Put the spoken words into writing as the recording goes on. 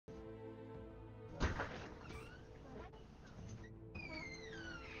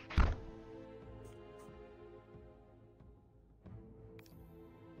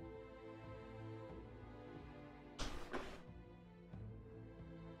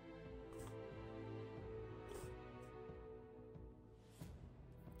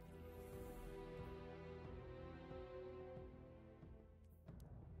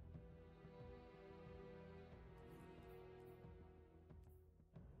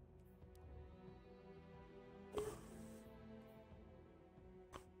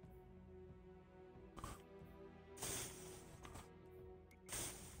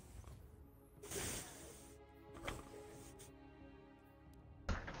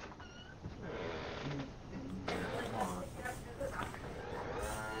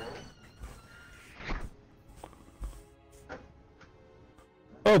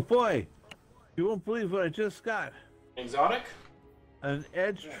Oh boy, you won't believe what I just got. Exotic? An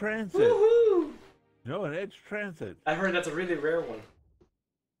Edge Transit. Woohoo! No, an Edge Transit. I heard that's a really rare one.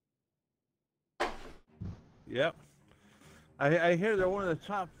 Yep. I hear they're one of the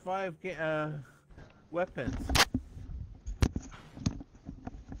top 5 weapons.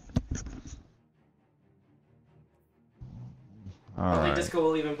 I don't think Alright. Disco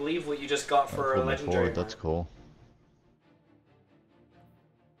will even believe what you just got for a legendary. That's cool.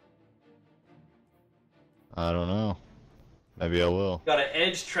 I don't know. Maybe I will. Got an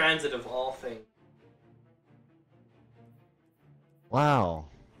Edge Transit of all things. Wow.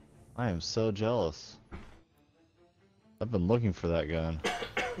 I am so jealous. I've been looking for that gun.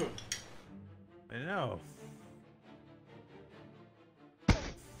 I know.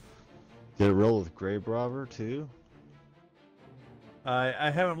 Did it roll with Grave Robber too? I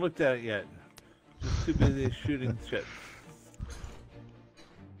haven't looked at it yet. Just too busy shooting shit.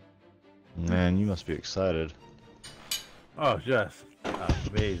 Man, you must be excited. Oh, just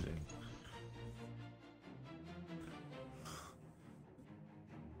amazing.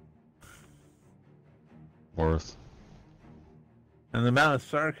 Worth. And the amount of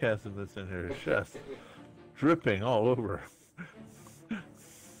sarcasm that's in here is just dripping all over.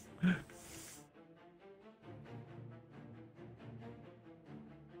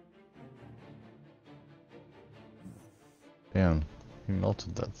 Damn, he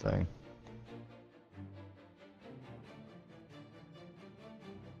melted that thing.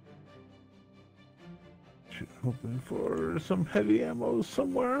 Hoping for some heavy ammo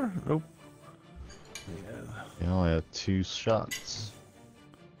somewhere. Nope. Yeah. He only had 2 shots.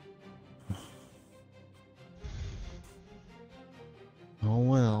 Oh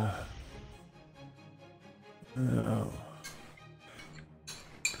well. No.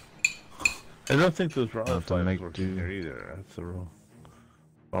 I don't think those raw Have to flags make work do. in here either. That's a real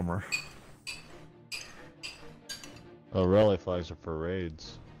bummer. Oh, rally flags are for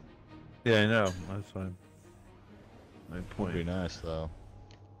raids. Yeah, I know. That's my Would point. be nice though.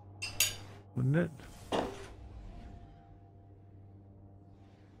 Wouldn't it?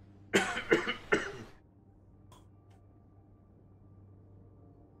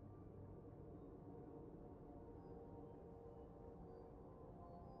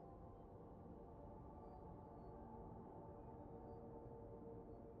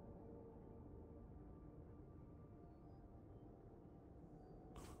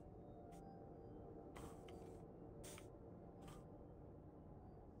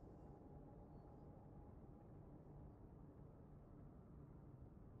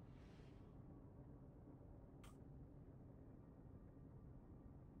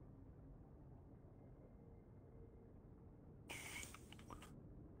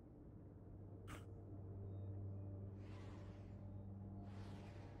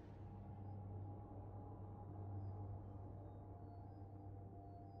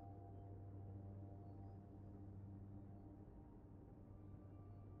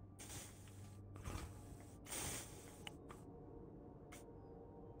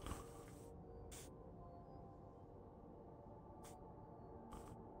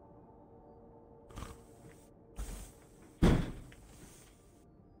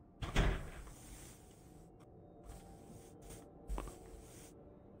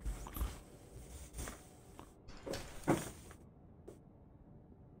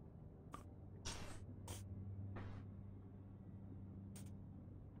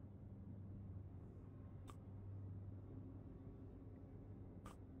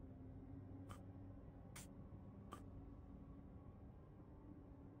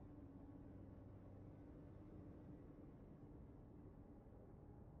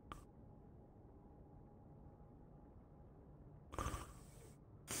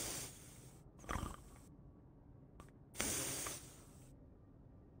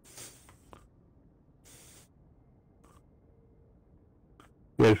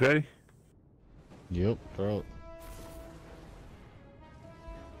 You guys ready? Yep, throw it.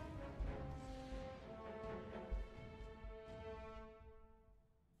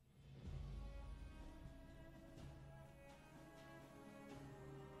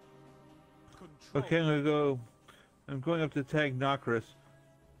 Okay, I'm gonna go. I'm going up to tag Nokris.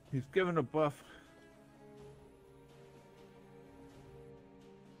 He's given a buff.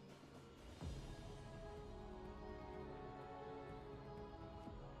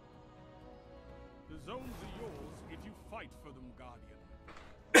 The zones are yours if you fight for them, Guardian.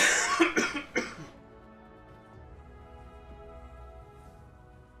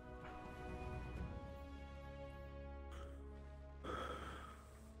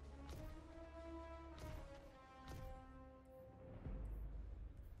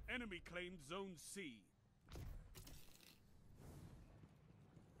 Enemy claimed Zone C.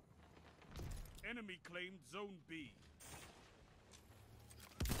 Enemy claimed Zone B.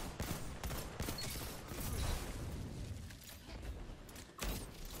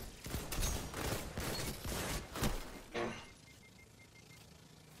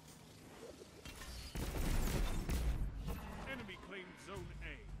 Enemy claimed Zone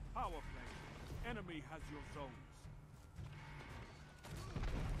A. Power play. Enemy has your zones.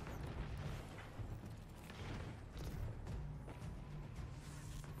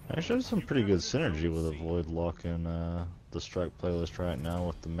 Actually, there's some pretty good synergy with a Void Lock in the Strike playlist right now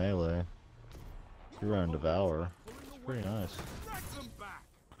with the melee. You run Devour. It's pretty nice.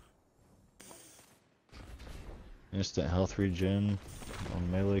 Instant health regen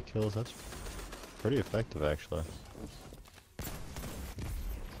on melee kills. That's pretty effective, actually.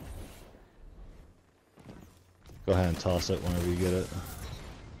 Go ahead and toss it whenever you get it.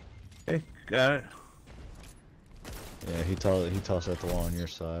 Okay, got it. Yeah, he tossed at the wall on your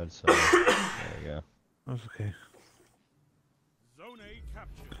side, so there you go. That's okay. Zone A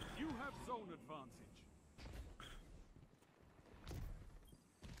captured. You have zone advantage.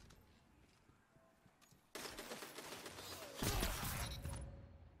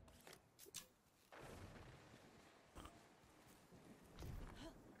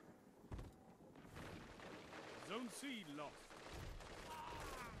 Zone C lost.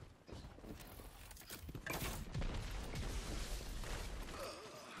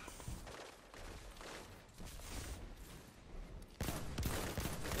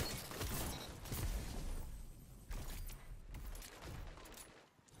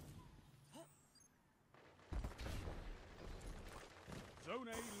 Zone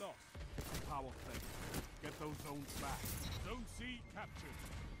A lost. Power play. Get those zones back. Zone C captured.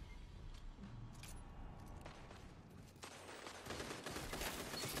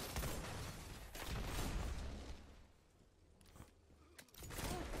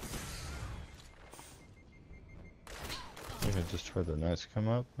 You can just try the knights come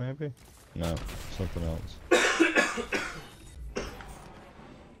up, maybe? No, something else.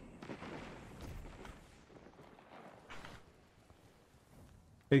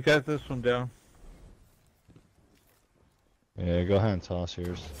 He got this one down. Yeah, go ahead and toss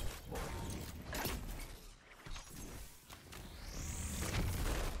yours.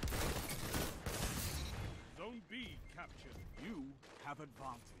 Zone B captured. You have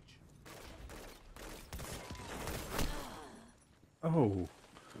advantage. Oh.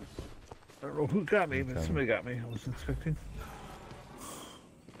 I don't know who got me, but Okay. somebody got me. I wasn't expecting.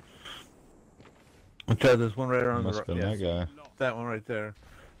 Okay, there's one right around Must the have been right. that guy. That one right there.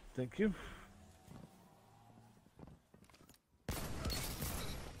 Thank you.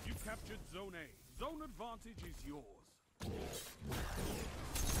 You captured Zone A. Zone advantage is yours.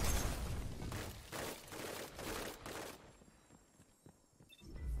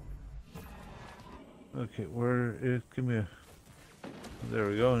 Okay, where is? Give me a. There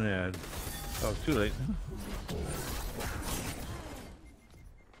we go, Nad. Oh, too late.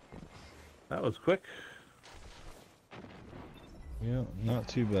 That was quick. Yeah, not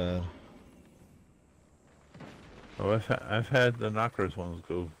too bad. Oh, I've had the knockers ones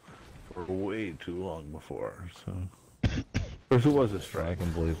go for way too long before. So, of course, it was a I strike.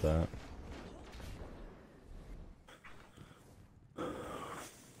 can believe that.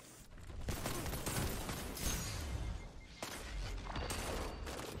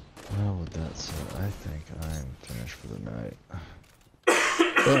 Well, with that said, I think I'm finished for the night.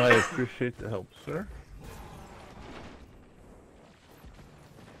 Well, I appreciate the help, sir.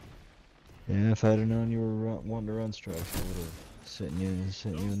 Yeah, if I'd have known you were wanting to run strikes, I would have sent you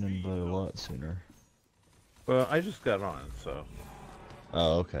in the butt a lot sooner. Well, I just got on, so.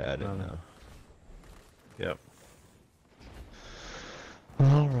 Oh, okay, I didn't know. Yep.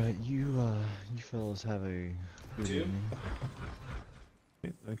 All right, you fellas have a good Two. evening.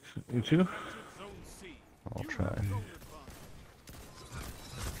 Thanks. You too? Zone C. I'll You try. have zone advantage.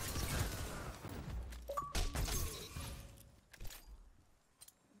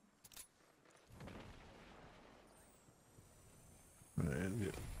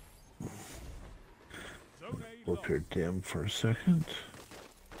 And Zone A look lost. her dim for a second.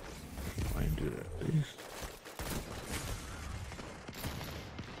 Find it at least.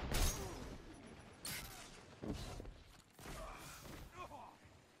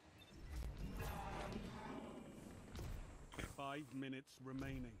 Five minutes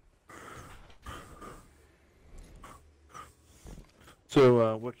remaining.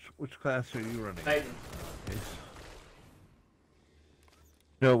 So, which class are you running? Titan. Yes.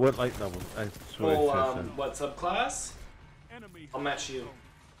 No, what light level? That's what it says then. What subclass? Enemy I'll match you.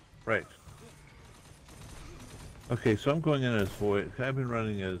 Right. Okay, so I'm going in as Void. I've been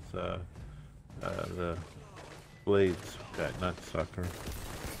running as the Blades guy, not Sucker.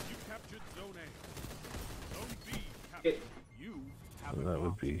 You captured Zone A. Zone B It, captured. You have So that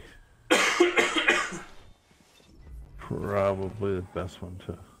would advantage. be probably the best one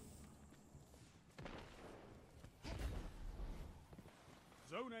to.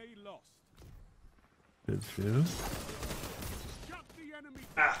 Zone A lost. Good too. Shut the enemy.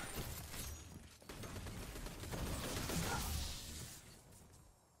 ah.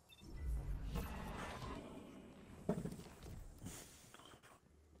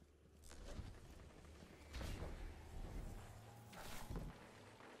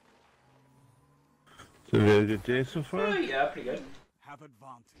 So we had a good day so far? Oh, yeah, pretty good. Have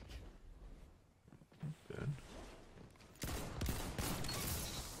advantage. Good.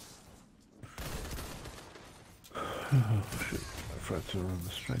 Oh shoot, I forgot to run the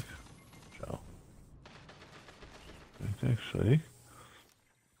strike. So. Actually,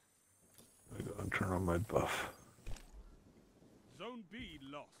 I go and turn on my buff. Zone B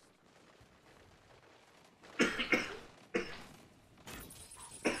lost.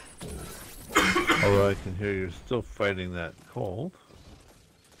 Although I can hear you're still fighting that cold.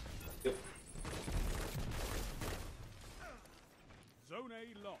 Yep. Zone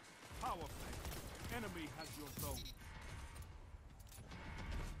A lost. Power play. Enemy has your zone.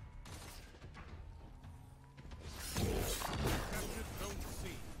 Captured Zone C.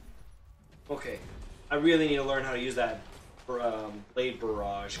 Okay. I really need to learn how to use that blade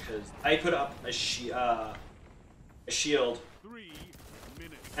barrage because I put up a shield 3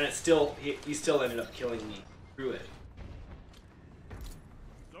 minutes. and it still he still ended up killing me through it.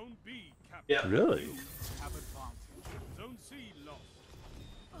 Zone B captured. Yeah. Really? You have advantage. Zone C lost.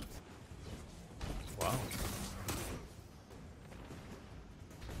 Wow.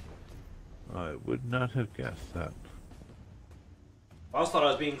 I would not have guessed that. I also thought I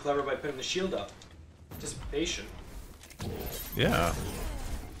was being clever by putting the shield up. Anticipation. Yeah,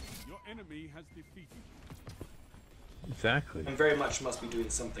 Your enemy has defeated you. exactly. And very much must be doing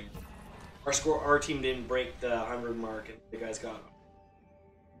something. Our team didn't break the 100 mark, and the guys got.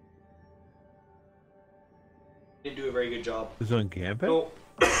 Didn't do a very good job. Is it on Gambit? No.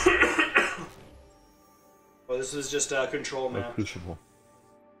 Well, this was just a control Or map. Crucible?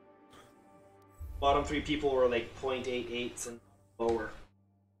 Bottom 3 people were like .88s and lower.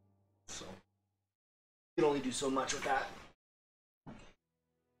 So you can only do so much with that.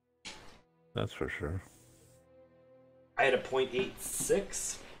 That's for sure. I had a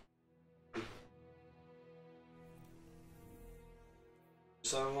 .86.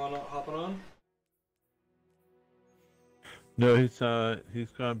 Someone hopping on? No, he's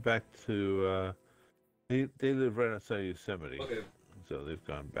gone back to they live right outside Yosemite. Okay. So they've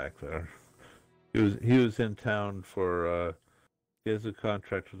gone back there. He was in town for he has a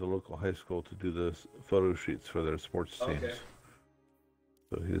contract with the local high school to do the photo shoots for their sports teams. Okay.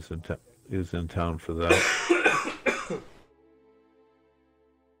 So he was in town for that.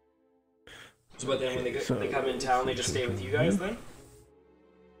 So, but then when they come in town, they just stay with you guys then?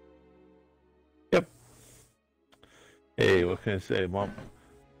 Yep. Hey, what can I say, Mom?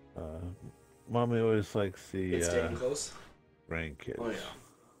 Mommy always likes the It's staying close. grandkids. Oh yeah.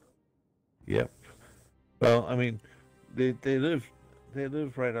 Yep. Well, I mean, they live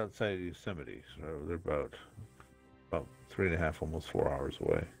right outside Yosemite, so they're about 3.5, almost 4 hours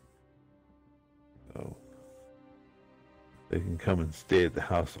away. So they can come and stay at the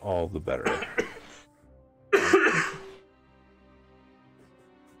house, all the better.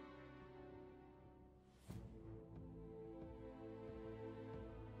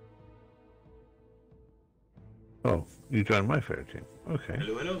 Oh, you joined my fair team. Okay.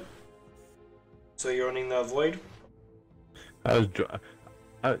 Hello, hello. So you're owning the Void?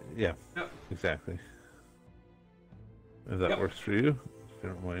 Yeah, Yep. exactly. If that Yep. works for you, if you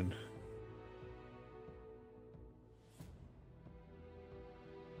don't mind.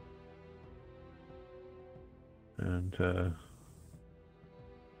 And, oh,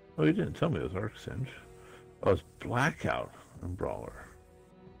 you didn't tell me it was Arc Singe. Oh, it's Blackout and Brawler.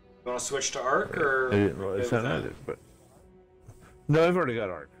 You want to switch to Arc or? I didn't realize good that with either, but... No, I've already got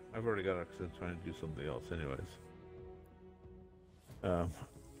Arc. I've already got Arc since I'm trying to do something else anyways.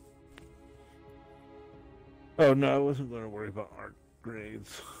 Oh, no, I wasn't going to worry about Arc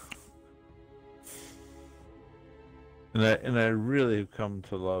grades. And I really have come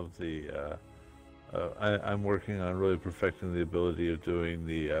to love the... I'm working on really perfecting the ability of doing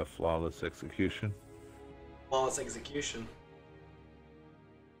the flawless execution. Flawless execution.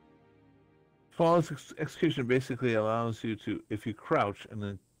 Flawless execution basically allows you to, if you crouch and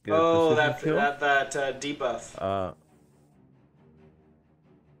then get a Oh, precision kill. that debuff.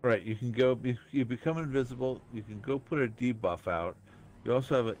 Right, you can go. You become invisible. You can go put a debuff out. You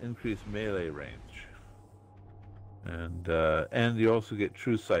also have an increased melee range, and you also get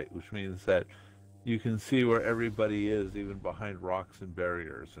true sight, which means that you can see where everybody is, even behind rocks and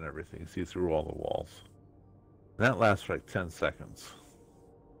barriers and everything. See through all the walls. And that lasts for like 10 seconds.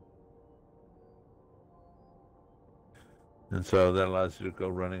 And so that allows you to go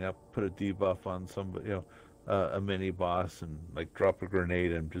running up, put a debuff on somebody, a mini boss, and like drop a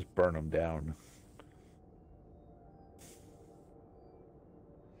grenade and just burn them down.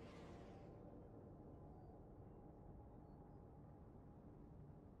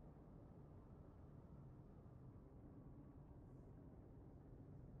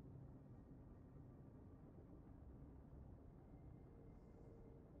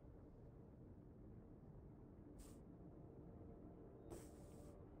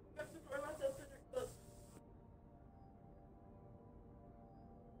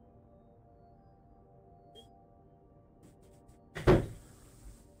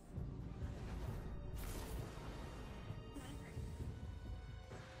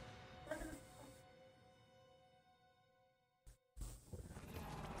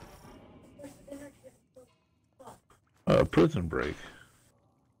 Prison Break.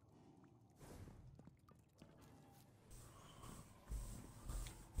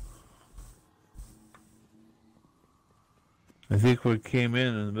 I think we came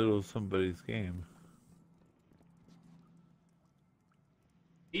in the middle of somebody's game.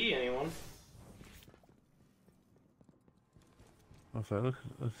 See anyone? If I look,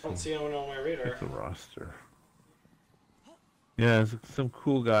 let's I don't see. see anyone on my radar. It's a roster. Yeah, it's some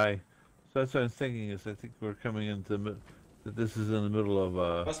cool guy. So that's what I'm thinking is I think we're coming into that this is in the middle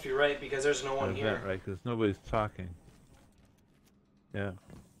of Must be right because there's no one an here. event, right? Because nobody's talking. Yeah.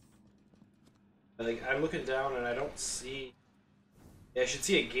 Like I'm looking down and I don't see. Yeah, I should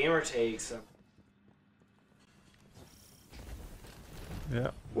see a gamer tag. So.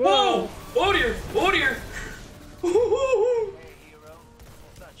 Yeah. Whoa! Oh dear! Oh dear! Hey, hero.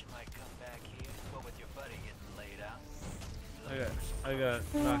 Thought you might come back here. What with your buddy getting laid out? I got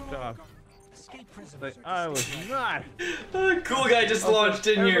knocked off. Like I was not. Cool guy just launched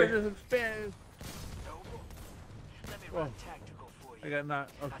in Everybody here. just expanded. Let me Whoa. run tactical for you. I got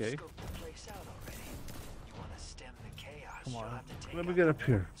knocked. Okay. I've scoped the place out already. You want to stem the chaos? Come on. You'll have to take Let me out get the up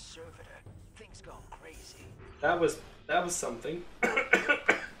here. servitor. Things gone crazy. That was something.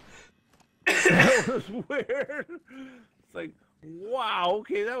 That was weird. It's like, wow.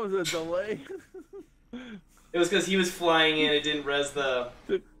 Okay, that was a delay. It was because he was flying in. It didn't res the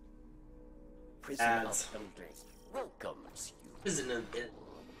Prison ads. of Eldring welcomes you. Prison of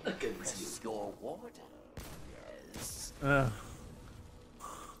welcomes Press your warden. Yes. Boy,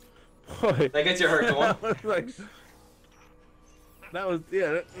 That gets your heart going. that was like, that was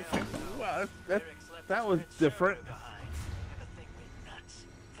yeah. That's like, wow, that was different. The thing went nuts.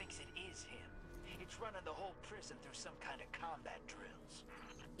 Thinks it is him. It's running the whole prison through some kind of combat drills.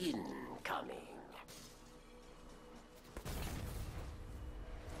 Incoming.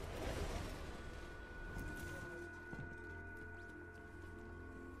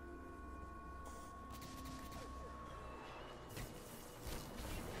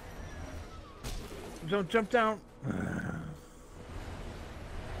 Don't jump down.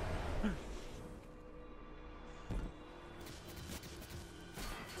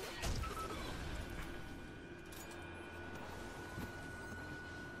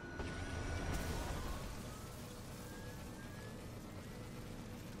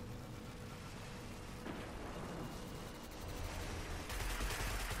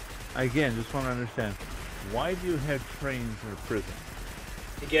 Again, just want to understand, why do you have trains in a prison?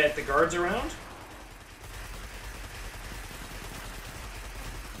 To get the guards around.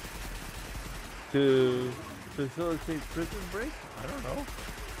 To facilitate prison break? I don't know.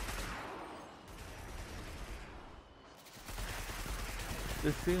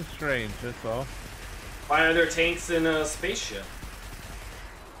 This seems strange, that's all. Why are there tanks in a spaceship?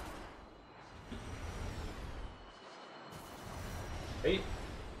 Wait.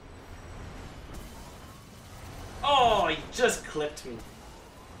 Oh, he just clipped me.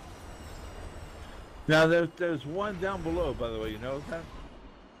 Now there's one down below, by the way, you know that?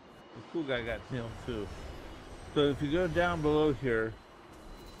 The cool guy got nailed too. So if you go down below here,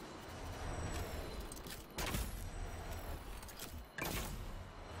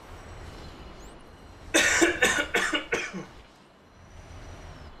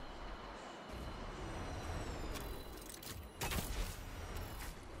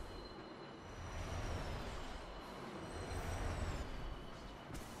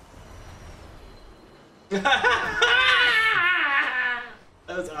 That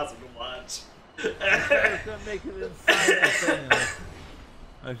was awesome to watch. I thought I was gonna make it inside the thing. And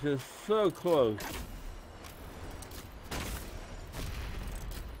I was just so close.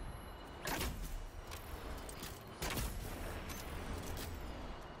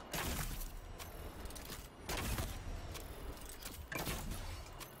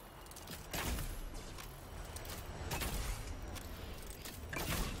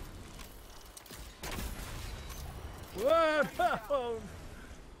 What? No!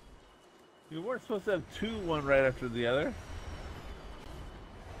 You weren't supposed to have two, one right after the other.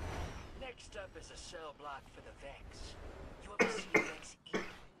 Next up is a cell block for the Vex. You ever see Vex eat?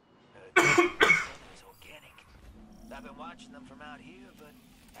 It's organic. I've been watching them from out here, but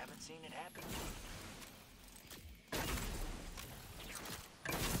haven't seen it happen.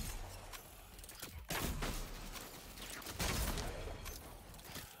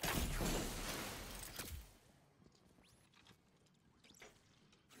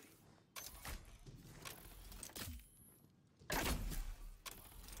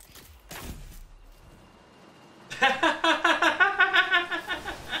 I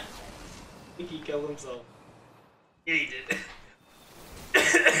think he killed himself. Yeah, he did.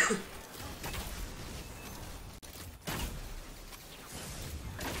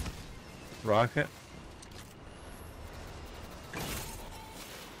 Rocket.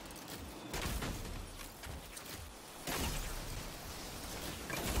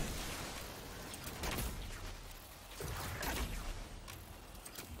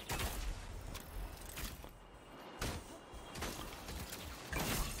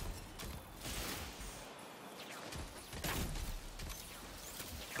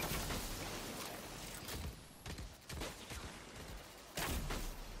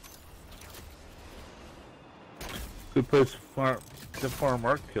 Good place to farm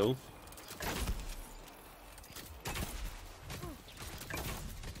arc kills.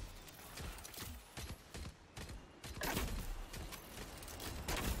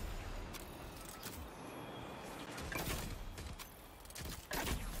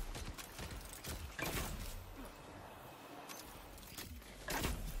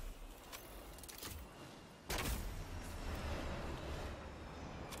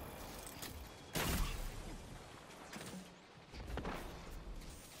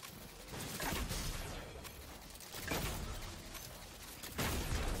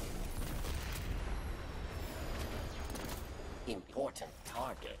 Important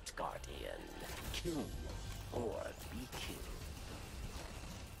target, Guardian. Kill or be killed.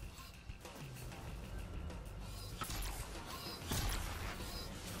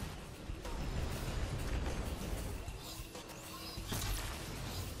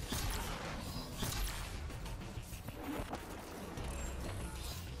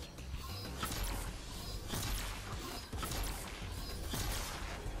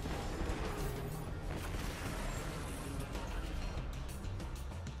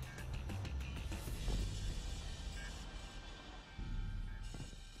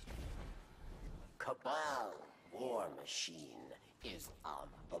 Cabal war machine is on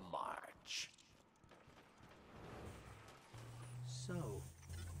the march. So,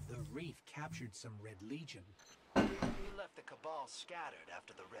 the Reef captured some Red Legion. We left the Cabal scattered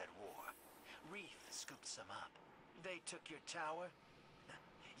after the Red War. Reef scooped some up. They took your tower.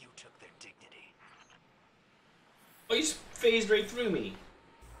 You took their dignity. Oh, you just phased right through me.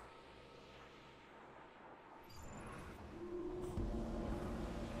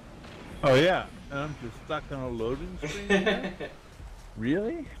 Oh yeah, and I'm just stuck on a loading screen here?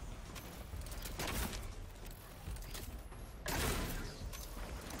 Really?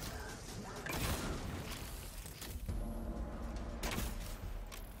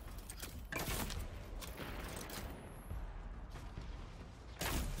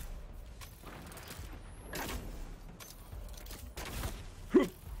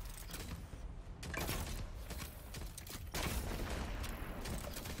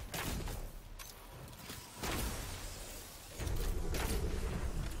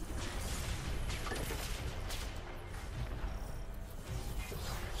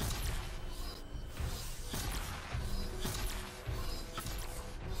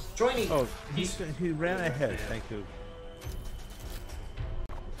 Joining. Oh, he ran ahead. Thank you.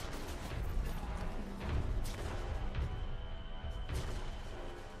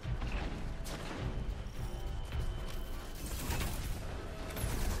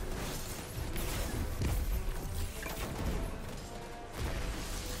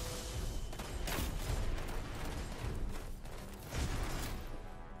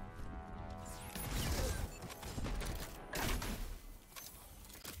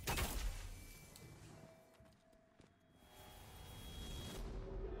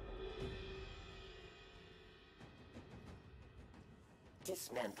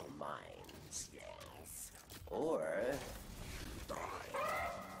 dismantle mines, yes. Or die.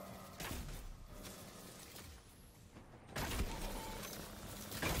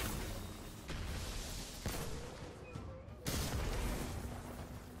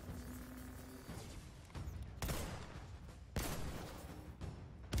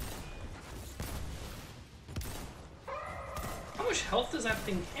 How much health does that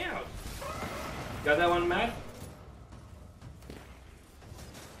thing have? Got that one, Matt?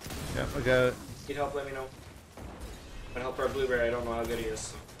 Yep, I got it. Need help, let me know. I'm gonna help our blueberry, I don't know how good he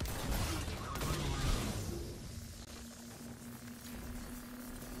is.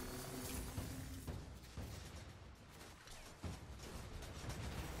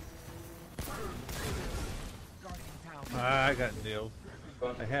 I got nailed.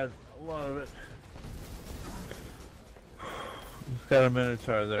 I had a lot of it. Got a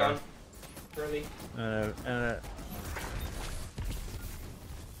Minotaur there. Gone. Early.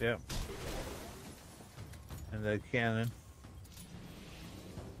 Yep. And the cannon.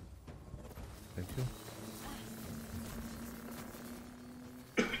 Thank you.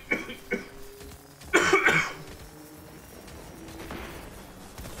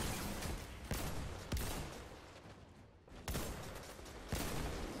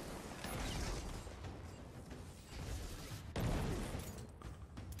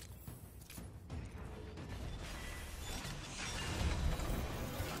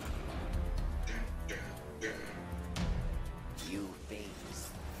 You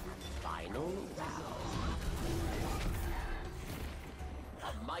face final round. A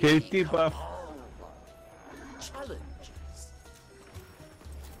mighty Okay, debuff. cabal challenges.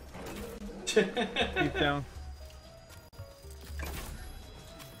 Keep down.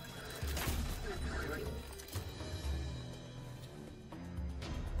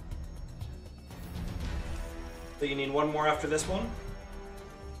 So you need one more after this one?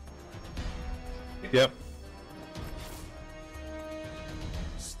 Yep.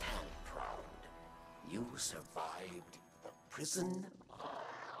 Stand proud. You survived the prison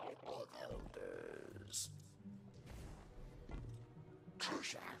of elders.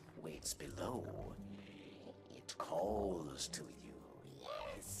 Treasure waits below. It calls to you,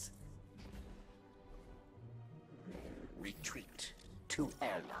 yes. Retreat to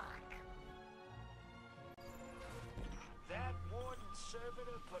airlock. That warden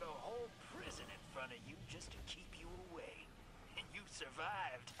servitor put a whole prison in front of you just to keep you away. And you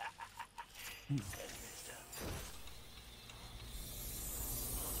survived. That's messed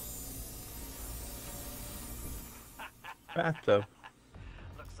up. Bathtub.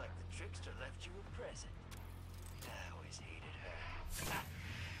 Looks like the trickster left you a present. I always hated her.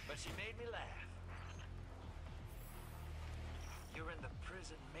 But she made me laugh. You're in the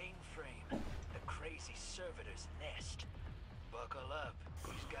prison mainframe, the crazy servitor's nest. Buckle up.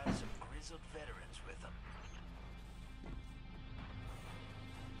 He's got some grizzled veterans with him.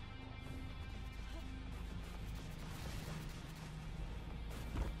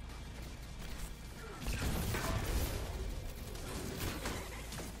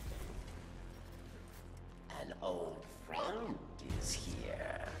 An old friend is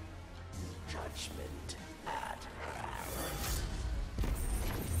here. Judgment at hand.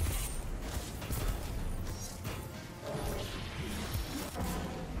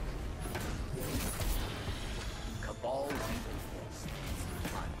 Cabal reinforcements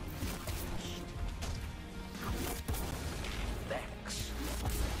unleashed. Vex.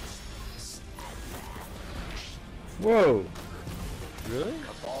 Whoa. Really?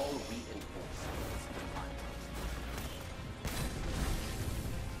 Cabal reinforcements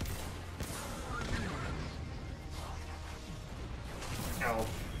Ow.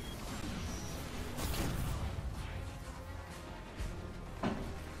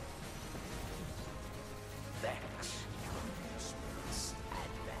 Vex.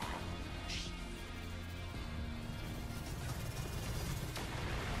 Advantage.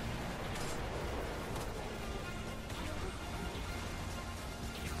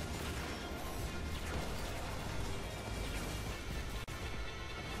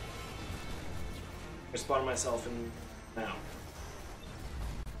 I spawned myself in now.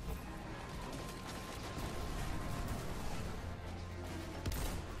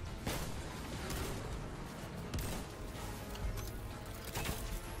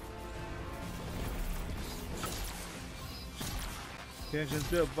 Yeah,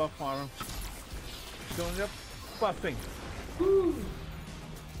 just do a buff on him. Showing up, buffing.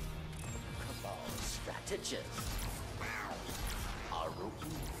 Cabal strategist.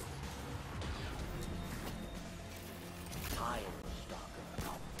 Aruki. Time Stalker.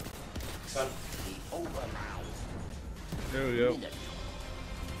 Done. The Overloud. There we go. Minotaur.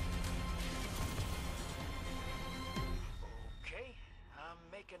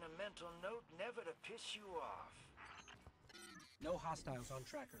 No hostiles on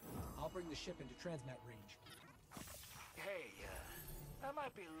tracker. I'll bring the ship into transmat range. Hey, I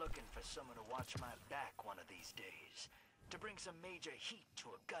might be looking for someone to watch my back one of these days. To bring some major heat to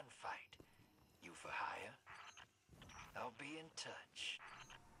a gunfight. You for hire? I'll be in touch.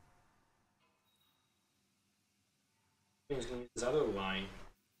 He was gonna use his other line.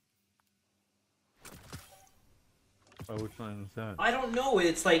 Oh, which line was that? I don't know.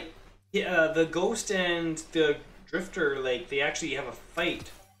 It's like the Ghost and the Drifter, like they actually have a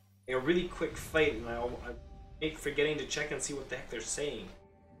fight, like a really quick fight, and I keep forgetting to check and see what the heck they're saying.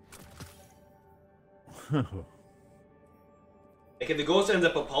 Like if the Ghost ends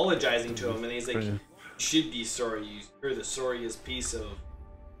up apologizing to him, and he's like, "You should be sorry. You're the sorriest piece of,"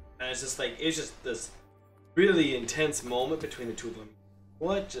 and it's just like it's just this really intense moment between the two of them.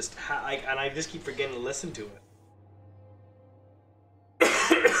 What just and I just keep forgetting to listen to it.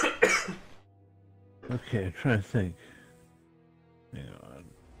 Okay, I'm trying to think. Hang on.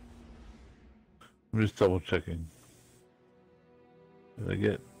 I'm just double checking. Did I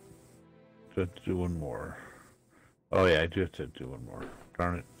get... Do I have to do one more? Oh yeah, I do have to do one more.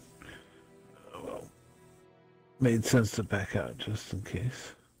 Darn it. Oh, well. Made sense to back out just in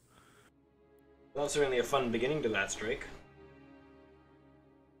case. Well, certainly a fun beginning to that strike.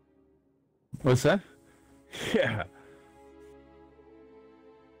 What's that? Yeah.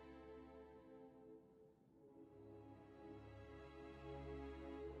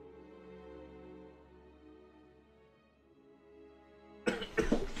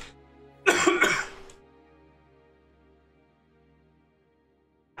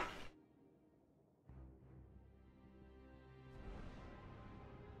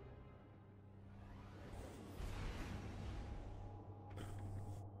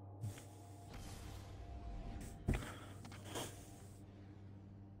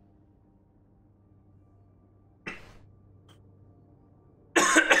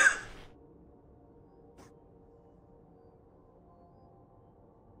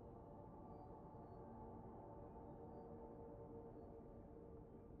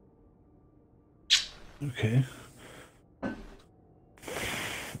 Okay.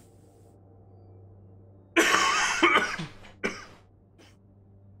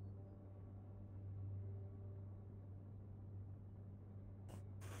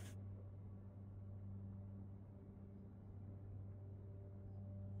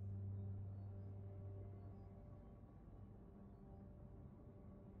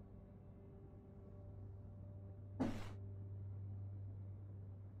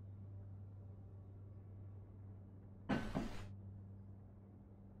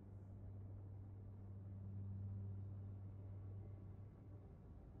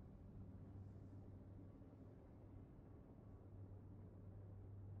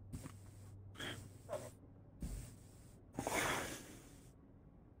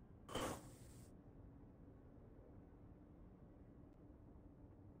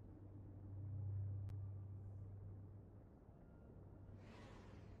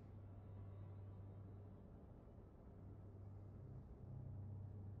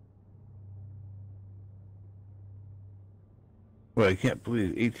 Well, I can't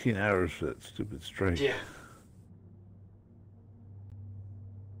believe 18 hours for that stupid strike. Yeah.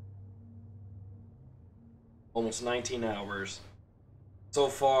 Almost 19 hours. So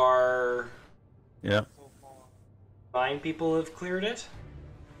far, Yeah. 9 people have cleared it.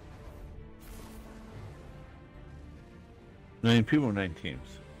 9 people or 9 teams?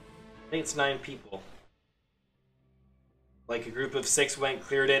 I think it's 9 people. Like a group of 6 went,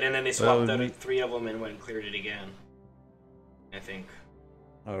 cleared it, and then they swapped out 3 of them and went and cleared it again. I think.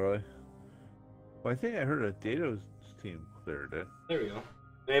 Oh, really? Well, I think I heard a Dato's team cleared it. There we go.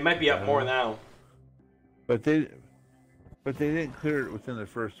 It might be up more now. But they didn't clear it within the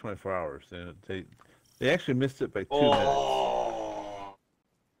first 24 hours. They actually missed it by 2 minutes.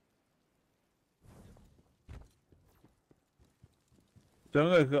 So I'm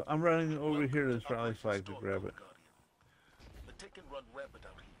gonna go. I'm running over here to this rally flag to grab it.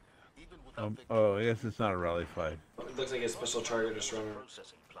 Oh, I guess it's not a rally flag. It looks like a special target just running.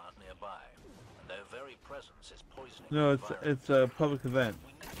 Processing plant nearby. And their very presence is poisoning. No, it's a public event.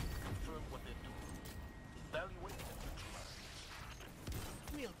 We need to confirm what they're doing. Evaluate and neutralize.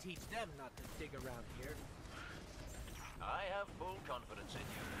 We'll teach them not to dig around here. I have full confidence in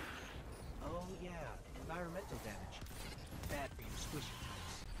you. Oh yeah, environmental damage. Bad for your squishy types.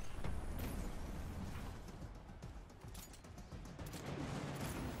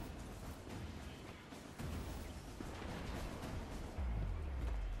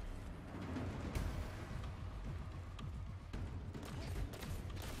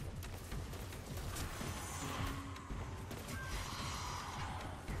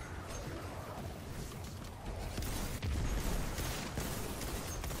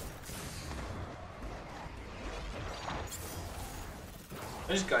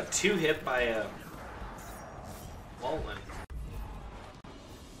 I just got 2 hit by a fallen.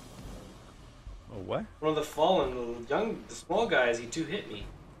 Oh, what? One of the fallen, the small guys, he 2 hit me.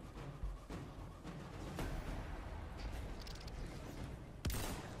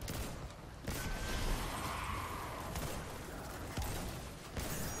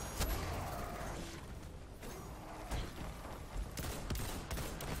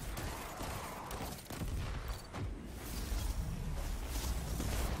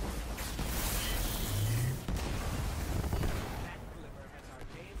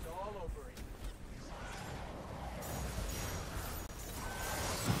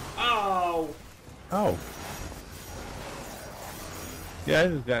 Oh. Yeah, I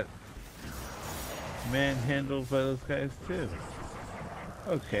just got manhandled by those guys too.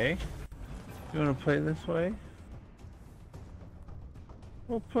 Okay. You want to play this way?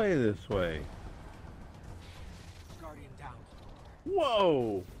 We'll play this way. Guardian down.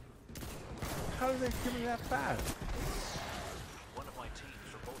 Whoa! How did they kill me that fast? One of my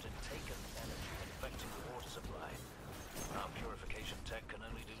teams reported taken energy infecting the water supply. Our purification tech can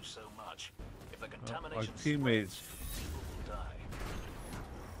only do so much. If the contamination Our teammates spreads, people will die.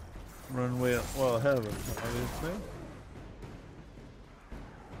 run well ahead of us, obviously.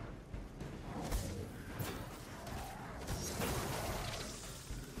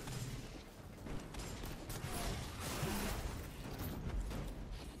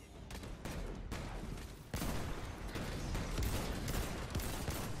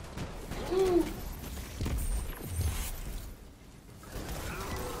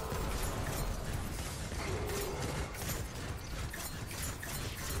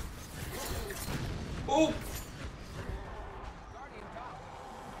 Oh!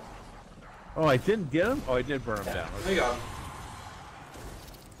 Oh, I didn't get him? Oh, I did burn him down. There you go.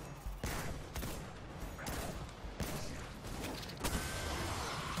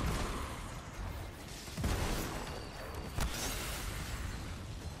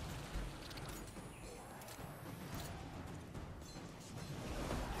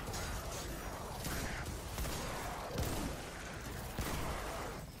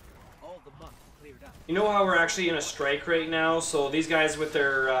 All the muck cleared up. You know how we're actually in a strike right now, so these guys with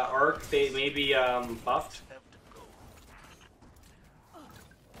their arc, they may be buffed.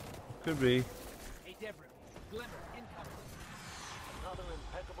 Could be. Hey, Deborah. Glimmer, incoming. Another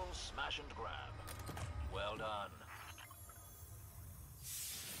impeccable smash and grab. Well done.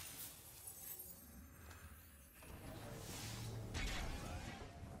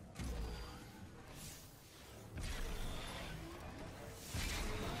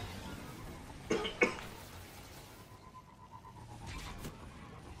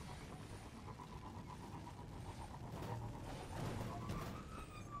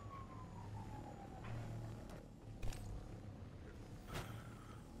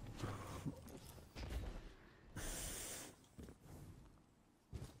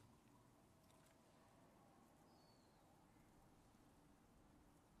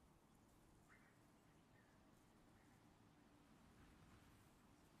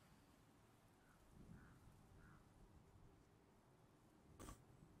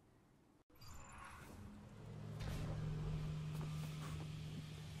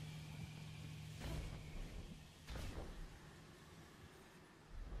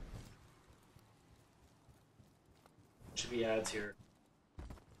 Should be ads here.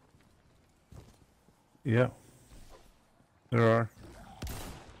 Yeah. There are.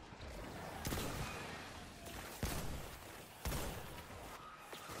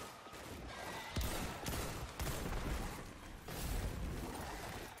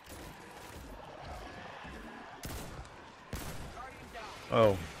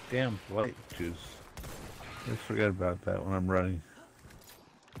 Oh, damn light juice. I forget about that when I'm running.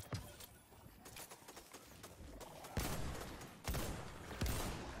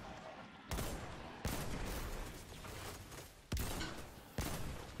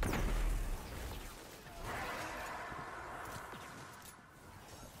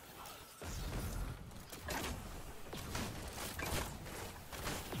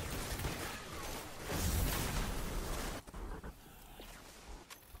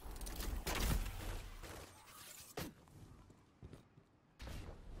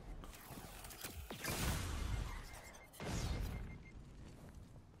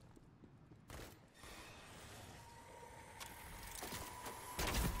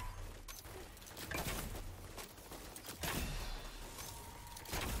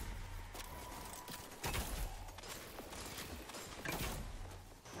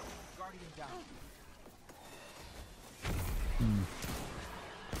 Guardian down.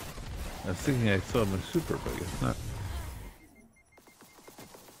 I was thinking I saw my super, but I guess not.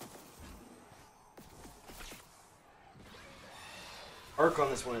 arc on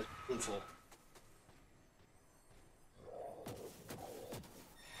this one is painful.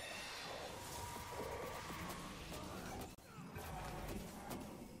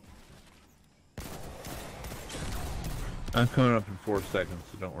 I'm coming up in 4 seconds,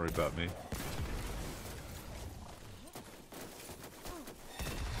 so don't worry about me.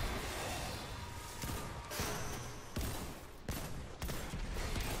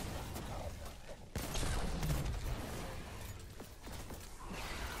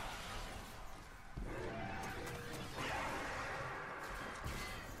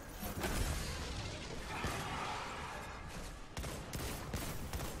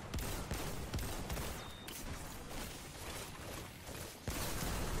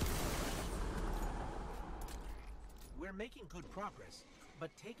 We're making good progress, but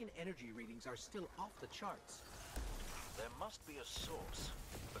Taken energy readings are still off the charts. There must be a source.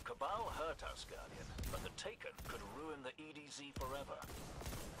 The Cabal hurt us, Guardian, but the Taken could ruin the EDZ forever.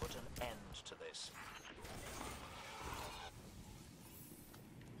 Put an end to this.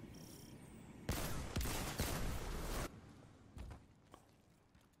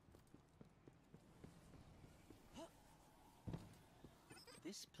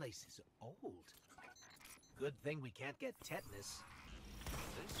 This place is old. Good thing we can't get tetanus.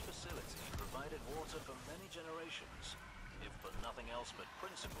 This facility provided water for many generations, if for nothing else but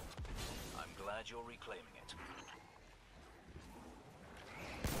principle. I'm glad you're reclaiming it.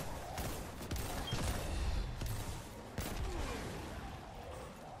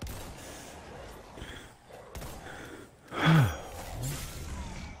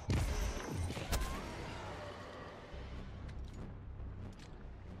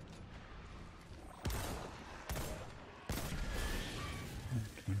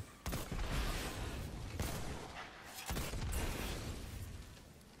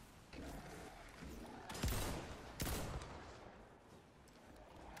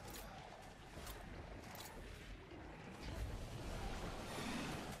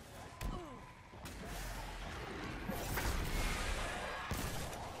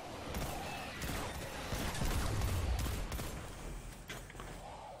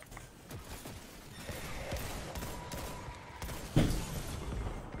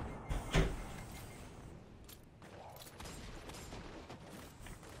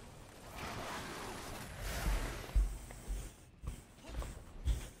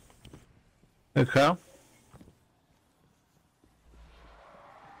 Hey, Kyle?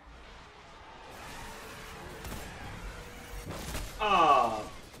 Ah.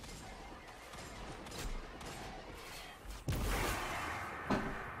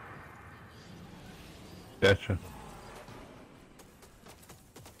 Gotcha.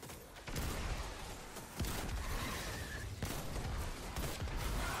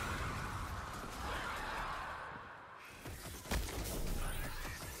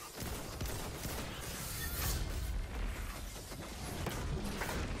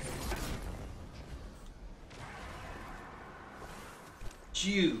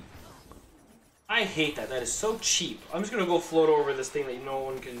 Dude. I hate that. That is so cheap. I'm just gonna go float over this thing that no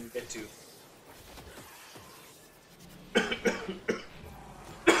one can get to.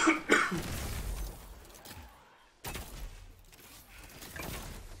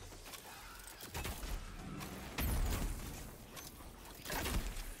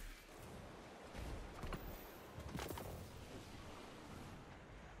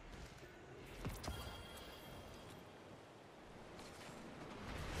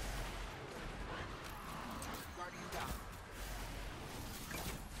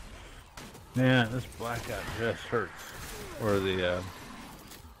 Man, this blackout just hurts. Or the,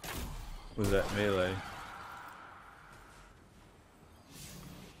 with that melee.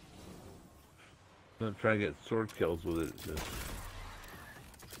 I'm trying to get sword kills with it. It's just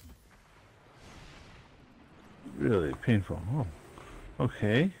really painful. Oh,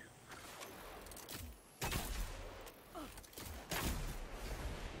 okay.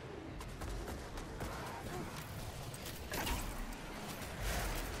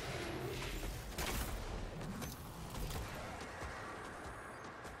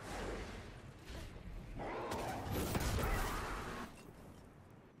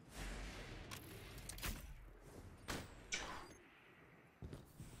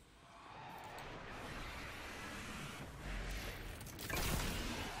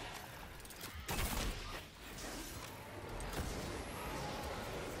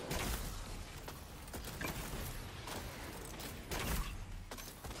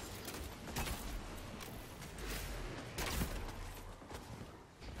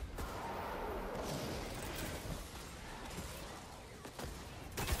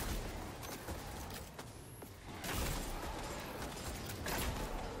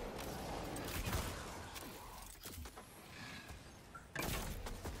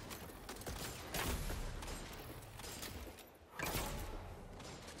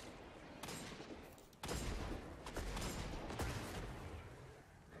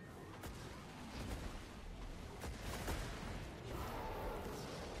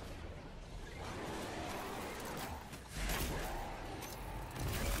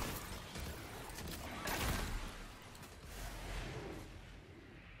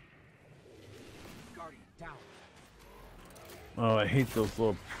 down. Oh, I hate those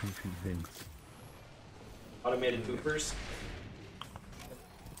little poofy things. Automated poopers.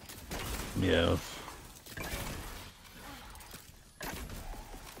 Yes.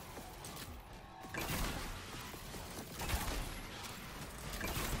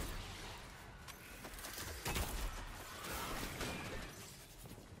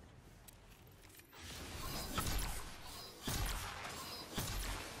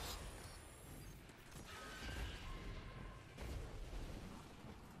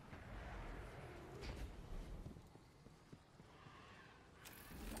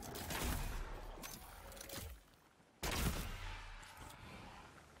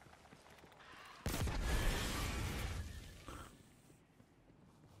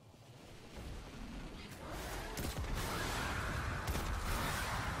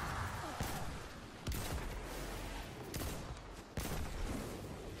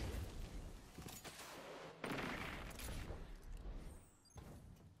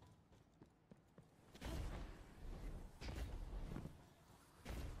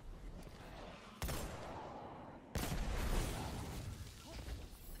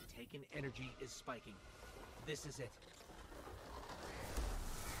 Taken energy is spiking. This is it.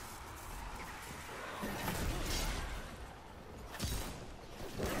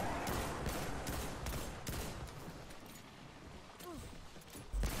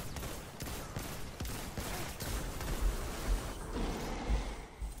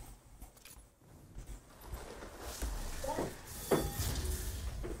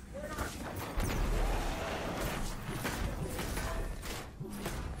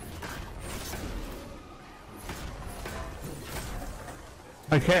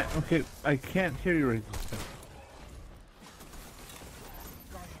 I can't. Okay, I can't hear you right this time.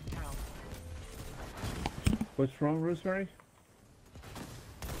 What's wrong, Rosemary?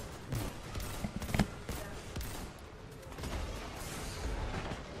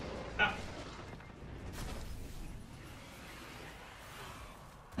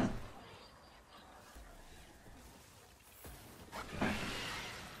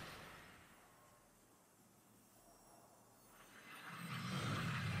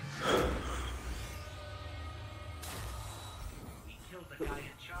 We killed the guy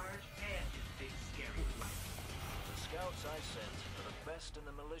in charge and his big scary flight. The scouts I sent are the best in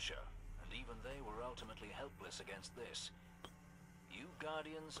the militia, and even they were ultimately helpless against this. You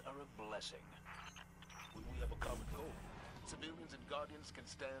Guardians are a blessing. We have a common goal. Civilians and Guardians can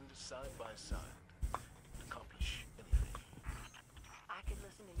stand side by side and accomplish anything. I could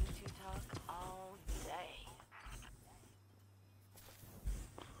listen to you two talk all day.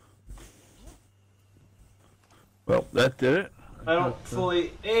 Well, that did it. I don't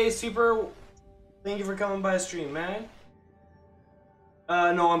fully. Hey, Super. Thank you for coming by stream, man.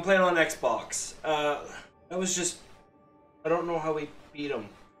 No, I'm playing on Xbox. That was just. I don't know how we beat him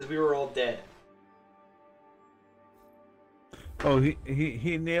because we were all dead. Oh,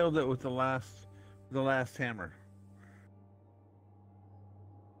 he nailed it with the last hammer.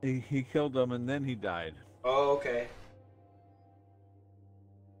 He killed him and then he died. Oh, okay.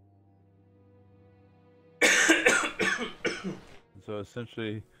 So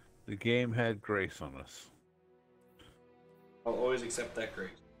essentially, the game had grace on us. I'll always accept that grace.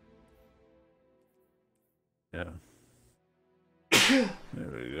 Yeah. There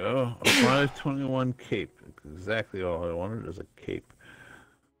we go. A 521 cape. Exactly all I wanted is a cape.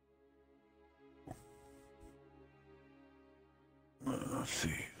 Let's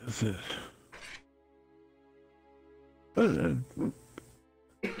see. This is. But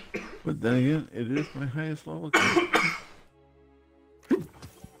then again, it is my highest level cape.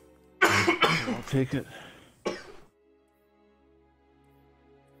 I'll take it.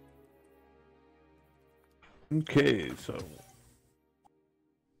 Okay, so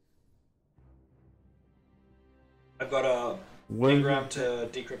I've got a what is engram it? to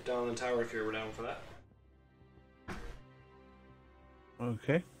decrypt down the tower if you're ever down for that.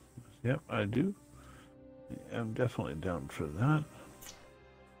 Okay. Yep, I do. I'm definitely down for that.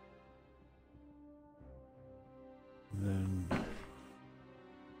 Then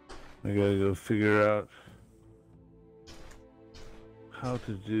I gotta go figure out how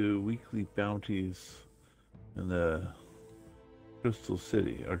to do weekly bounties in the Crystal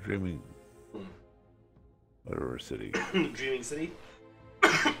City, or Dreaming, whatever city. Dreaming City.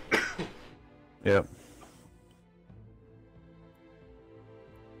 Yep.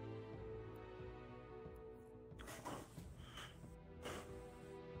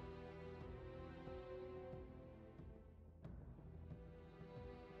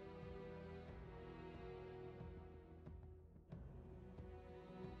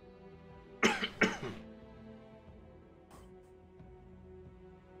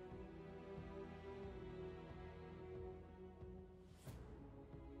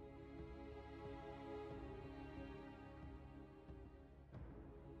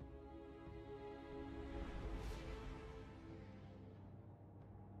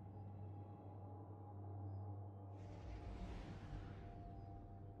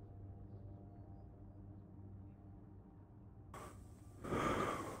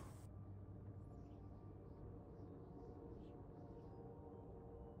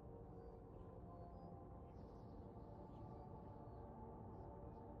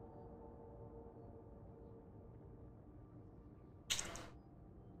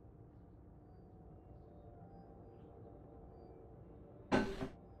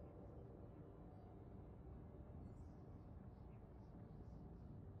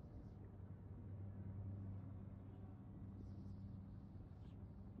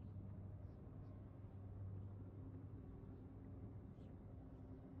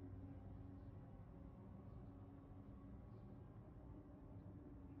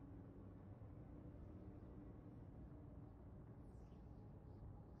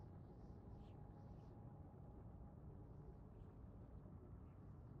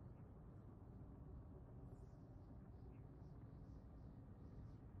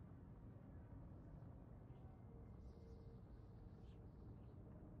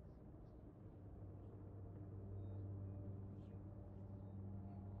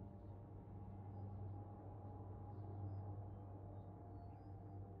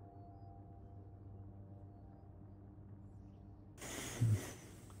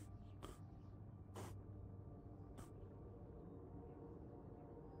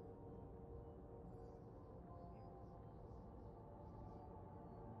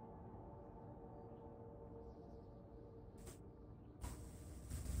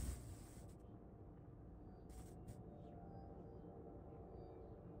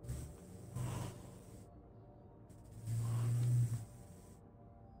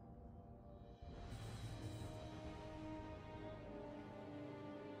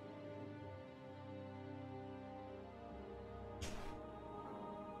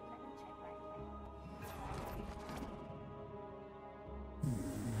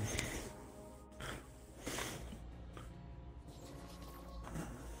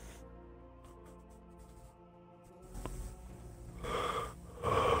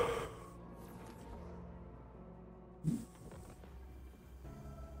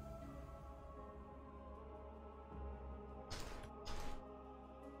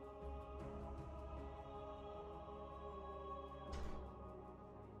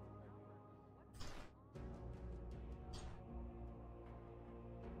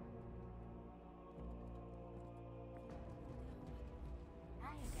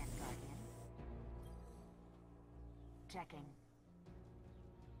 Checking.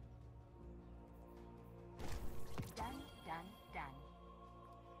 Done, done, done.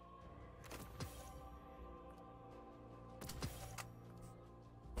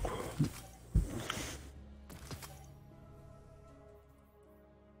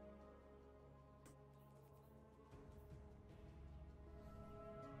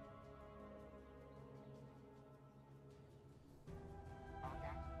 All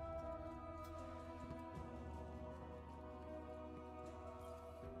done.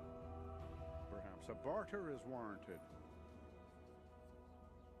 Perhaps a barter is warranted.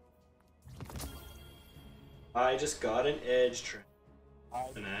 I just got an edge trim.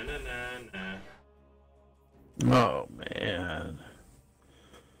 Na na na na. Oh man.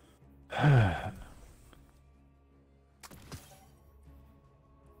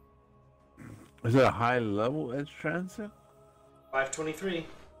 Is it a high level edge transit? 523.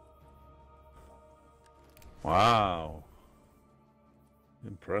 Wow.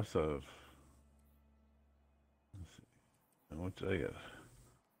 Impressive. Let's see. And what did I get?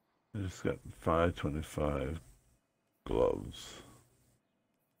 I just got 525 gloves.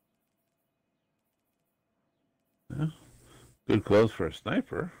 Yeah. Good gloves for a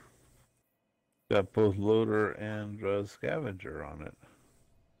sniper. Got both loader and scavenger on it.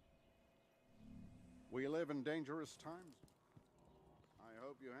 We live in dangerous times. I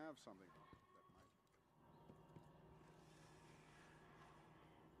hope you have something that might.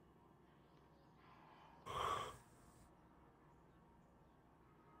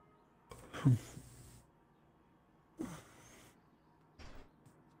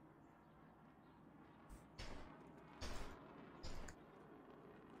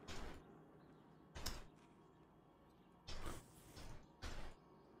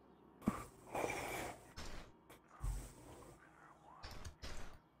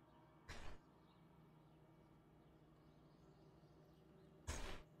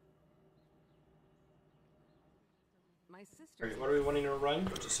 My sister. Alright, what are we wanting to run?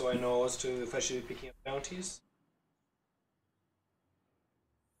 Just so I know as to if I should be picking up bounties.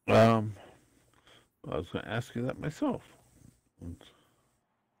 I was going to ask you that myself.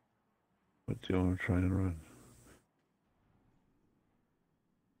 What do you want to try and run?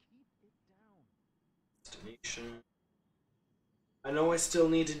 Destination. I know I still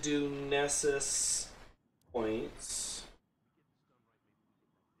need to do Nessus points.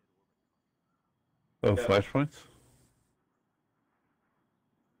 Oh, Yeah. flashpoints?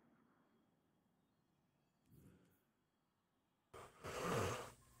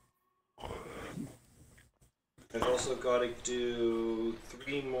 I've also got to do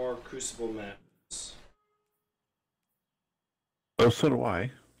 3 more Crucible matches. Oh, so do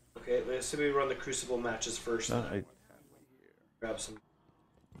I. Okay, let's see. We run the Crucible matches first. Then. Grab some.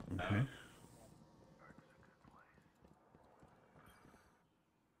 Okay.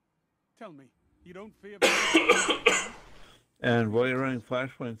 Tell me, you don't fear. And while you're running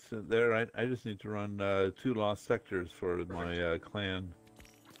flashpoints there, I just need to run 2 lost sectors for my clan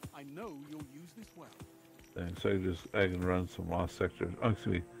I know you'll use this well. thing. So I can run some lost sectors. Oh,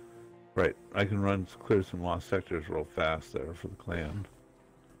 excuse me. Right, I can clear some lost sectors real fast there for the clan.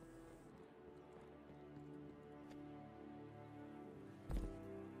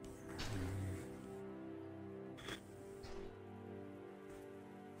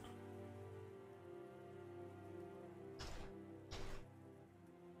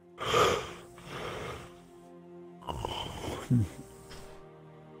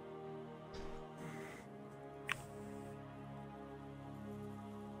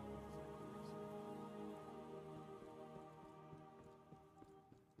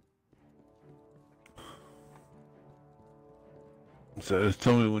 So just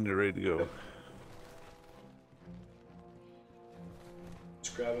tell me when you're ready to go.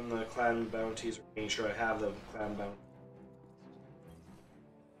 Just grabbing the clan bounties, making sure I have the clan bounty.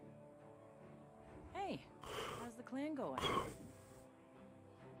 Hey, how's the clan going?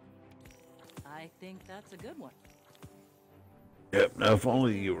 I think that's a good one. Yep, now if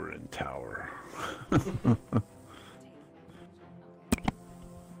only you were in tower.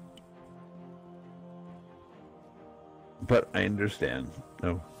 But I understand.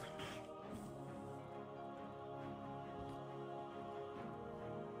 No.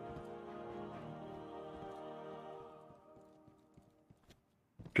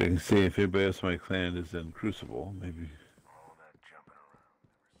 I can see if anybody else in my clan is in Crucible, maybe. All that jumping around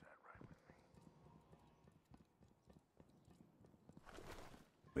never sat right with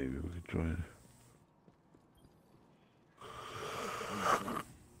me. Maybe we could join.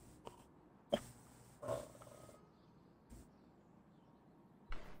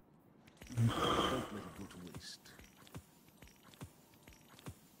 Don't let it go to waste.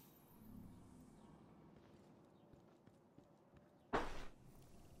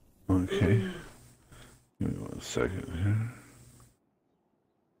 Okay. Give me 1 second here.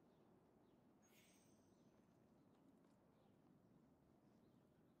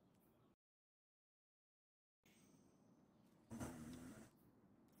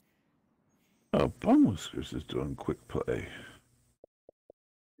 Oh, Bum Whiskers is doing quick play.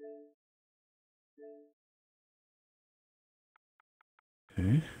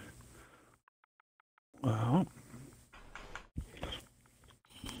 Okay. Well,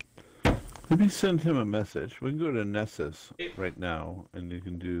 let me send him a message. We can go to Nessus right now, and you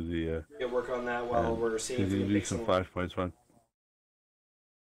can do the. Work on that while we're seeing if we you can do pick some someone. flashpoints. One.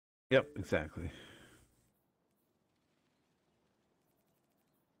 Yep, exactly.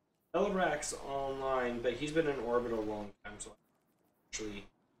 Elrak's online, but he's been in orbit a long time, so actually.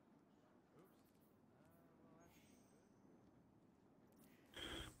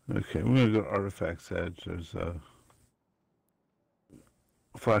 Okay, we're gonna go to Artifacts Edge. There's a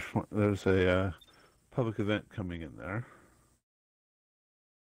flashpoint. There's a public event coming in there.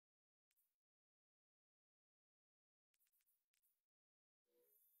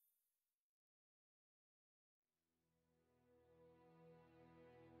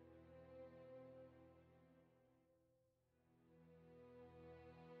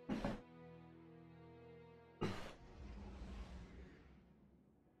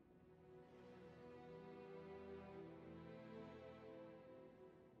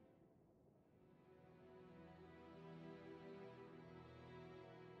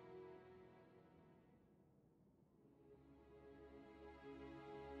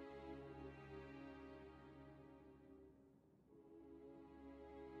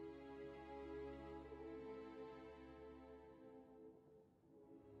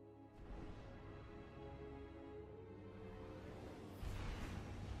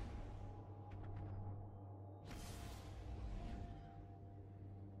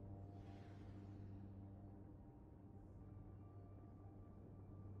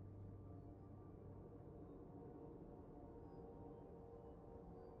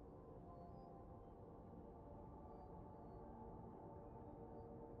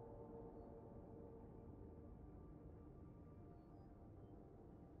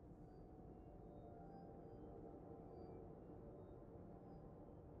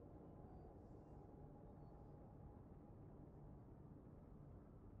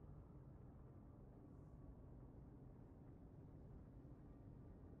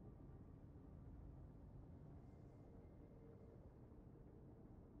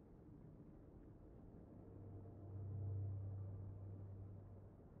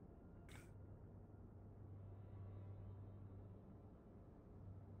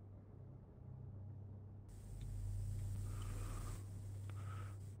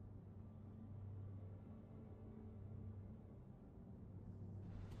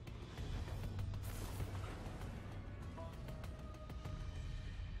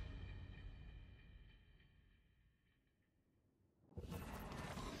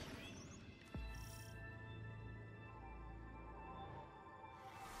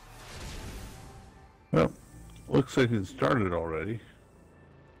 Well, looks like it started already.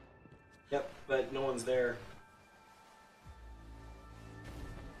 Yep, but no one's there.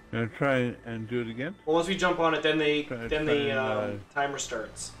 Gonna try and do it again? Well, once we jump on it, then the timer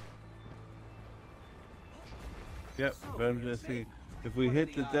starts. Yep, but I'm just thinking, if we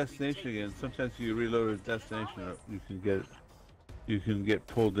hit the destination again, sometimes you reload a destination, you can get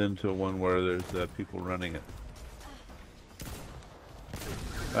pulled into one where there's people running it.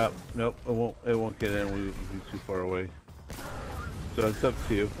 Nope, it won't get in. We'll be too far away. So it's up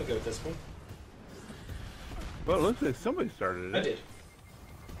to you. I'll go with this one. Well, it looks like somebody started it. I did.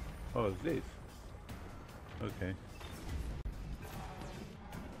 Oh, it's these. Okay.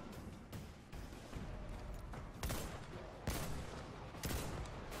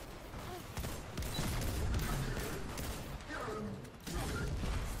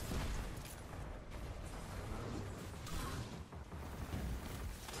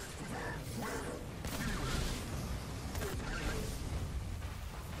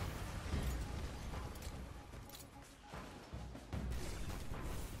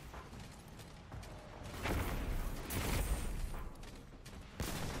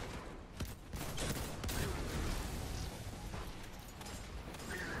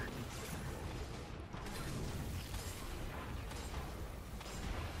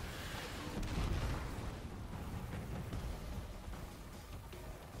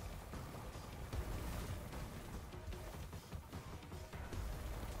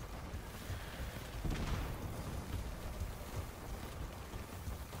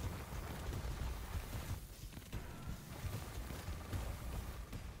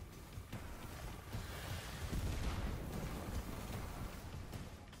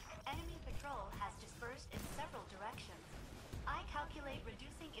 calculate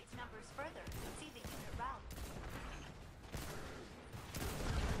reducing its numbers further. See the unit route.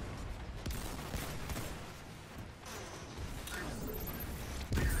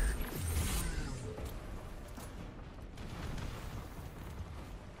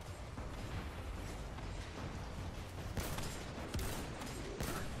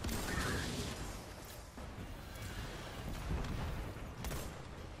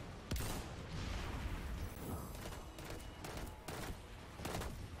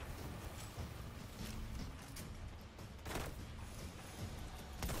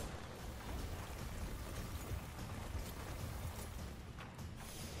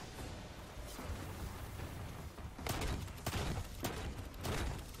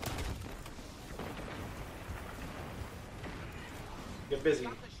 Get busy.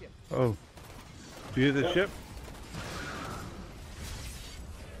 Oh. Do you hear the Yep. ship?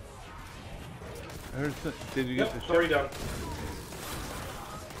 I heard some, did you get Yep, the it's already ship? done.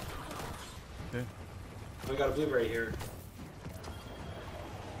 Okay. We got a blueberry here.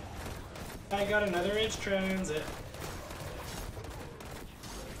 I got another edge transit.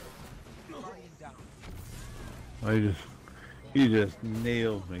 Oh, you just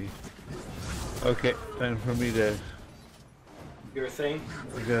nailed me. Okay, time for me to. Your thing.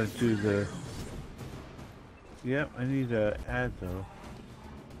 I gotta do the. Yep, I need to add though.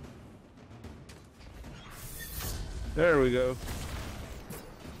 There we go.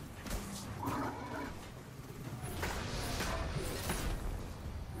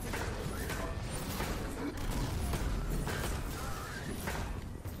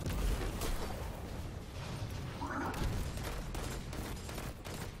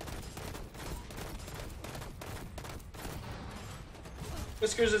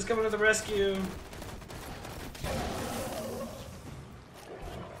 Whiskers is coming to the rescue.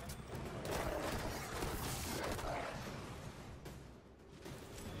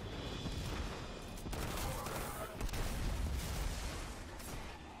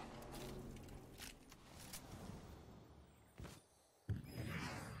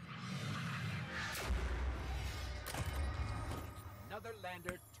 Another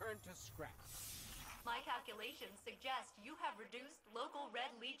lander turned to scrap. My calculations suggest you have reduced local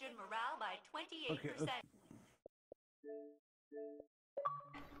Red Legion morale by 28%.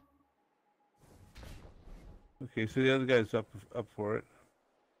 Okay, so the other guy's up for it.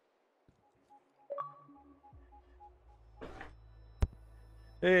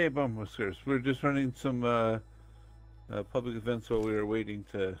 Hey, Bum Whiskers. We're just running some public events while we were waiting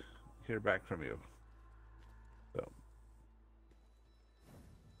to hear back from you. So.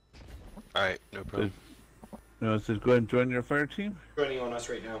 All right, no problem. No, it says go ahead and join your fire team. Joining on us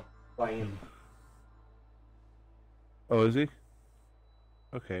right now. Flying in. Oh, is he?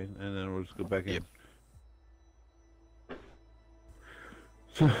 Okay, and then we'll just go back in.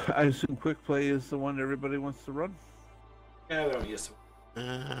 So I assume quick play is the one everybody wants to run. Yeah, we don't use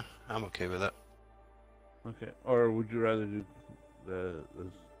it. I'm okay with that. Okay, or would you rather do the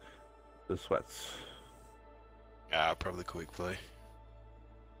sweats? Yeah, probably quick play.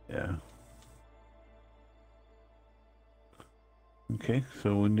 Yeah. Okay,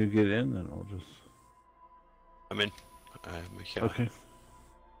 so when you get in, then I'll just. I'm in. Okay.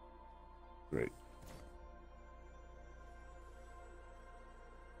 Great.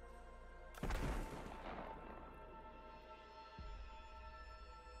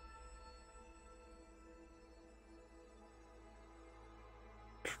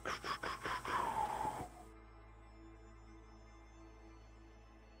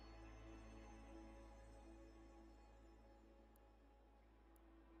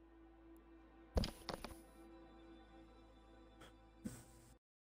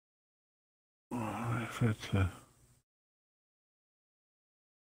 That's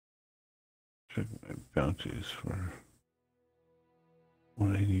check my bounties for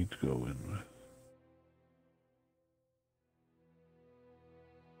what I need to go in with.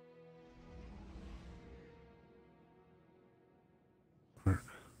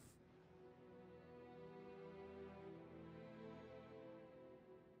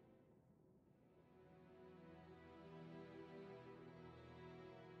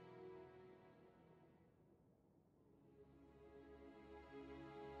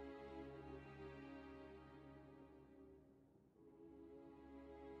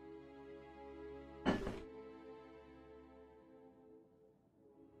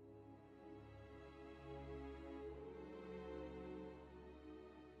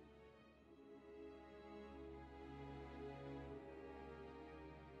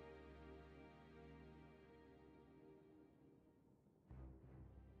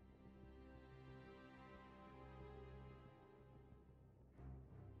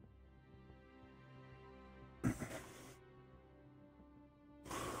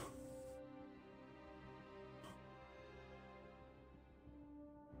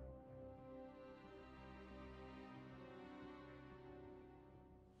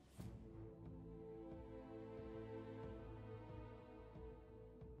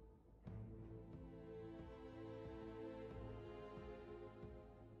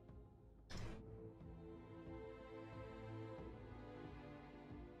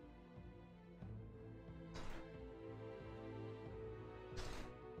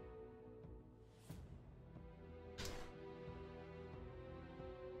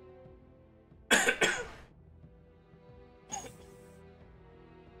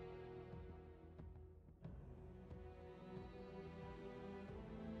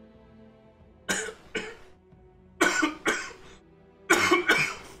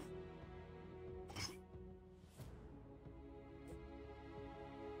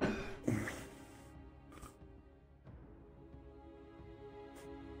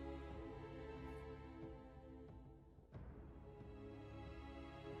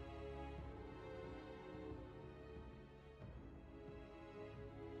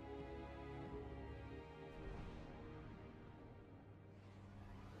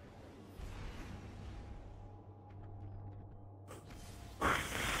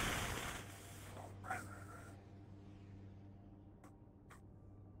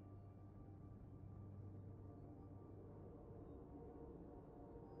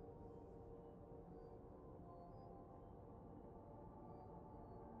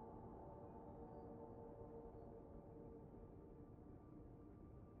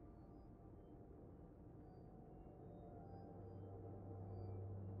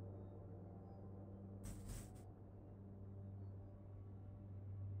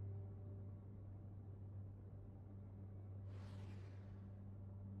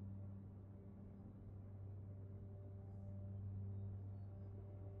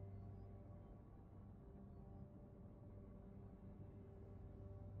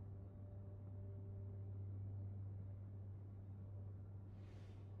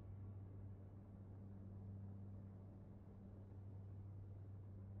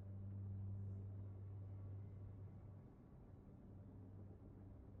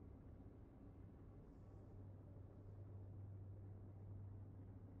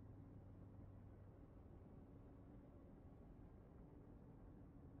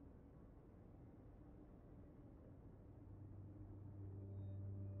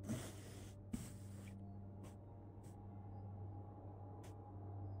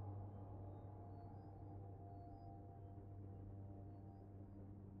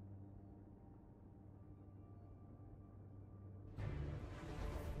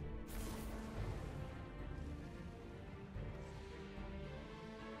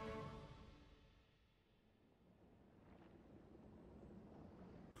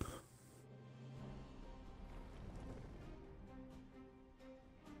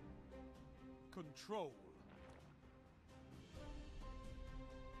 control.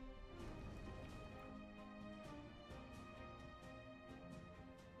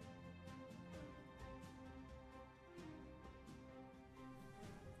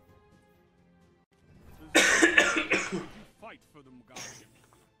 You fight for them, Guardian.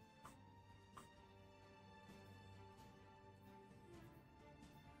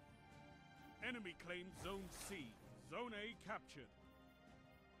 Enemy claims Zone C. Zone A captured.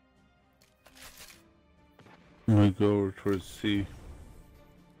 I'm gonna go over towards C.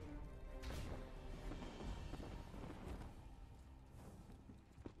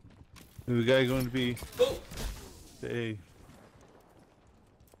 Is the guy going to be Oh! A?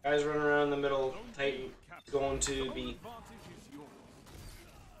 Guys running around the middle. Titan going to be.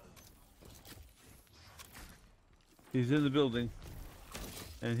 He's in the building,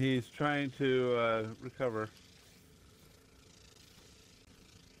 and he's trying to recover.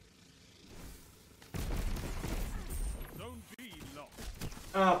 Zone B lost.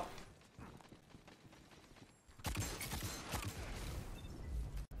 Oh.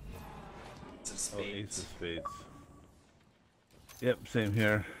 Ace of Oh, ace spades. of spades. Yep, same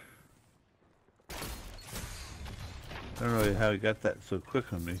here. I don't know how he got that so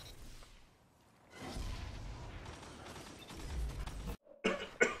quick on me.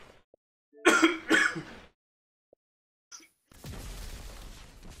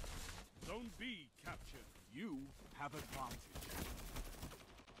 Zone B captured. You have advantage.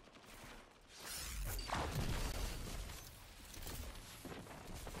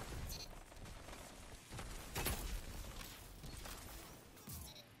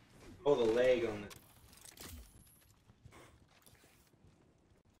 Oh, the leg on it.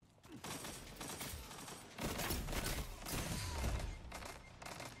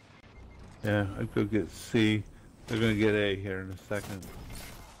 Yeah, I'd go get C. They're gonna get A here in a second.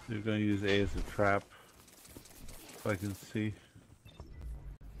 They're gonna use A as a trap. If I can see.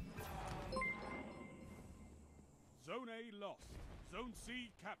 Zone A lost. Zone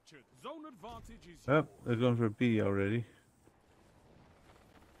C captured. Zone advantage is Oh, yours. they're going for B already.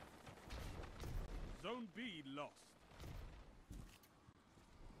 Zone B lost.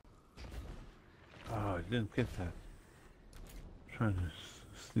 Oh, I didn't get that. I'm trying to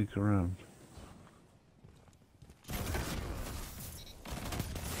sneak around.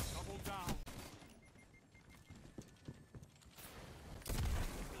 Double down.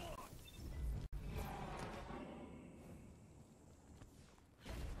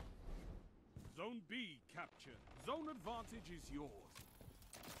 Zone B captured. Zone advantage is yours.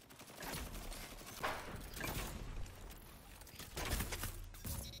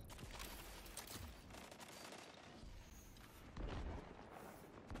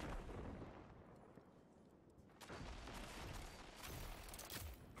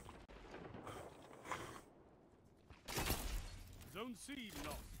 Zone C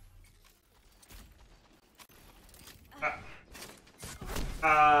lost.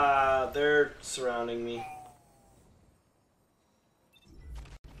 They're surrounding me.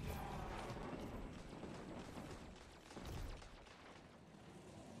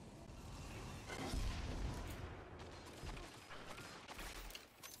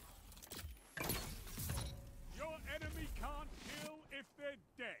 Your enemy can't kill if they're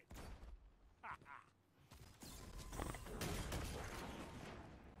dead.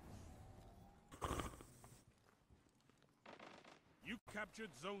 You captured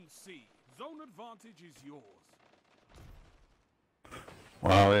Zone C. Zone advantage is yours.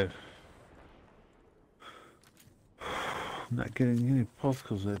 Wow, I'm not getting any pulse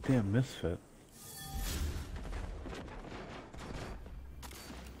because of that damn misfit.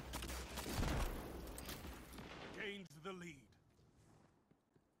 Gains the lead.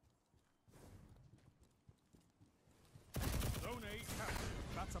 Zone A captured.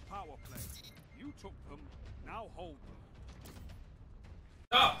 That's a power play. You took them. Now hold them.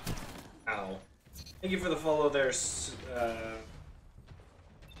 Oh! Ow. Thank you for the follow there,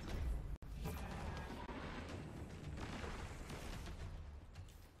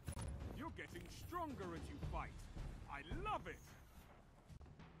 You're getting stronger as you fight. I love it.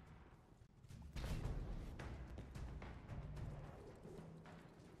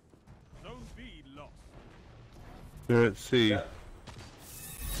 Zone B lost. They're at C. Yeah.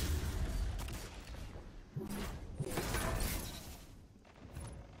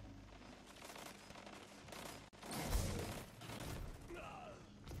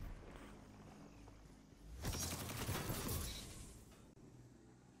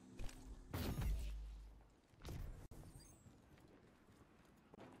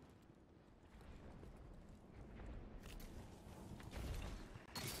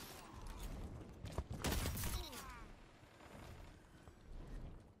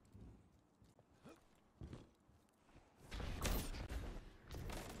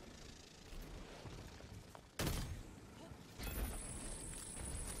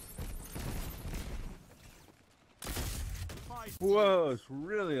 Whoa, it's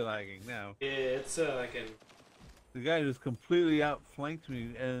really lagging now. Yeah, it's like an. The guy just completely outflanked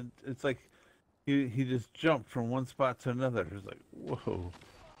me, and it's like he just jumped from one spot to another. It's like, whoa.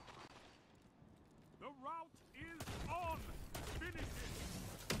 The route is on. Finish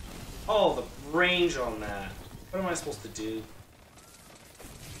it. Oh, the range on that. What am I supposed to do?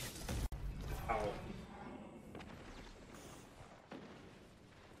 Ow.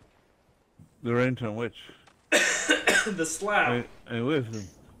 The range on which? The slab. I whiffed him.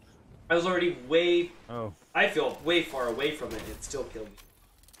 I was already way. Oh. I feel way far away from it. It still killed me.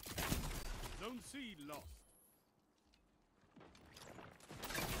 Zone C lost.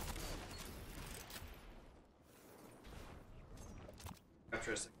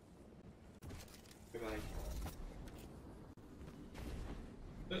 After a second. Goodbye.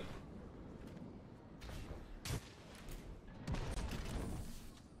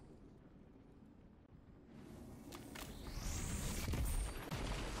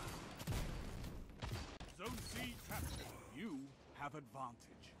 Zone C captured. You have advantage.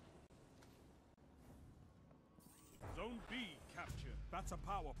 Zone B captured. That's a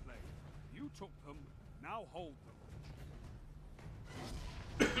power play. You took them. Now hold them.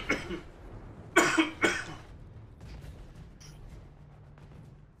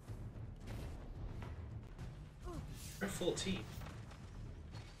 They're full team.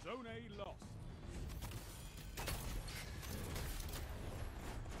 Zone A lost.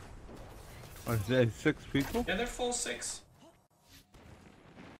 Are there 6 people? Yeah, they're full 6.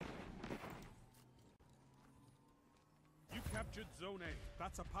 You captured Zone A.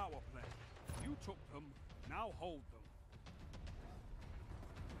 That's a power play. You took them. Now hold them.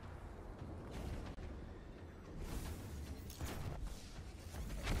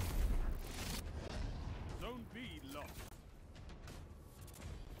 Zone B lost.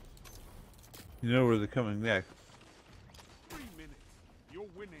 You know where they're coming next. 3 minutes. You're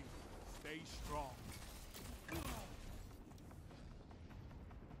winning. Stay strong.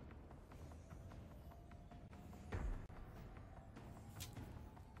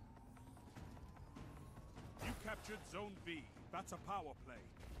 You captured Zone B. That's a power play.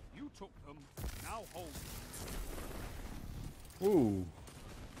 You took them. Now hold them. Ooh.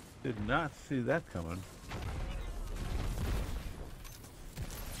 Did not see that coming.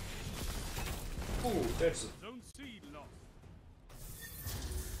 Ooh, there's a. Zone C lost.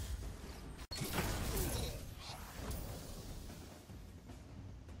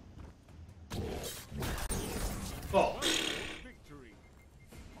 Oh. Victory.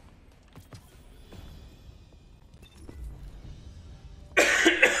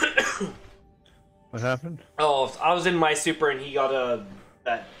 What happened? Oh, I was in my super and he got a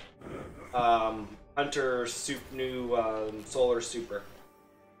that Hunter new solar super.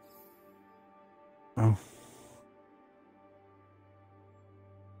 Oh.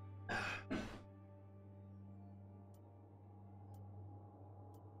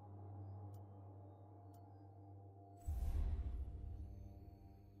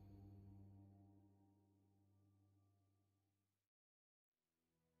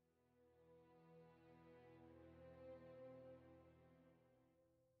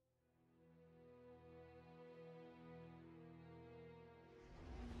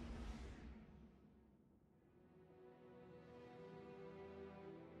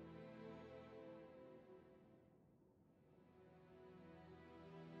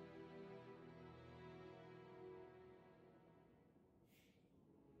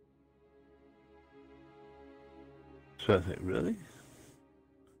 So I think, really?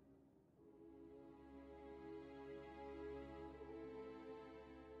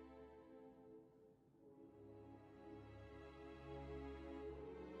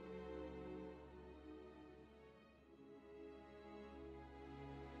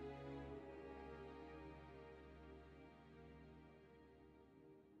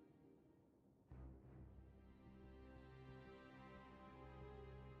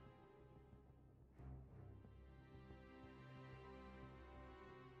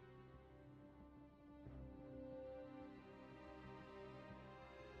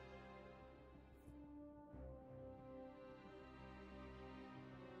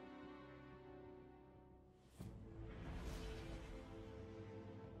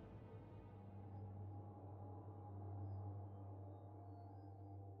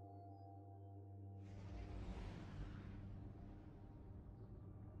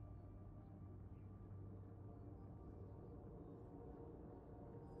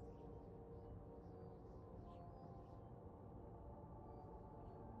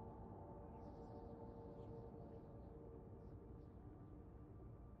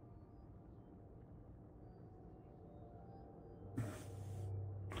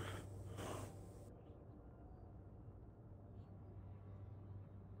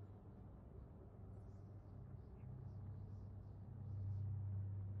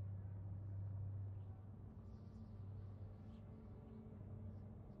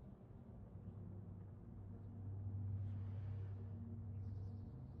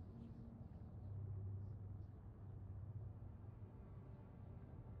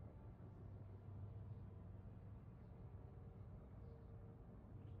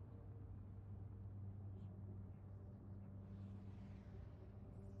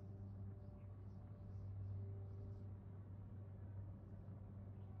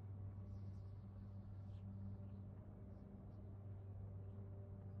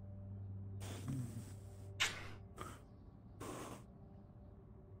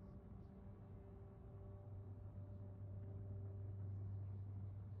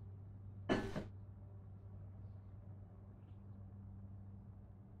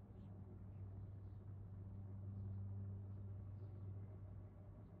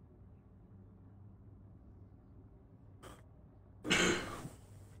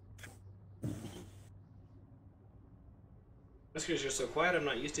 That's because you're so quiet. I'm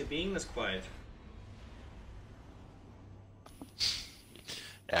not used to being this quiet.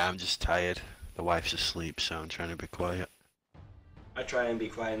 Yeah, I'm just tired. The wife's asleep, so I'm trying to be quiet. I try and be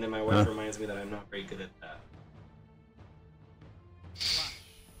quiet, and then my wife reminds me that I'm not very good at that.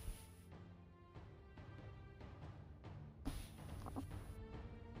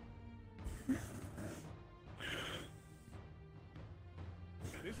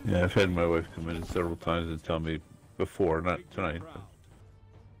 Yeah, I've had my wife come in several times and tell me before, not tonight, but,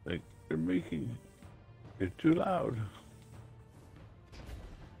 like, you're too loud.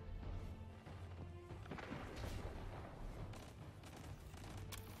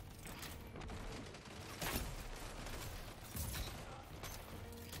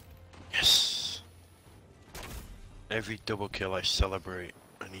 Yes! Every double kill I celebrate.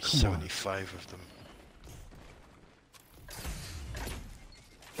 I need 75 of them.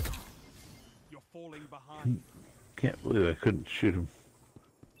 You're falling behind. Can't believe I couldn't shoot him.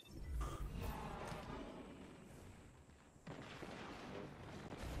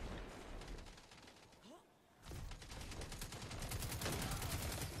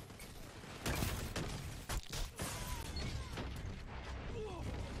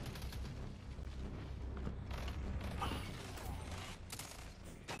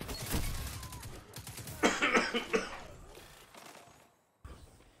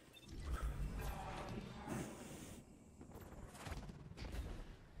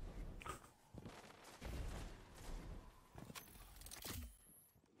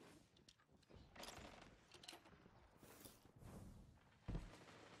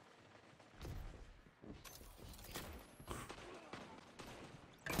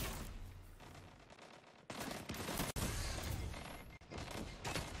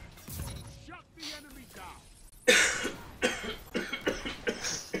 Shut the enemy down.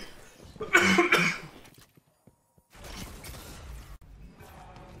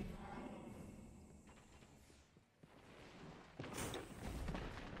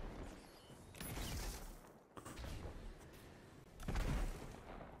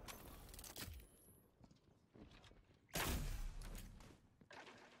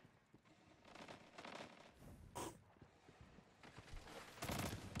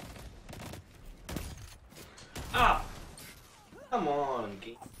 Ah! Come on,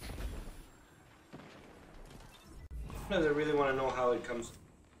 game. Sometimes I really want to know how it comes to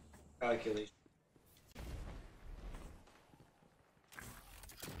calculation.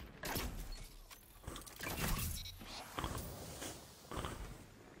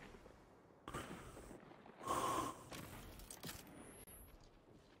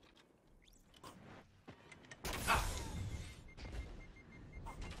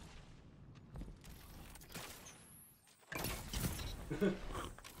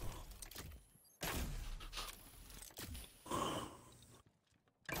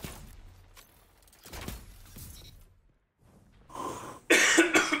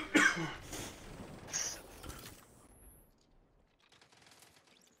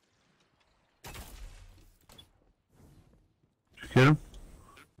 Get him?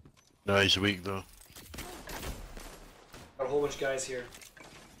 No, he's weak though. Got a whole bunch of guys here.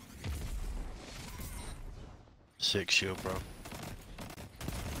 6 shield, bro.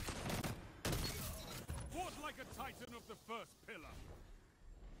 Fought like a titan of the first pillar.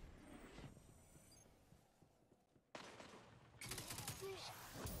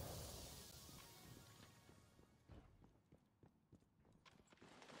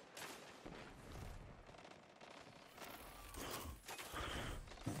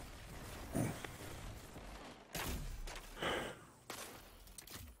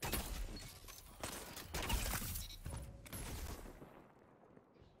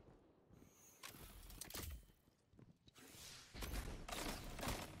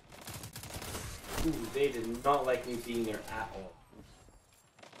 Ooh, they did not like me being there at all.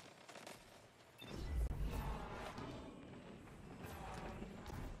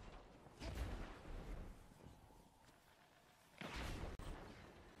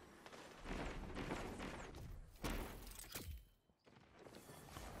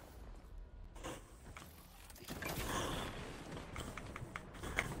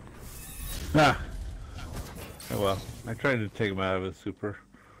 Ah! Oh well, I tried to take him out of his super.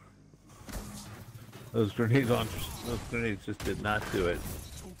 Those grenades just did not do it.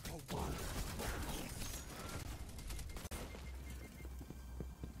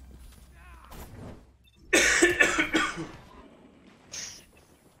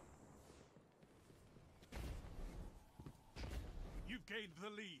 You've gained the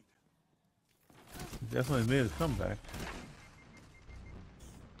lead. Definitely made a comeback.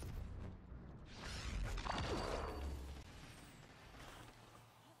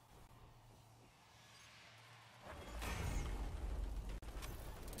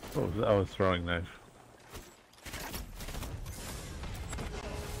 What was that? Oh, throwing knife.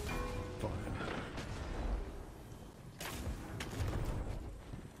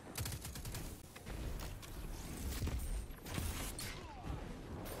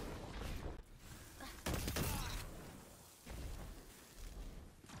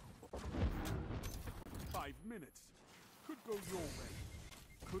 Fine. Minutes. Could go your way.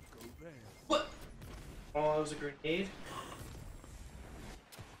 Could go there. What? Oh, it was a grenade?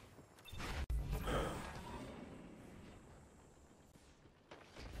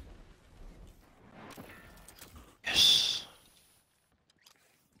 Yes.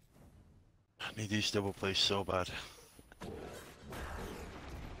 I need these double plays so bad.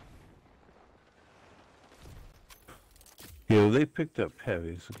 Yeah, well, they picked up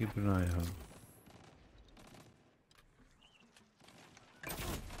heavy, so keep an eye on them.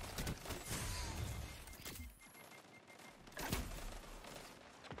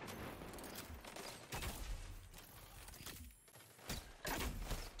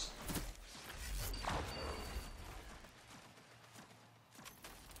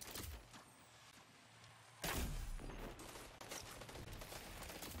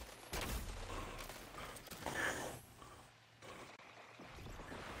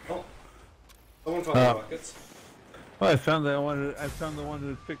 Someone found the rockets. Oh, I found that one. I found the one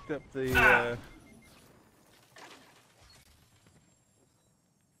who picked up the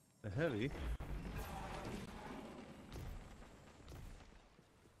heavy.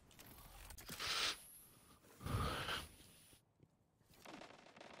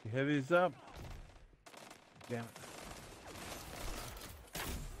 The heavy's up. Damn it.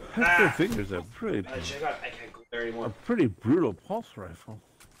 That fingers a pretty. I can't go there anymore. A pretty brutal pulse rifle.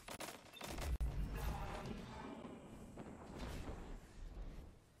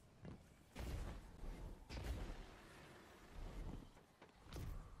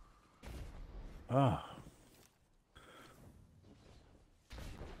 Ah.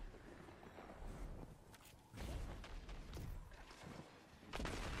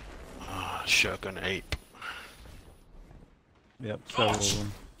 Ah, shotgun ape. Yep, several of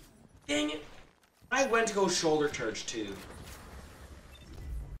them. Dang it! I went to go shoulder charge too.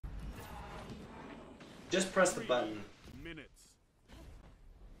 Just press the button. Minutes.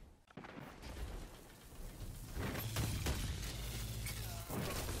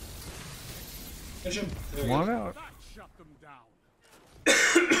 Come on out. Shut them down.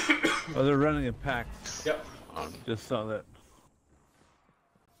 Oh, they're running in packs. Yep. Just saw that.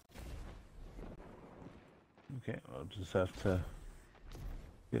 Okay, I'll just have to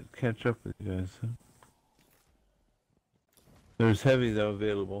catch up with you guys. Huh? There's heavy though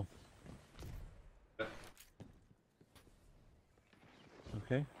available.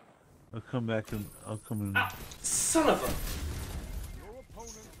 Okay, I'll come back and I'll come in. Ah, son of a! Your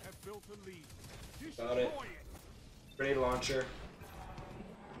opponent has built a lead. Got it. Grenade launcher.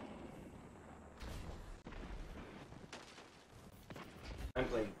 I'm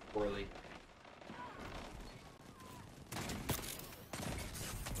playing poorly.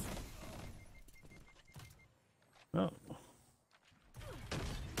 Oh.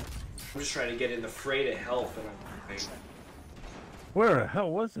 I'm just trying to get in the fray to health, and I'm. Where the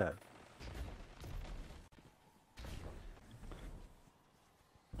hell was that?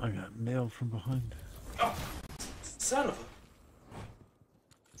 I got nailed from behind. Oh, son of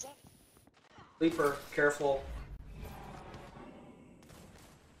a. Leaper, careful.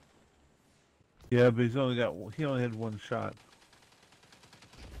 Yeah, but he only had one shot.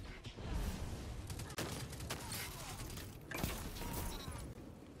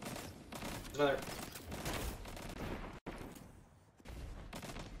 Another.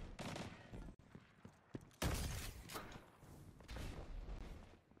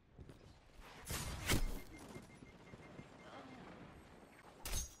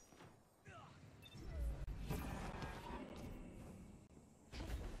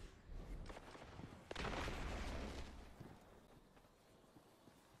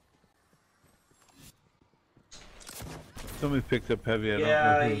 Somebody picked up heavy. I don't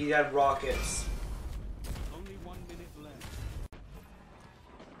Yeah, know who. he had rockets. Only 1 minute left.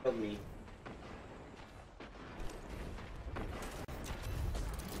 Killed me.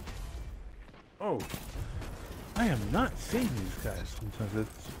 Oh, I am not seeing these guys. Sometimes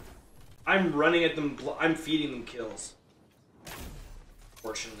it's. I'm running at them. I'm feeding them kills.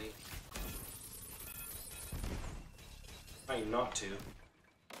 Fortunately, trying not to.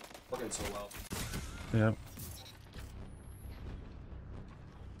 Working so well. Yeah.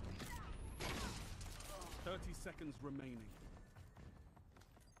 30 seconds remaining.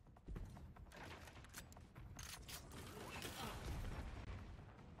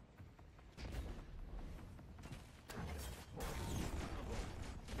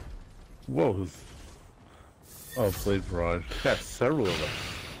 Whoa. Oh, Blade Barrage. Got several of them.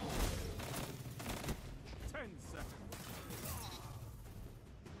 10 seconds.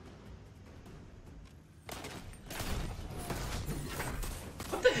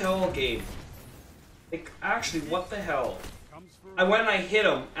 What the hell, game? Like, actually, what the hell? I went and I hit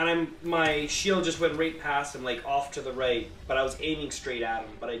him, and my shield just went right past him, like off to the right. But I was aiming straight at him.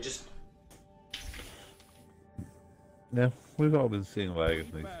 But I just. Yeah, we've all been seeing lag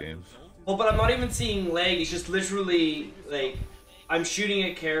in these games. Well, but I'm not even seeing lag. It's just literally like I'm shooting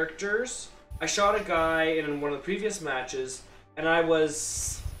at characters. I shot a guy in one of the previous matches, and I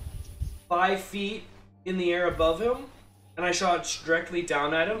was 5 feet in the air above him, and I shot directly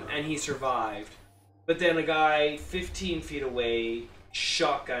down at him, and he survived. But then a guy 15 feet away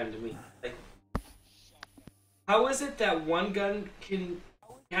shotgunned me. Like, how is it that one gun can't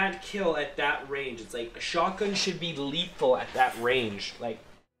kill at that range? It's like a shotgun should be lethal at that range. Like,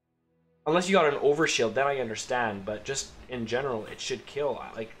 unless you got an overshield, then I understand. But just in general, it should kill.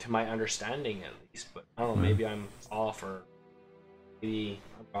 Like, to my understanding at least. But I don't know. Maybe I'm off, or maybe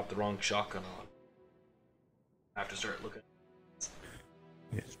I've got the wrong shotgun on. I have to start looking.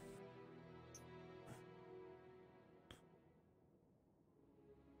 Yeah.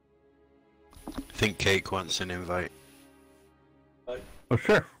 I think Cake wants an invite. Oh,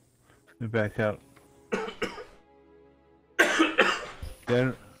 sure. Let me back out.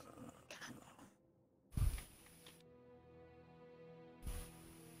 Then.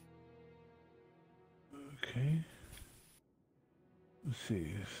 Okay. Let's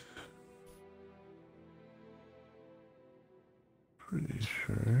see. Pretty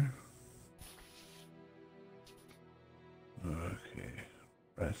sure. Okay.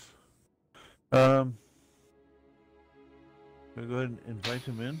 Press. I'll go ahead and invite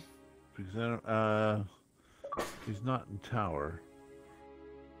him in because I don't, he's not in tower.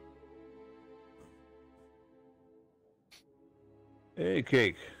 Hey,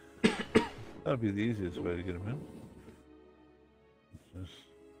 Cake. That'll be the easiest way to get him in. Just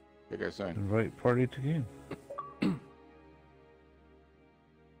you guys saying? Invite party to game. All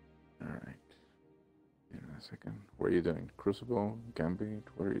right. In a second. What are you doing? Crucible, Gambit.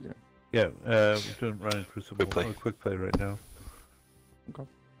 What are you doing? Yeah, we're doing running Crucible. Quick play right now. Okay.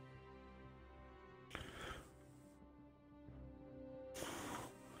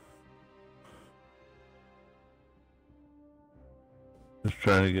 Just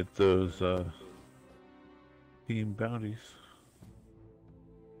trying to get those team bounties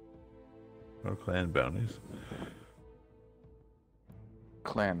or clan bounties.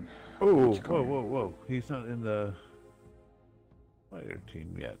 Clan. Oh, whoa! He's not in the fighter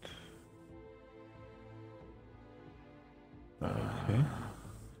team yet. Okay.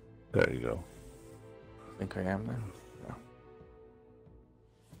 There you go. I think I am then. No.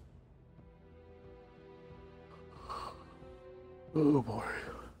 Oh boy.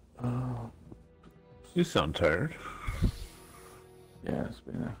 You sound tired. Yeah, it's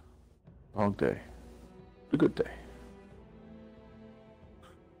been a long day. A good day.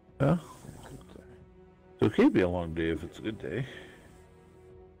 Yeah? It can be a long day if it's a good day.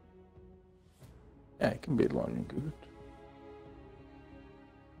 Yeah, it can be long and good.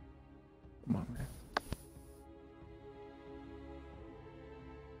 Come on, man.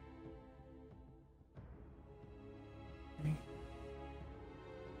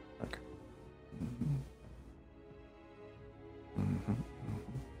 Okay.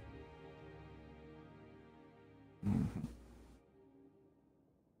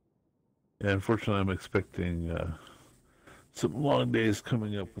 Yeah, unfortunately, I'm expecting some long days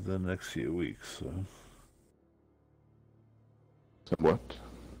coming up within the next few weeks. So what?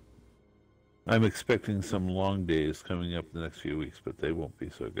 I'm expecting some long days coming up in the next few weeks, but they won't be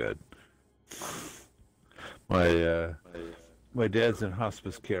so good. My dad's in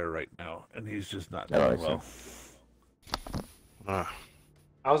hospice care right now, and he's just not doing well.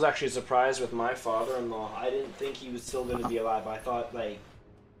 I was actually surprised with my father-in-law. I didn't think he was still going to be alive. I thought, like,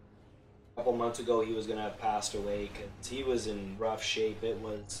 a couple months ago he was going to have passed away because he was in rough shape. It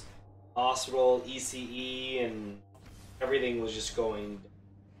was hospital, ECE, and everything was just going.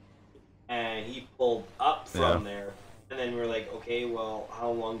 And he pulled up from there. And then we were like, okay, well,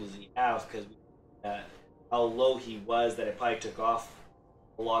 how long does he have? Because we knew how low he was, that it probably took off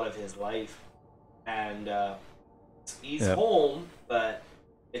a lot of his life. And he's home, but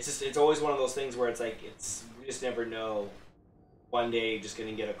it's always one of those things where it's like, we just never know. One day, just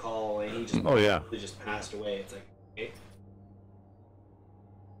gonna get a call, and he just just passed away. It's like, okay.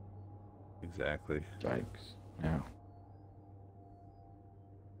 Exactly. Yikes. Yeah.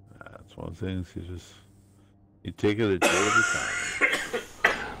 That's one of the things you take it a day at a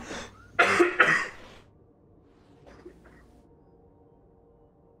time.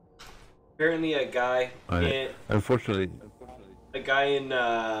 Apparently, a guy unfortunately, in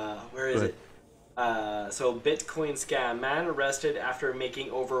where is it? So Bitcoin scam. Man arrested after making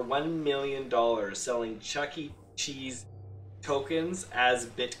over $1 million selling Chuck E. Cheese tokens as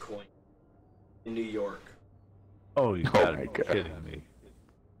Bitcoin in New York. oh, you gotta be kidding me.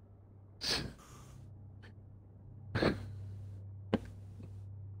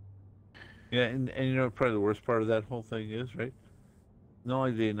 Yeah, and you know, probably the worst part of that whole thing is, right? Not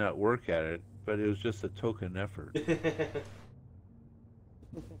only did he not work at it, but it was just a token effort.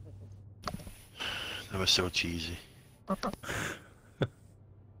 That was so cheesy.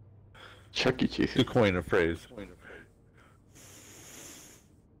 Chuck E. Cheese. To coin a phrase.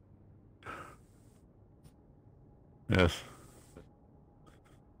 Yes.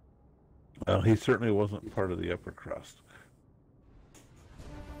 Well, he certainly wasn't part of the upper crust.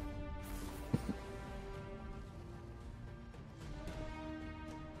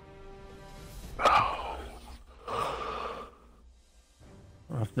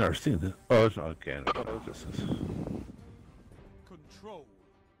 I've never seen this. Oh, it's not Canada. Oh, this is... Control.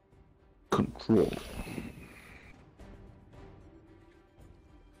 Control.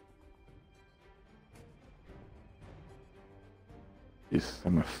 Yes,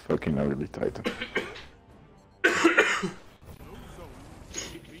 I'm a fucking ugly titan. No zone.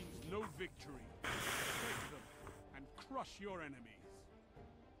 It means no victory. Take them and crush your enemies.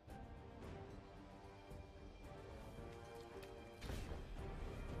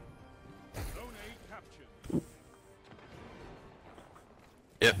 Zone A captured.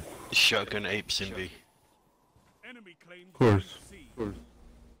 Yep, shotgun apes in B. Enemy claims Of course. Zone C. Of course.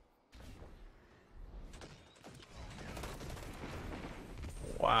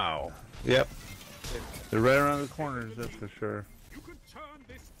 Wow. Yep. They're right around the corners, that's for sure. You could turn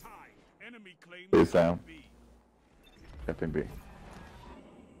this tide. Enemy claims Face Zone down. B. Captain B.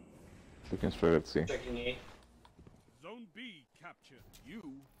 Looking straight at C. Checking A. Zone B captured. You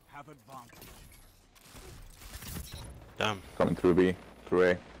have advantage. Damn. Coming through B. Through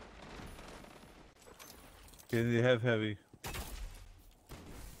A. Yeah, they have heavy.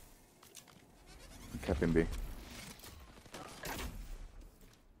 Captain B.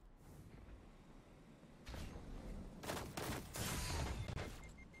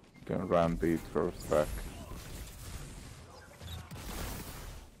 Gonna run B first back.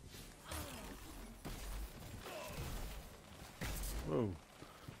 Whoa.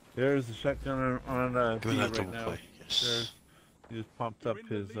 There's the shotgun on B Doing that right double now. play. Yes. There's, he just pumped up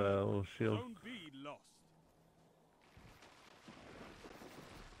his little shield. Zone B lost.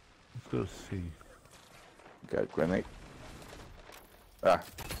 Let's go C. Got grenade. Ah.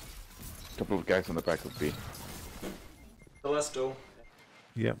 Couple of guys on the back of B. Telesto.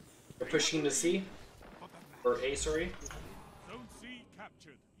 Yep. We're pushing to C. Or A, sorry. Zone C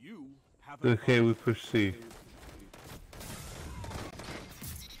captured. You have Okay, advantage. we push C.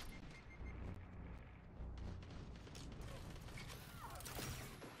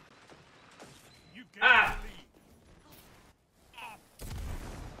 You gain Ah! the lead.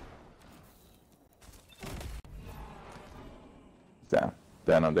 Down.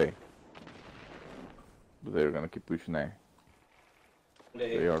 Down on D. But they're gonna keep pushing A.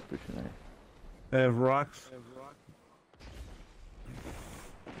 They are pushing A. They have rocks.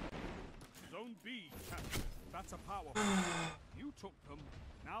 Zone B captured. That's a power. You took them.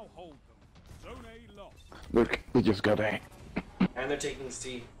 Now hold them. Zone A lost. Look, we just got A. And they're taking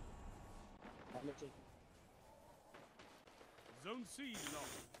C. Zone C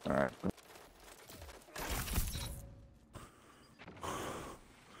lost. Alright.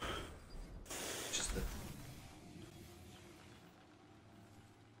 Just the...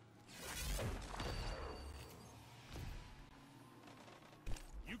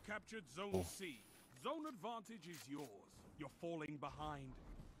 You captured Zone C. Zone advantage is yours. You're falling behind.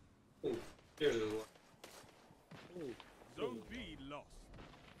 Ooh, here's the one. Zone B lost.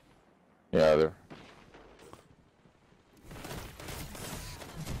 Yeah, there.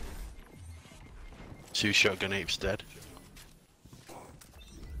 Two shotgun apes dead.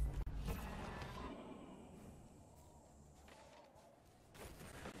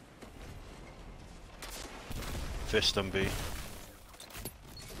 Fist on B.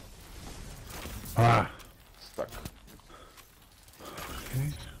 Ah. Stuck.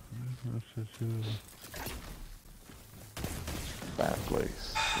 Okay. Let's just do... Bad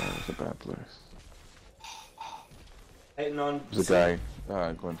place. That was a bad place. Hitting on There's a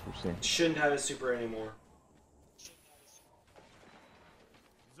guy going for C. Shouldn't have a super anymore.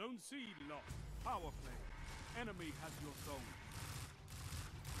 Zone C lost. Power play. Enemy has your zone.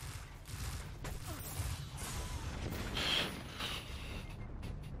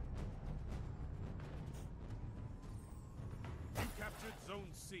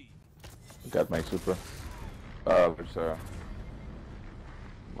 Got my super. There's a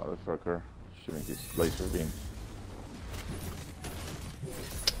motherfucker shooting his laser beam.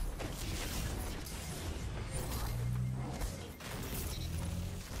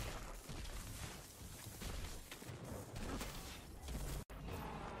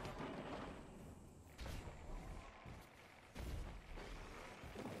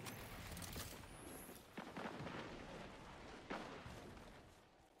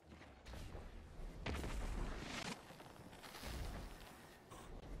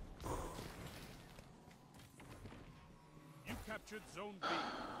 Captured Zone B.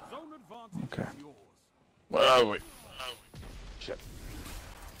 Zone advantage Okay. is yours. Well, wait. Shit.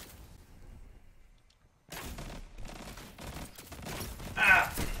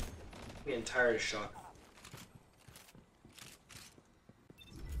 Ah! I'm getting tired of shot.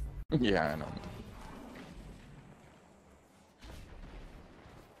 Yeah, I know.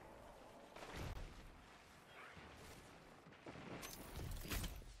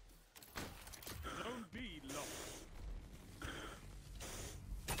 Zone B lost.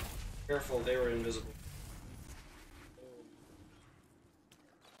 Careful, they were invisible.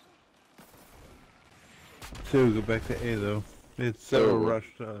 So go back to A though. It's all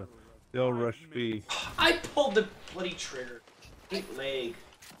rushed. They all rushed B. I pulled the bloody trigger. Eight leg.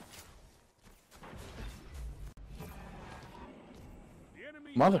 The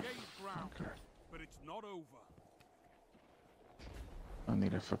enemy Mother. gained ground, but it's not over. I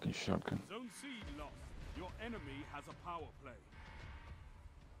need a fucking shotgun. Zone C lost. Your enemy has a power play.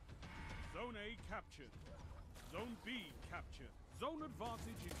 Zone A captured. Zone B captured. Zone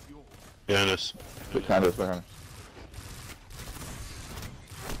advantage is yours. Behind us. Behind us, behind us.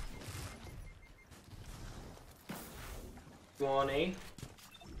 Go on A.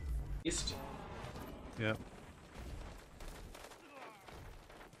 East. Yep.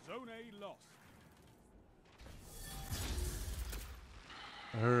 Zone A lost.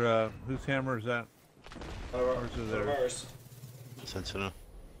 Her, whose hammer is that? Ours is there. Ours. Sentinel.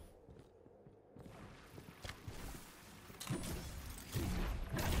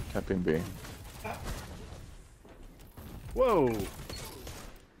 Captain B. Whoa! Okay,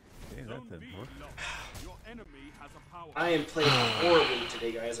 that Zone B didn't work. lost. Your enemy has a power I am playing horribly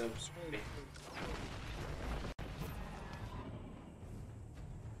today, guys. I'm sorry.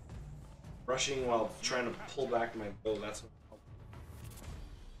 Rushing while trying to pull back my bow. That's what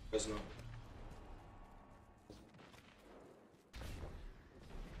does not.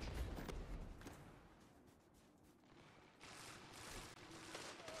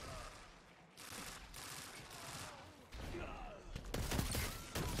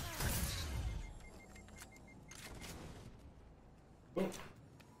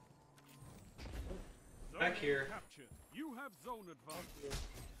 Back here. captured. You have zone advantage.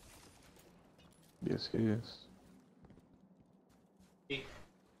 Yes, he is.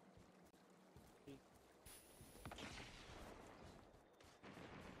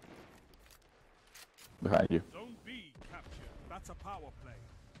 Behind you. Zone B captured. That's a power play.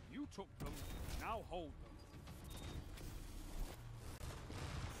 You took them. Now hold them.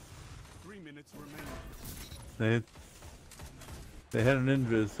 3 minutes remaining. They had an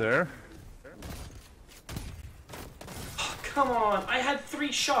invis there. Oh, come on! I had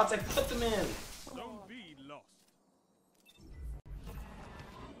 3 shots. I put them in. Zone B lost.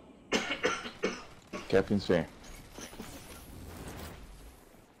 Captain C.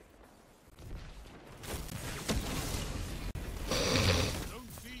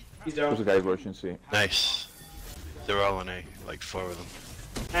 He's down. There's a guy rushing C. Nice. They're all in A, like 4 of them.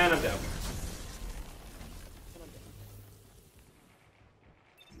 And I'm down.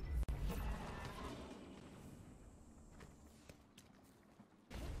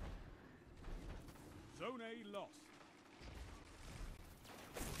 Zone A lost.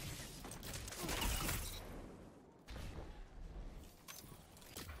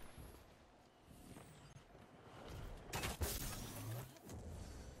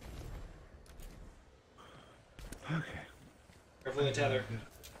 Okay. Careful the tether.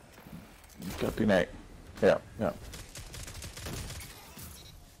 Captain A. Yeah, yeah.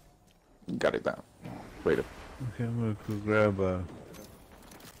 Got it down. Wait up. Okay, I'm gonna go grab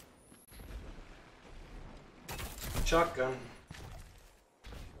Shotgun.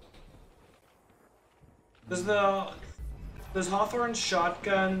 Does Hawthorne's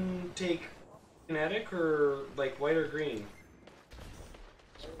shotgun take kinetic or like white or green?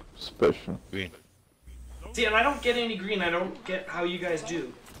 Special. Green. See, and I don't get any green. I don't get how you guys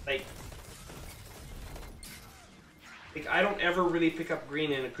do. Like I don't ever really pick up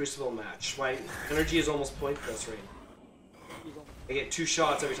green in a Crucible match. My energy is almost pointless right now. I get 2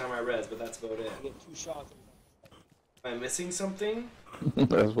 shots every time I res, but that's about it. Am I missing something?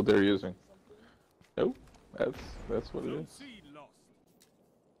 That's what they're using. Nope, that's what it is.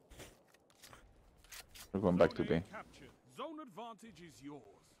 We're going back to B. Zone advantage is yours.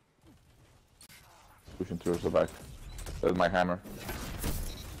 Pushing towards the back. That's my hammer.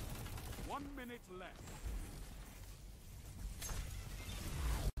 1 minute left.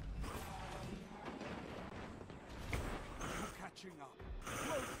 You're catching up.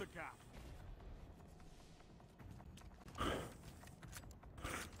 Close the gap.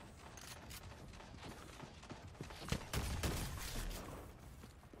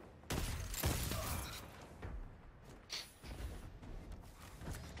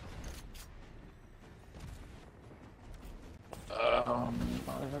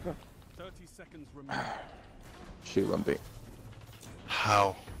 Motherfucker. 30 seconds remaining. Shield on B.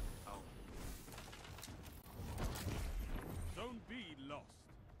 How? Zone B lost.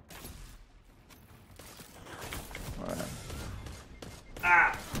 Alright.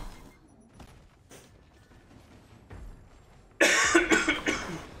 Ah! 10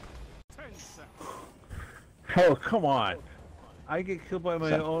 seconds. Oh, come on. I get killed by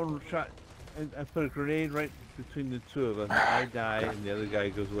my own shot. And I put a grenade right between the two of us. I die, and the other guy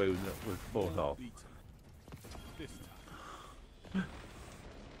goes away with full health.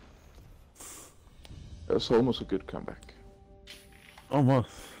 That's almost a good comeback. Almost.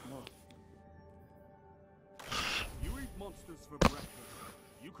 You eat monsters for breakfast.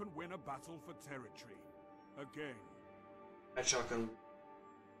 You can win a battle for territory. Again. That shotgun.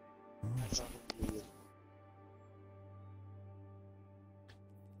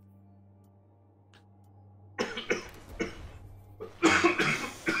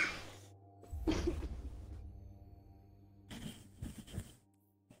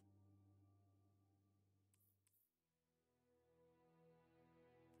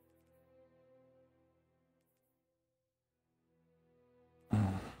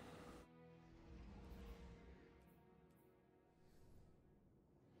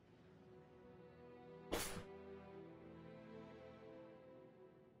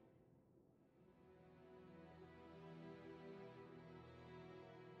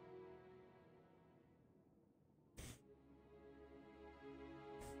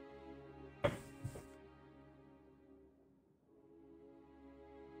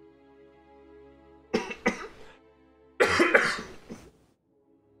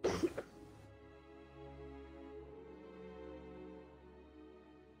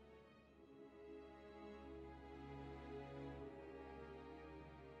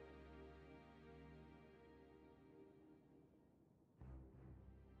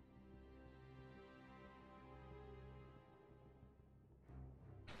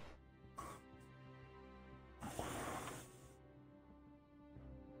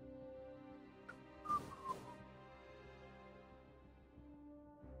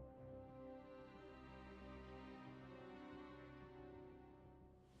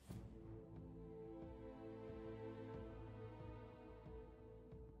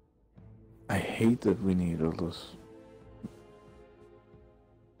 I hate that we need all those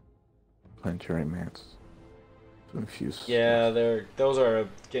planetary mats to infuse. Yeah, those are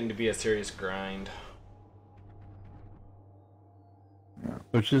getting to be a serious grind. Yeah.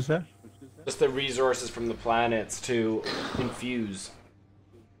 Which is that? Just the resources from the planets to infuse.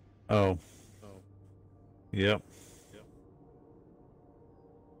 Oh. Yep.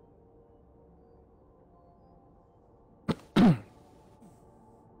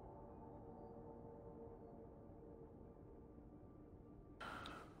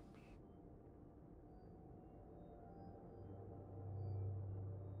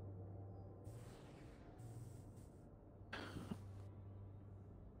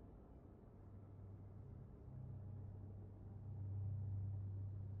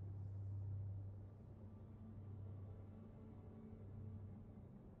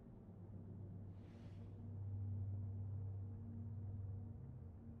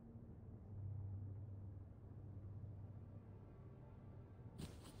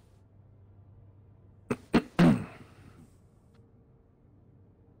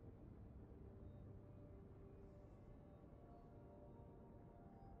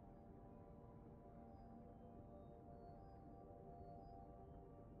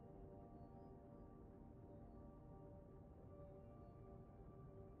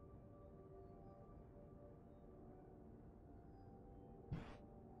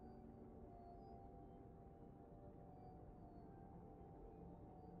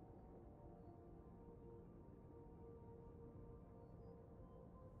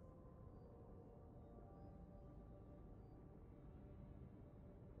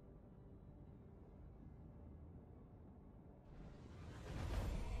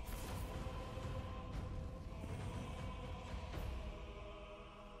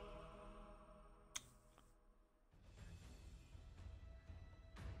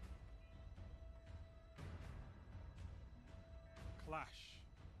 clash.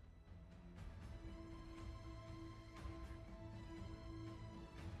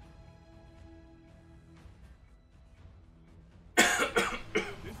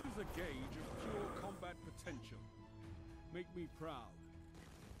 This is a gauge of pure combat potential. Make me proud.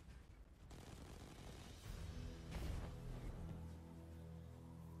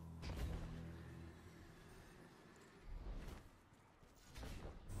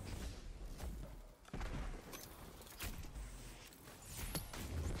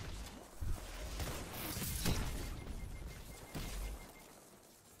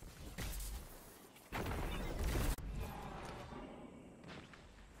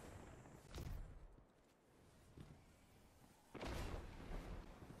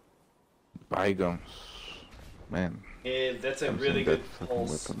 Bygones. Man. Yeah, that's a I'm really seeing good that fucking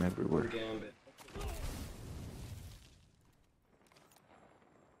pulse weapon everywhere. gambit.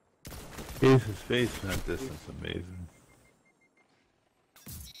 His face from that distance, amazing.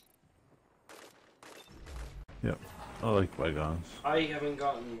 Yep, I like bygones. I haven't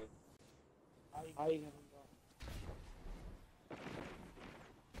gotten one. I haven't gotten.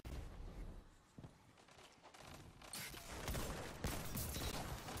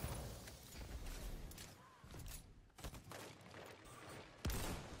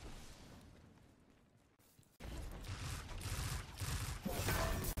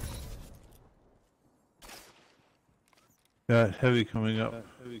 Got heavy coming up.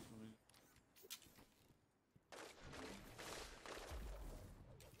 Make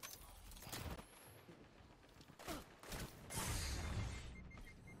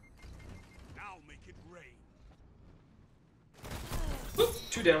it rain. Oop,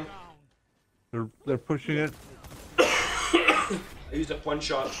 2 down. They're pushing it. I used up 1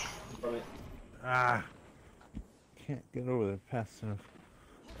 shot from it. Ah, can't get over there fast enough.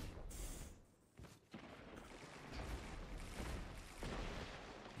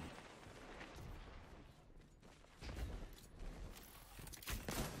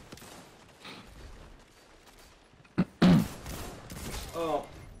 Oh.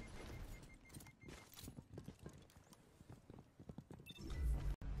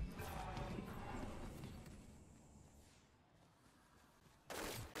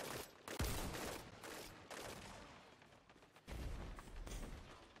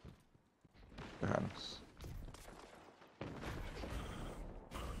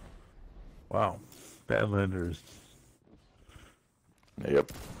 Wow, Badlanders.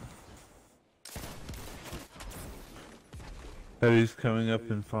 Yep. Heavy's coming up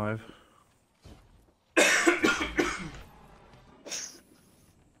in 5.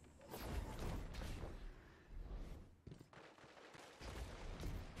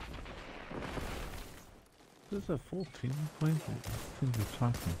 This is a full team playing. Things are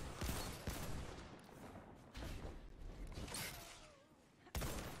talking.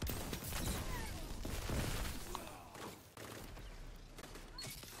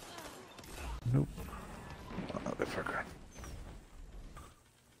 Nope. Motherfucker.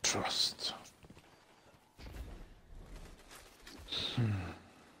 Trust. I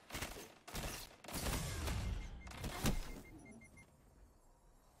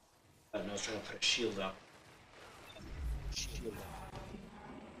don't know, I was trying to put a shield up. Shield up.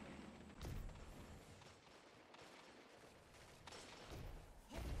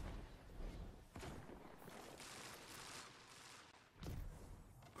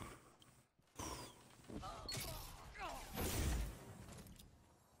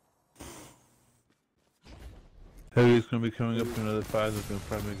 Heavy's going to be coming up to another 5. They're going to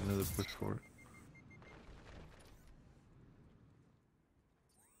probably make another push for it.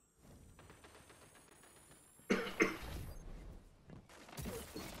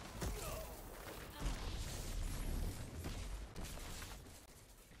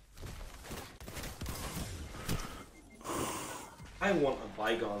 I want a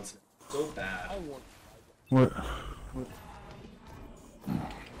bygones so bad. I want. What?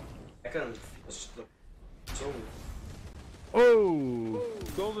 I can so. Oh!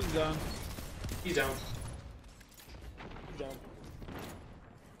 Golden gun. He's down. He's down.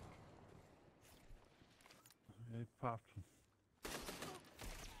 They popped him.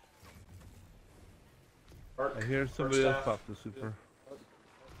 Arc, I hear somebody else pop the super.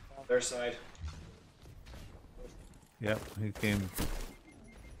 Their side. Yep, he came.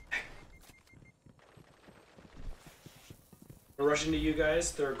 They're rushing to you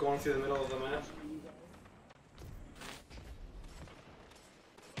guys. They're going through the middle of the map.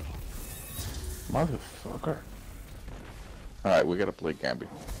 Motherfucker. Alright, we gotta play Gambit.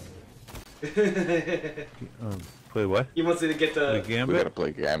 Play what? He wants you to get the... Play Gambit? We gotta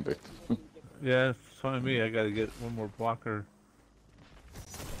play Gambit. Yeah, it's fine with me. I gotta get one more blocker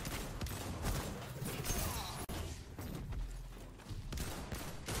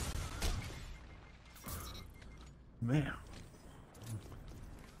Man.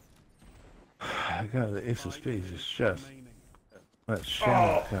 I got the Ace of Spades. It's just that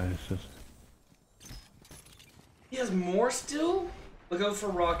Shannon guy is just. He has more still? Look out for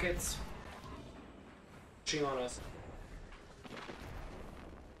rockets. Pushing on us.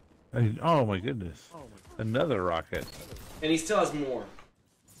 Oh my goodness. Another rocket. And he still has more.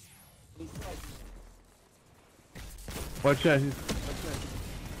 Watch out.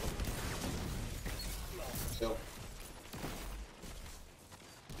 Go.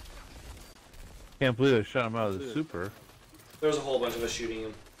 Can't believe I shot him out of the super. There was a whole bunch of us shooting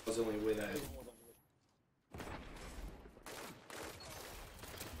him. That was the only way that.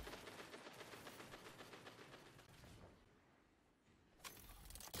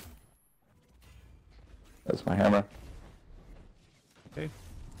 That's my hammer. Okay.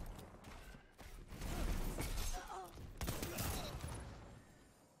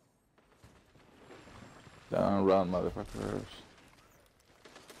 Down, run, motherfuckers.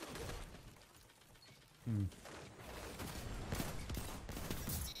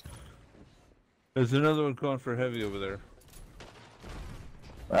 There's another one going for heavy over there.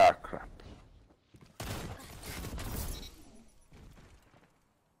 Ah, crap.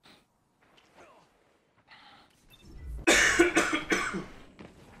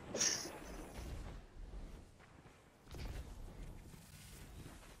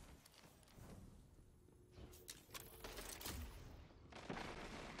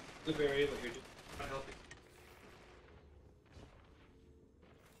 Blueberry, what you're doing, not helping.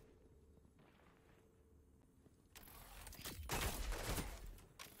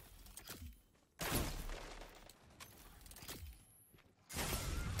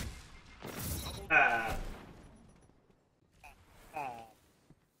 Ah.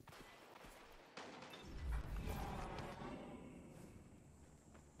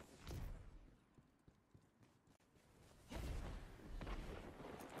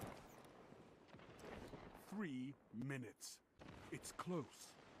 3 minutes. It's close.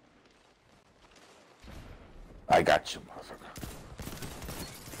 I got you, motherfucker.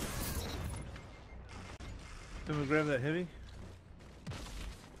 Someone grab that heavy?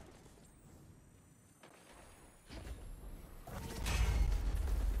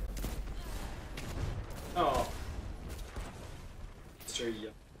 Oh. Sure, yeah.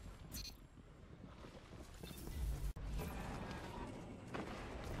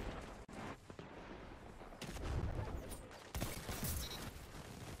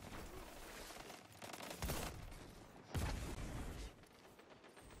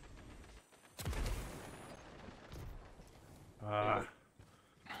 Ah.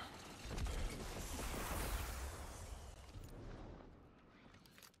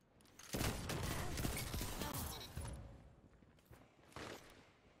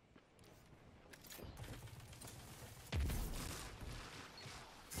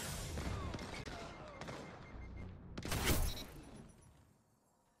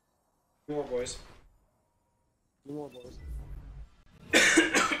 More boys. More boys.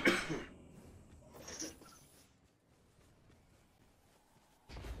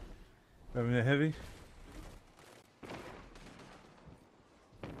 Grabbing the heavy?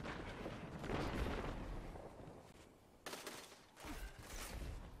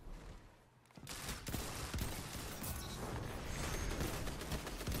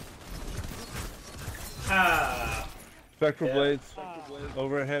 Ah. Spectral blades.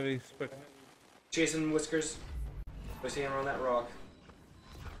 Over heavy. Chasing Whiskers. Pushing him around that rock.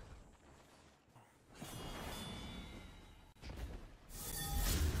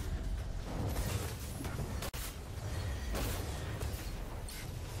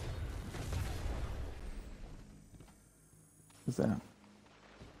 What's that?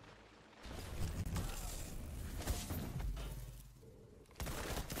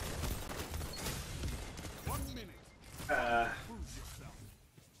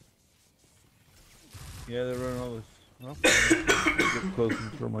 Yeah, they're running all this. Well, get close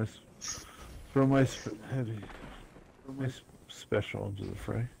and throw my heavy, special into the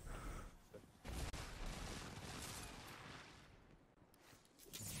fray.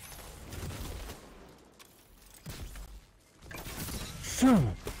 Son of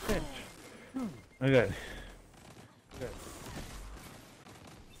a bitch! I got.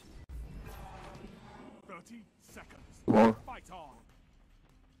 Come on. Fight on.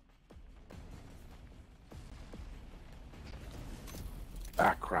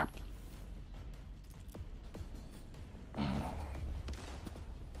 Ah, crap.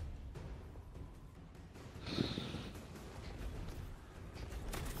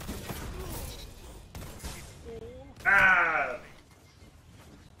 Ah!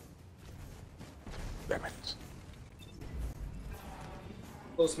 Damn it.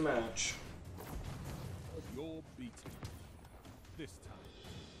 close match. You're beaten. This time.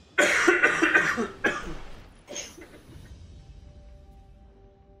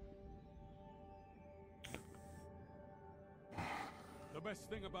 The best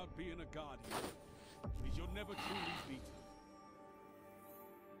thing about being a guardian is you're never truly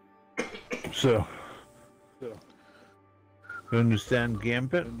beaten. So, you understand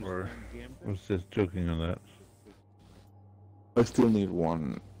Gambit, or was just joking on that? I still need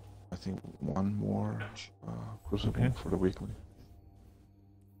one, I think one more crucible for the weekly.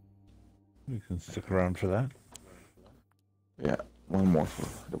 You can stick around for that. Yeah, one more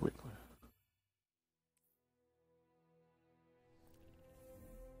for the weekly.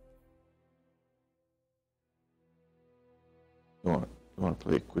 You want to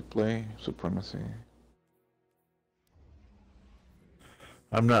play quick play, supremacy?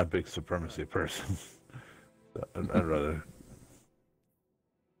 I'm not a big supremacy person. I'd rather.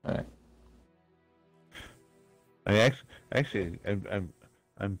 Alright.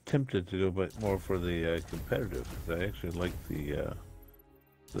 I'm tempted to go more for the competitive, because I actually like the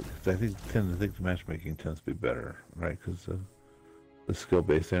I tend to think the matchmaking tends to be better, right? Because the skill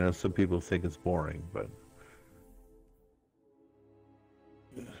based. I know some people think it's boring, but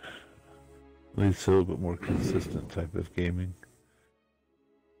at least a little bit more consistent type of gaming.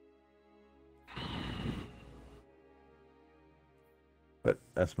 But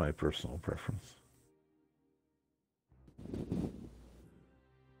that's my personal preference.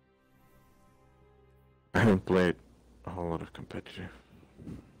 I haven't played a whole lot of competitive.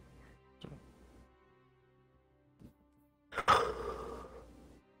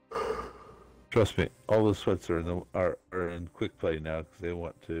 Trust me, all the sweats are in quick play now because they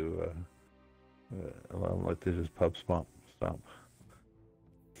want to allow them like they just pub stomp.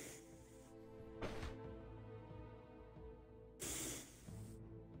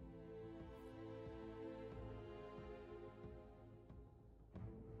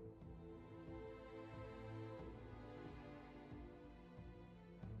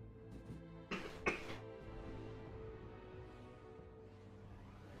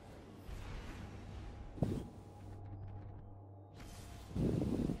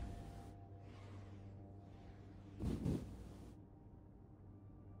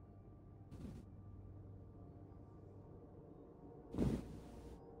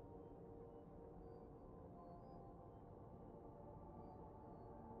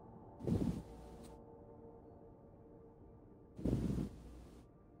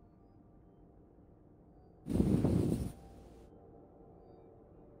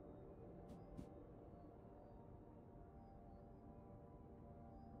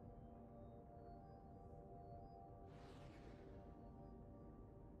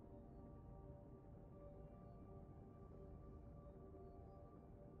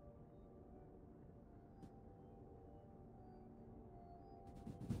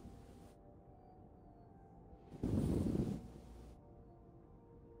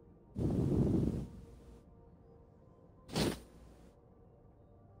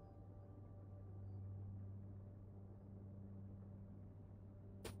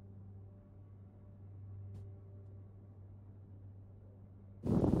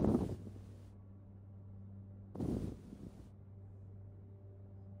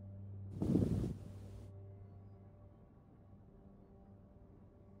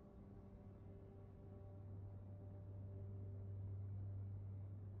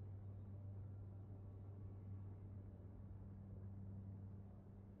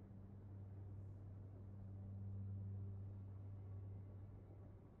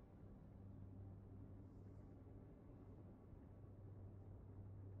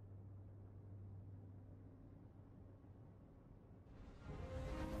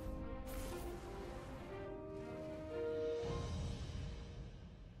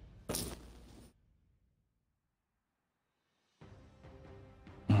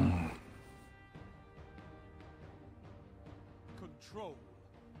 Control.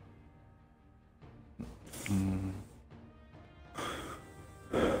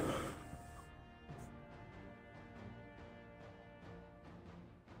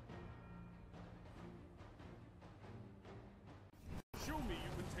 Show me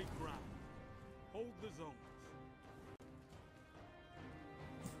you can take ground. Hold the zones.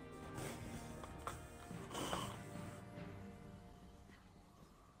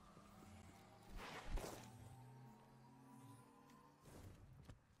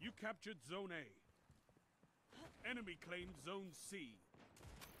 You captured Zone A. Enemy claimed Zone C.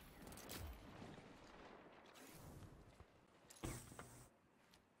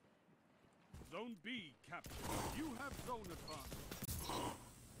 Zone B captured. You have zone advantage.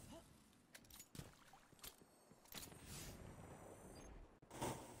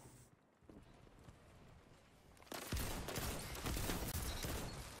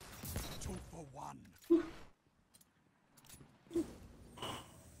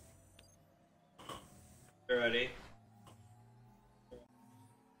 Ready?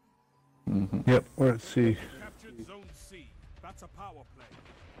 Yep, we're at C. Captured Zone C. That's a power play.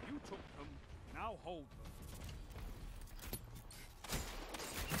 You took them, now hold them.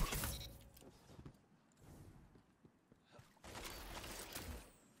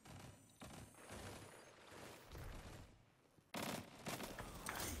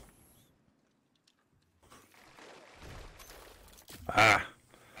 Ah.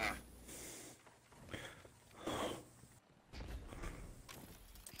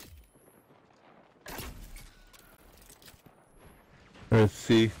 Let's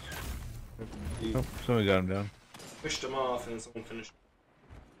see. Oh, somebody got him down. Pushed him off and someone finished.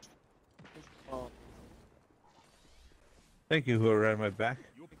 Thank you, whoever had my back.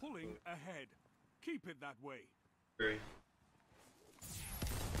 You're pulling ahead. Keep it that way. Great.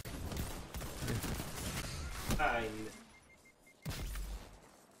 I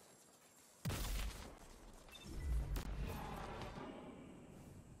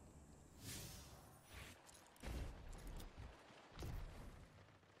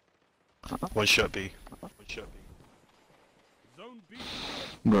One shot B. One shot B. Zone B.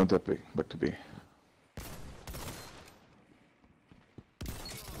 I'm going to B. Back to B.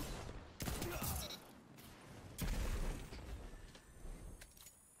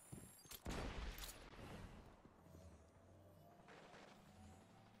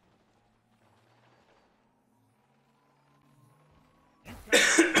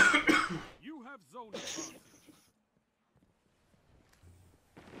 You have zone advantage.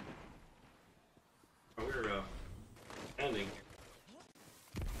 We're ending.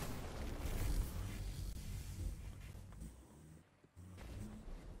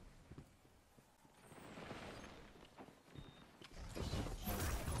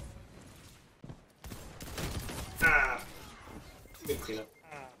 Ah! Good cleanup.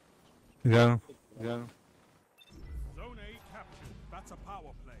 You got him? Zone A captured. That's a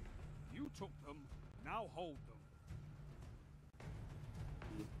power play. You took them, now hold them.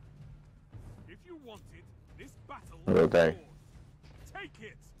 If you want it, this battle is Okay. yours. Take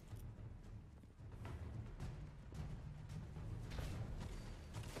it!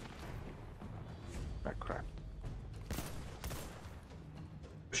 Ah, crap.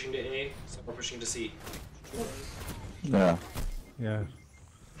 Pushing to A, some are pushing to C. Yeah. Yeah.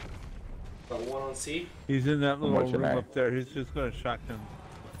 Got one on C. He's in that little watching room A. up there. He's just gonna shotgun.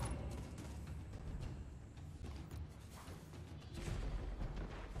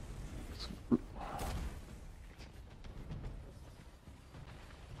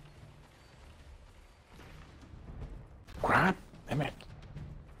 Crap! Damn it.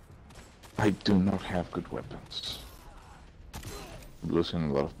 I do not have good weapons. I'm losing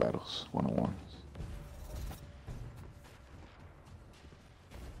a lot of battles, one-on-ones.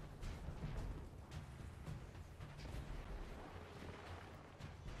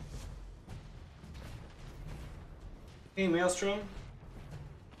 Hey, Maelstrom.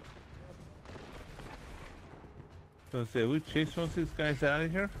 So say we chase one of these guys out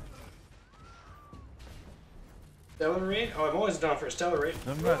of here. Stellar raid? Oh, I'm always down for a stellar raid.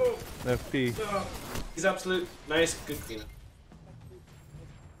 I'm not. Whoa. FP. Oh, he's absolute. Nice, good cleanup.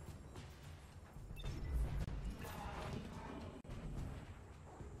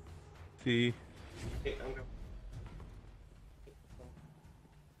 C. Hey, I'm going.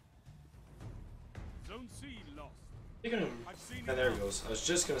 Zone C lost. You're gonna. Oh, there it goes. I was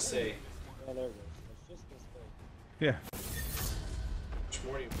just gonna say. Yeah, there it goes. I was just gonna say. Yeah. Much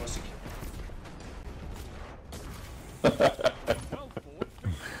more do you must have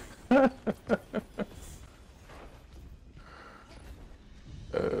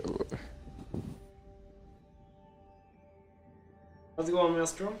How's it going,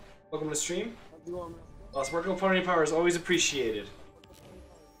 Maelstrom? Welcome to the stream. How's it going, man? Lost work opponent power is always appreciated.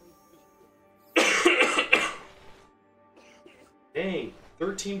 Dang,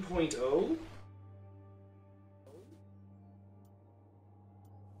 13.0?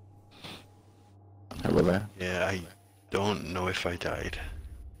 How about that? Yeah, I don't know if I died.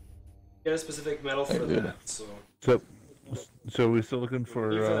 Get a specific medal for that, so. So we're still looking for.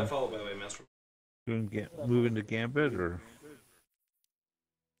 Thank you for that follow, by the way, Maelstrom. Move into Gambit or?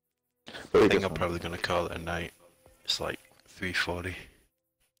 I think I'm probably gonna call it a night. It's like 3:40.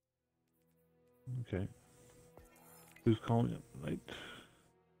 Okay. Who's calling it night?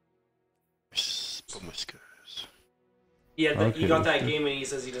 Whiskers. Yeah, he got that game and he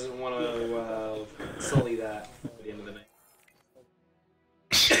says he doesn't want to sully that at the end of the night.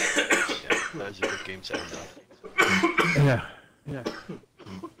 That's a good game to end on. Yeah. Yeah.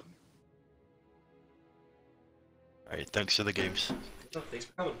 Alright, thanks for the games. Oh, thanks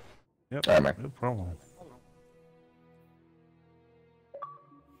for coming. Yep. All right, man. No problem.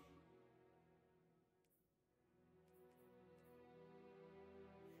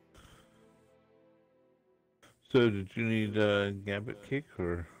 So did you need Gambit cake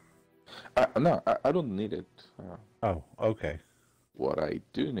or? No, I don't need it. Oh, okay. What I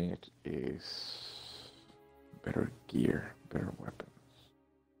do need is better gear, better weapons.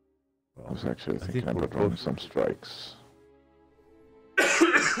 Well, I was actually I thinking think we're about running both- some strikes.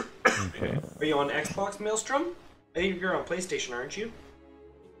 Okay. Are you on Xbox, Maelstrom? I think you're on PlayStation, aren't you?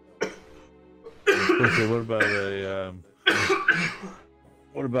 Okay, what about a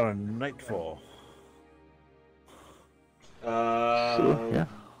Nightfall? Sure, yeah.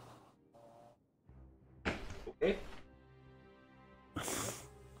 Okay.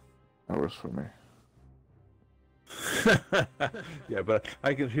 That works for me. Yeah, but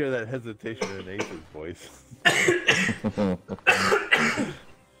I can hear that hesitation in Ace's voice.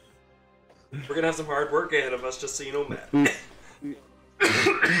 We're gonna have some hard work ahead of us, just so you know, Matt.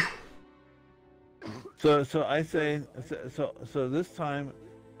 So I say so this time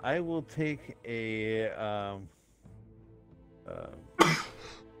I will take an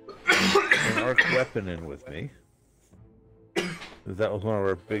arc weapon in with me, because that was one of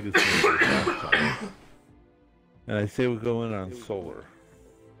our biggest mistakes last time. And I say we go in on solar,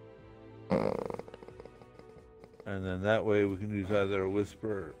 and then that way we can use either a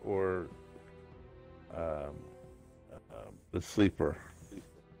whisper or the sleeper.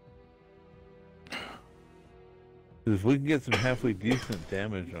 Because if we can get some halfway decent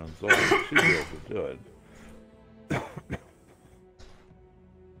damage on Zol, we should be able to do it.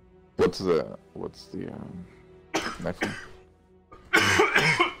 What's the next one?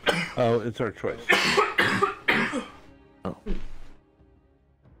 Oh, it's our choice.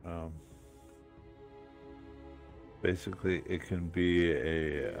 Oh. Basically, it can be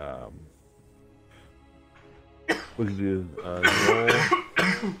a we can do roll.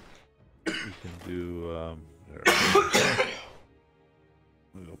 We can do here.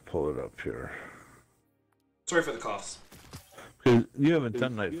 I'm gonna pull it up here. Sorry for the coughs. Because you haven't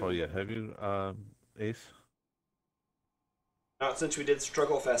done Nightfall yet, have you, Ace? Not since we did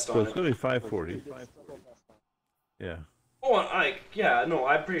Struggle Fest So on it's it. gonna be 540. Yeah. Oh, no,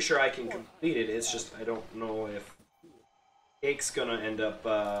 I'm pretty sure I can complete it. It's just I don't know if Cake's gonna end up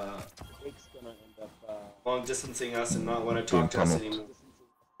long distancing us and not want to talk to us anymore.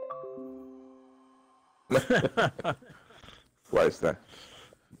 Why is that?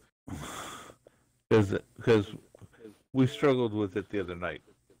 Because we struggled with it the other night,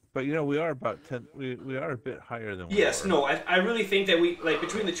 but you know we are about 10. We are a bit higher than we Yes, were. no, I really think that we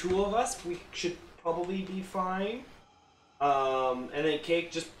between the two of us we should probably be fine. And then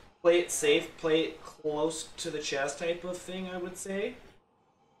Cake, just play it safe, play it close to the chest type of thing. I would say.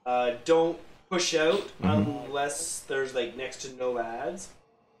 Don't push out unless there's next to no ads,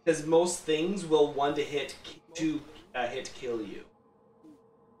 because most things will hit kill you.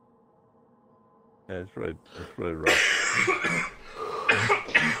 Yeah, it's really rough.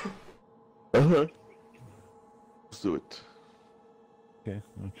 Let's do it. Okay,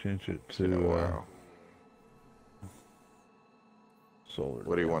 I'll change it In a to while. solar.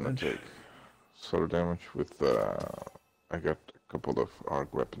 What do you want damage. to take? Solar damage with I got a couple of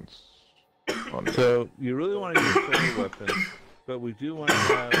arc weapons. So you really want to use solar weapons, but we do want to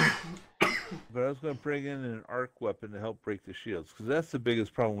have. But I was going to bring in an arc weapon to help break the shields, because that's the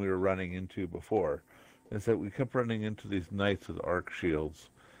biggest problem we were running into before, is that we kept running into these knights with arc shields,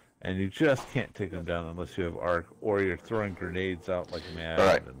 and you just can't take them down unless you have arc, or you're throwing grenades out like mad. All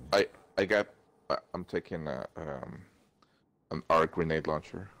right, and- I'm taking an arc grenade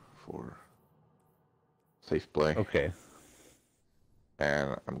launcher for safe play. Okay.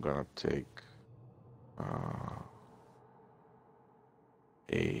 And I'm gonna take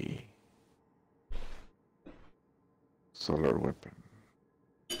a solar weapon.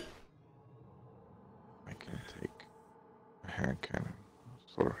 I can take a hand cannon,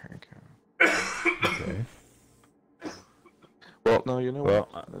 solar hand cannon. Okay. Well, no, you know Well,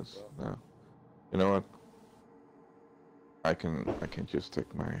 what? No, you know what? I can just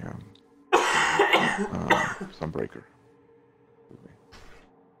take my sunbreaker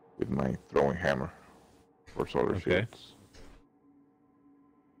with my throwing hammer for solar Okay. shields.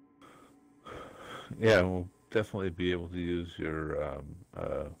 Yeah, we'll definitely be able to use your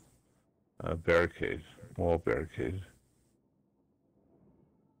barricade, wall barricade.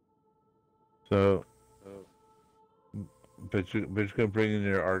 So, but you're gonna bring in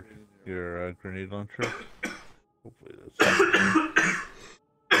your grenade launcher. Hopefully that's.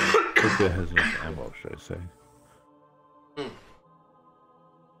 Hopefully it has enough ammo, should I say?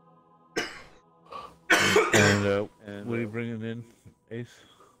 And what are you bringing in, Ace?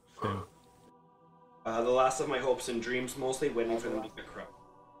 Same. The last of my hopes and dreams, mostly waiting for them to get corrupt.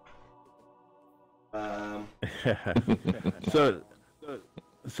 So,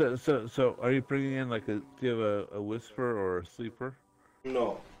 so, are you bringing in like do you have a whisper or a sleeper?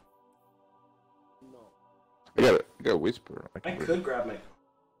 No. I got a whisper. I could grab my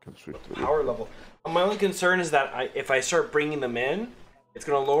can switch to power level. My only concern is that if I start bringing them in, it's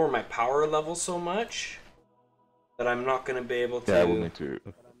going to lower my power level so much that I'm not going to be able to. Yeah, I will need to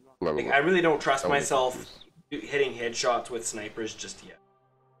level like, up. I really don't trust myself hitting headshots with snipers just yet.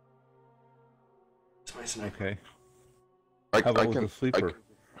 It's my sniper. Okay. How about with the sleeper?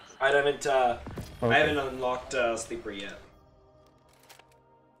 I haven't unlocked sleeper yet.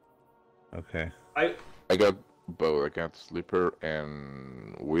 Okay. I got both. I got sleeper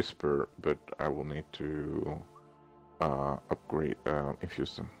and whisper, but I will need to upgrade,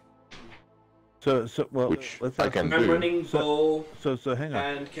 infuse them. So well, which let's I can I'm do. running bow. So hang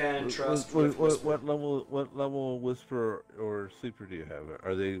on. And can trust. What level whisper or sleeper do you have?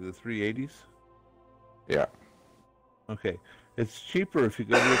 Are they the 380s? Yeah. Okay. It's cheaper if you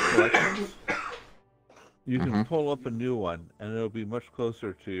go to your collections. You can pull up a new one, and it'll be much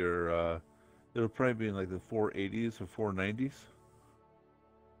closer to your. It'll probably be in like the 480s or 490s.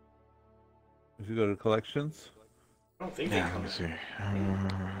 If you go to collections. I don't think they come. Let me see.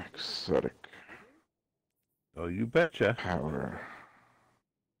 Exotic. Oh, you betcha. Power.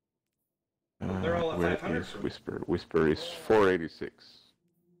 They're all at where 500. is Whisper? Whisper is 486.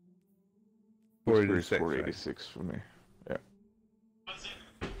 486, 486 for me. Yeah.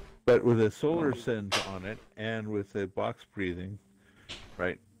 But with a solar send on it and with a box breathing,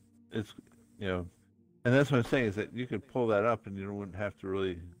 right? It's and that's what I'm saying is that you could pull that up and you wouldn't have to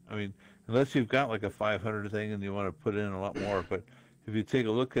really. I mean, unless you've got like a 500 thing and you want to put in a lot more. But if you take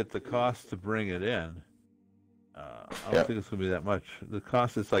a look at the cost to bring it in, I don't think it's going to be that much. The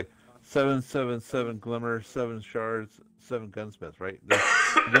cost is like 777 glimmer, 7 shards, 7 gunsmiths, right? You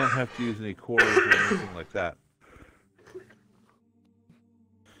don't have to use any cores or anything like that.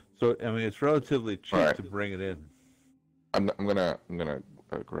 So I mean, it's relatively cheap to bring it in. I'm gonna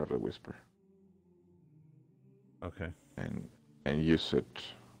grab a whisper. Okay. And use it.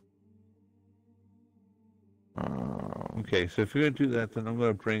 Okay, so if you're gonna do that, then I'm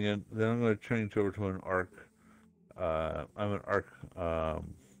gonna bring in. Then I'm gonna change over to an arc. I'm an arc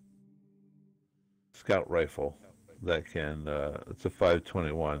scout rifle that can. It's a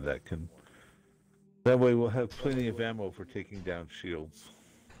 521 that can. That way, we'll have plenty of ammo for taking down shields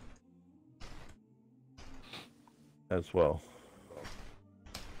as well.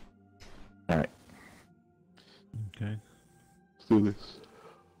 All right. Okay. Let's do this.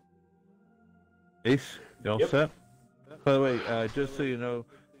 Ace, you all set? By the way, just so you know,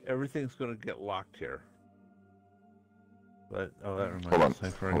 everything's going to get locked here. But that reminds me,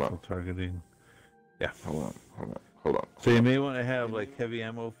 sniper rifle targeting. Yeah. Hold on. So you may want to have like heavy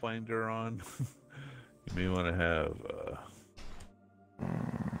ammo finder on. You may want to have.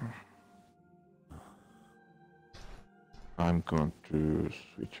 I'm going to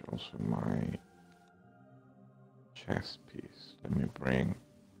switch also my chest piece. Let me bring.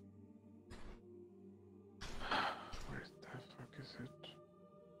 Where the fuck is it?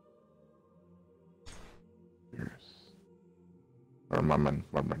 Here's armament.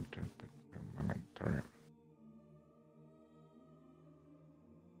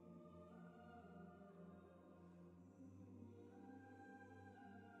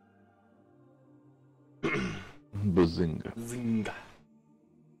 Bazinga. Zinga.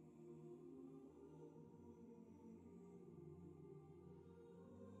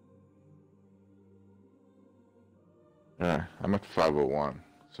 Yeah, I'm at 501,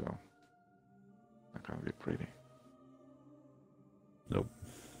 so not gonna be pretty. Nope.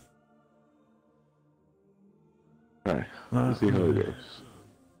 Alright, let's see how it goes.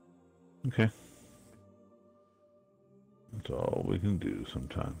 Okay. That's all we can do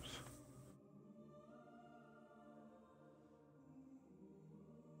sometimes.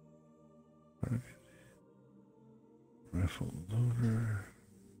 Rifle loader.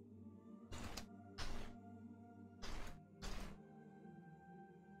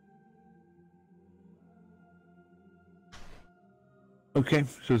 Okay,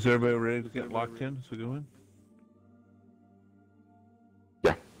 so is everybody ready to get locked in as we go in?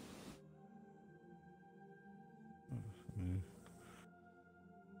 Yeah.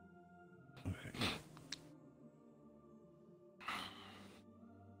 Okay.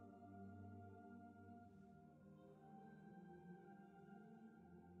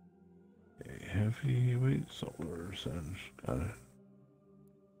 Heavyweight solar sense. Got it.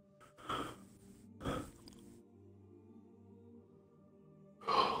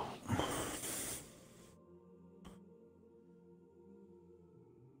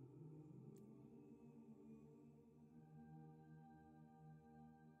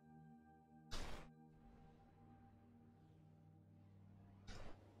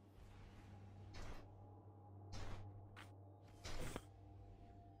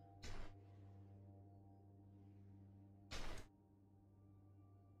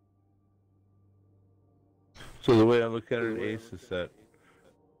 So the way I look at it, Ace, is that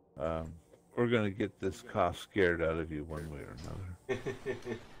we're going to get this cough scared out of you one way or another.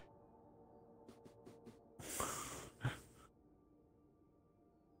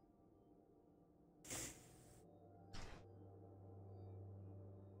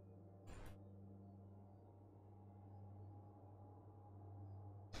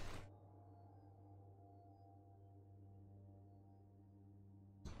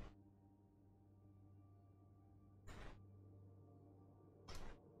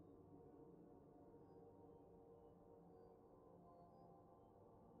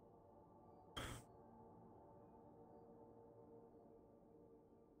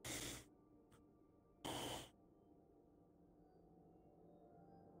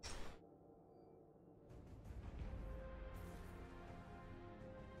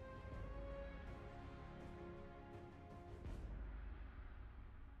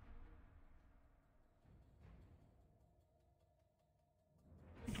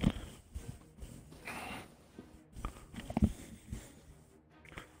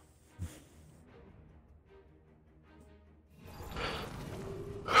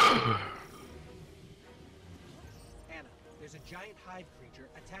 Anna, there's a giant hive creature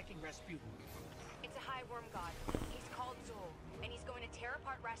attacking Rasputin. It's a high worm god. He's called Zol, and he's going to tear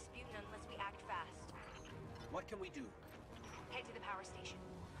apart Rasputin unless we act fast. What can we do? Head to the power station.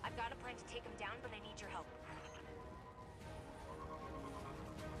 I've got a plan to take him down, but I need your help.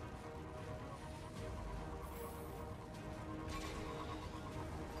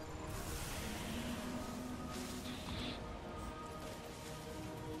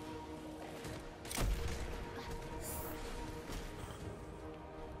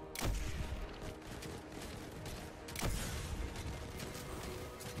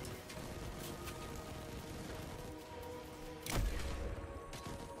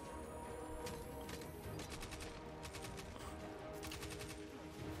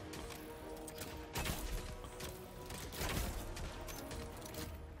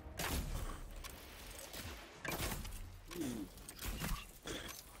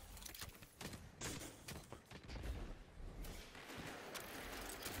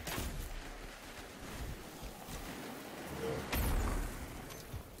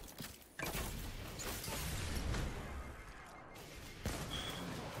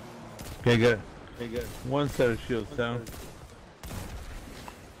 Okay, good. One set of shields down.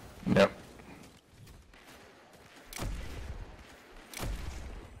 Yep.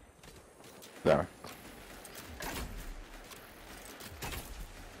 There.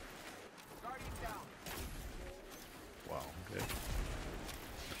 Wow, okay.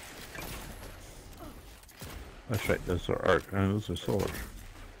 That's right, those are arc, and those are solar.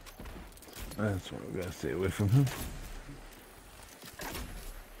 That's what we gotta stay away from him.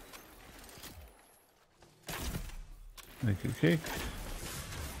 Thank you, cake.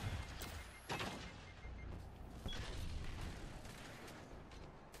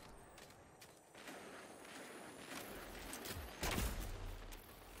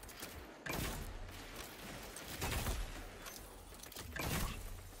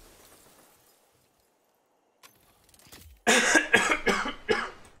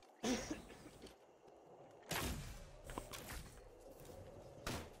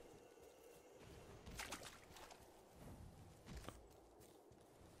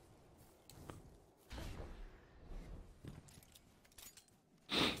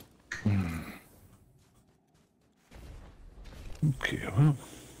 Okay, well.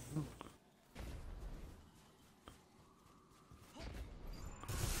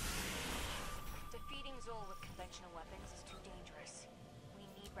 Defeating Zol with conventional weapons is too dangerous. We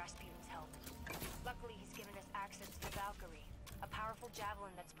need Rasputin's help. Luckily, he's given us access to the Valkyrie, a powerful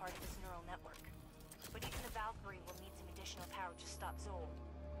javelin that's part of his neural network. But even the Valkyrie will need some additional power to stop Zol.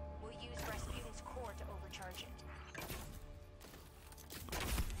 We'll use Rasputin's core to overcharge it.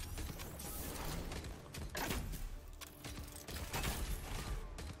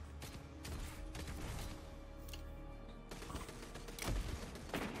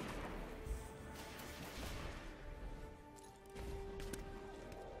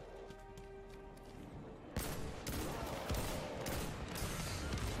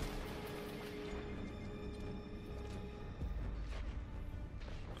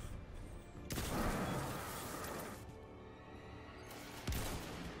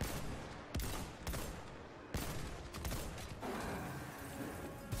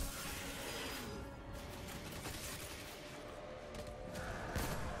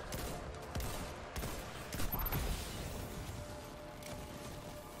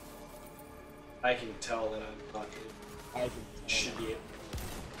 I can tell that I'm not. I should be able.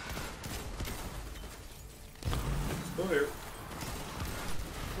 Over here.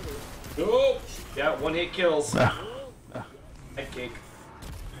 Oh! Yeah, one hit kills. Head cake.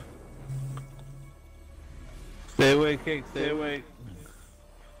 Stay away, Cake, stay away.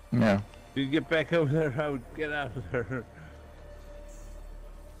 Yeah. If you get back over there, I would get out of there.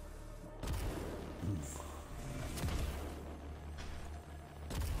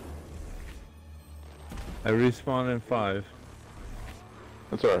 I respawn in 5.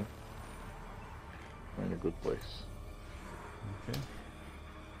 That's alright. We're in a good place. Okay.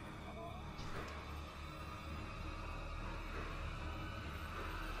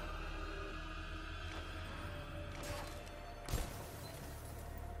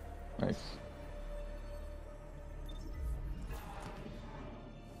 Nice.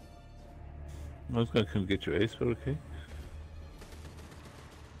 I was gonna come get you, Ace, but okay.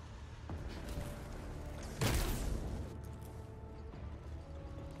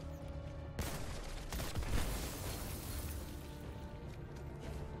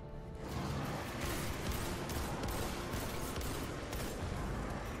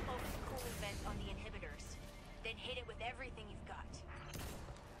 Focus cooling vent on the inhibitors. Then hit it with everything you've got.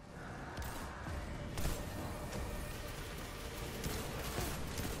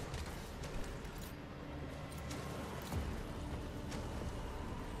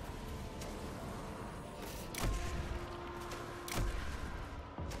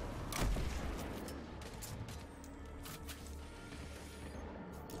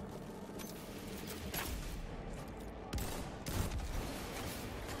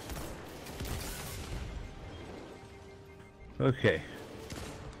 Okay.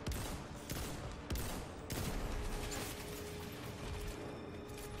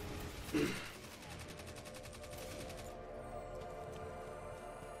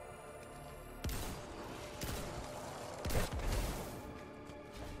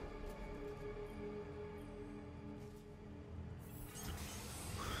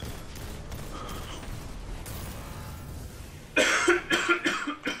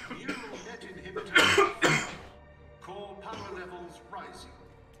 Net inhibitor. Core power levels rising.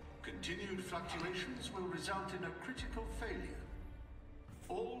 Continued fluctuations will result in a critical failure.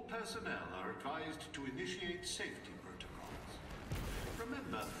 All personnel are advised to initiate safety protocols.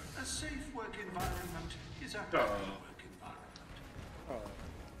 Remember, a safe work environment is a happy work environment.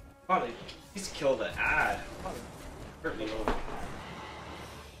 Oh, he's killed the ad. Hurt me over.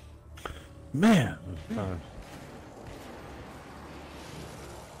 Man!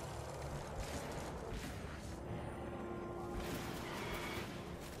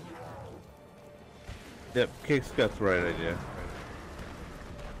 Yep, Cake's got the right idea.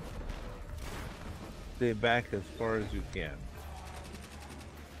 Stay back as far as you can.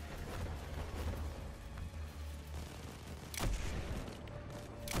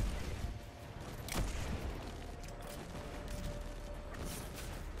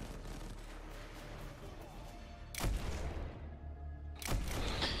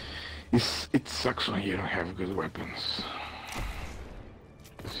 It sucks when you don't have good weapons.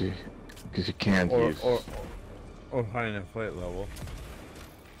 Because you can't use... Or high enough fight level.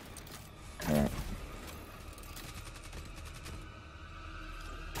 Yeah.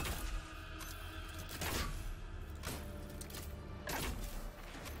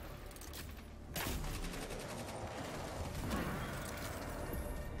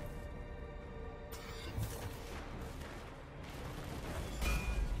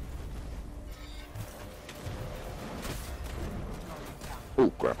 Oh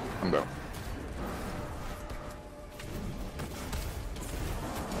crap, I'm down.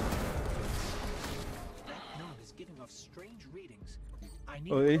 That node is giving off strange readings. I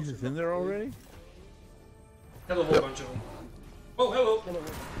need Oh, Ace is in there already? Have a whole bunch of them. Oh, hello.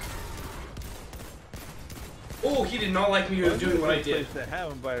 Oh, he did not like me doing what I did. To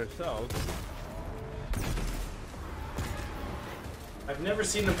have him by ourselves. I've never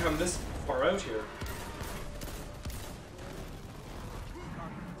seen them come this far out here.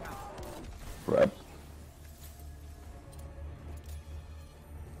 Crap.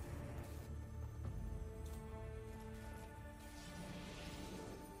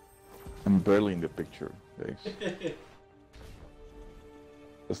 I'm barely in the picture, Ace.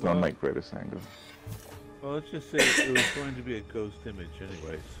 That's not my greatest angle. Well, let's just say it was going to be a ghost image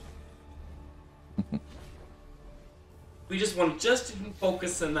anyways. We just want just to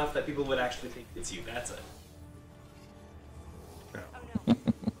focus enough that people would actually think it's you. That's it. Oh no.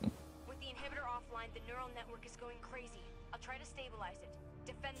 With the inhibitor offline, the neural network is going crazy. I'll try to stabilize it.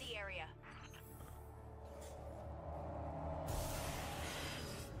 Defend the area.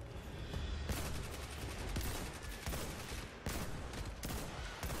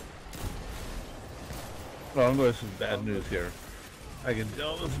 Oh, this is bad news here. I can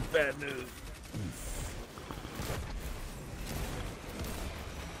tell this is bad news.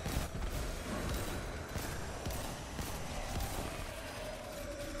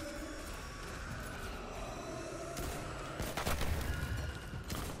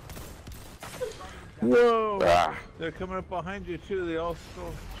 Whoa! Ah. They're coming up behind you too. They all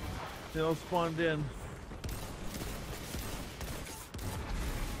spawned in.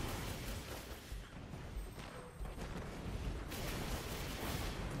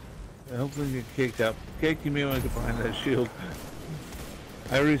 I hope they get caked up. Cake, you may want to get behind that shield.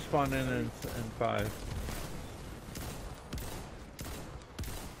 I respawn in 5.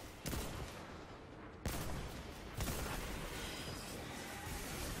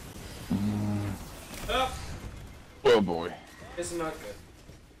 Up. Oh boy. This is not good.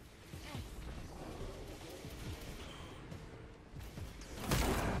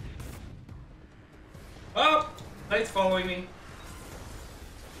 Oh! Knight's following me.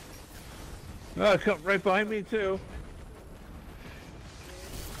 Oh, come right behind me too.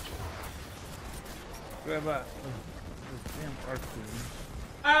 Grab that. This damn arc thing.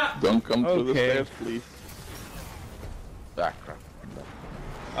 Ah! Don't come through the Okay. stairs, please. Ah, crap.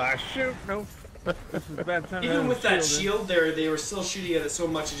 Ah, shoot! No. This is a bad time. to Even have with a that in. shield there, they were still shooting at it so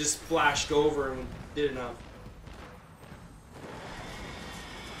much it just flashed over and did enough.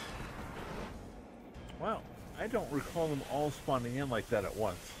 Wow, I don't recall them all spawning in like that at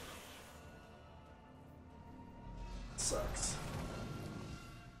once. Sucks.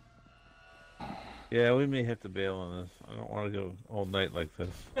 Yeah, we may have to bail on this. I don't want to go all night like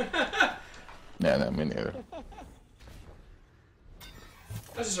this. Yeah, no, me neither.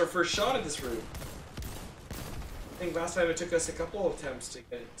 This is our first shot at this route. I think last time it took us a couple of attempts to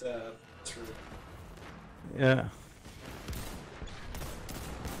get this route. Yeah.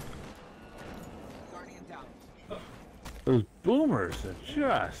 Guardian down. Those boomers are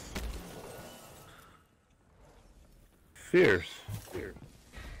just fierce.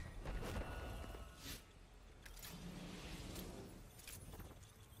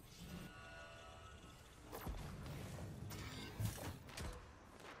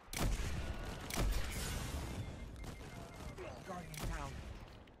 Guardian down.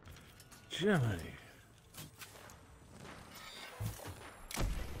 Jiminy.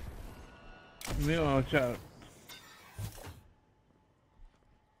 You may want to watch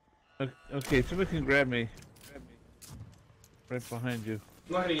out. Okay, somebody can grab me. Right behind you.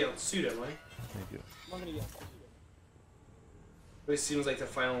 I'm not gonna yell suit, am I? Thank you. I'm not gonna yell. It seems like the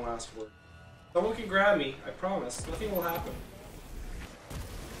final last word. Someone can grab me, I promise. Nothing will happen.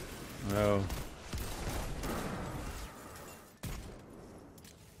 No.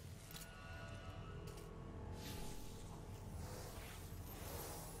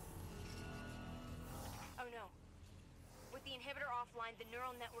 Oh no. With the inhibitor offline, the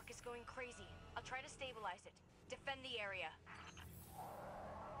neural network is going crazy. I'll try to stabilize it. Defend the area.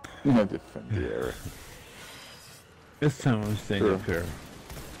 No, defend the area. This time I'm staying Sure. up here.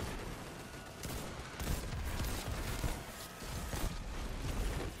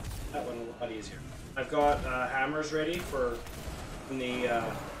 That one a lot easier. I've got hammers ready for when the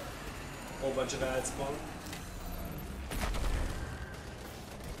whole bunch of ads spawn.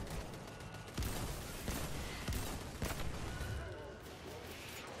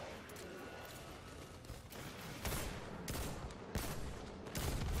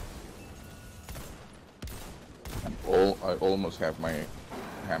 I almost have my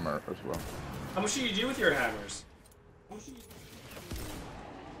hammer as well. How much do you do with your hammers?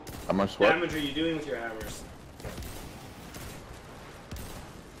 How much What what? damage are you doing with your hammers?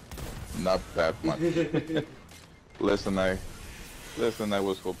 Not that much. Less than I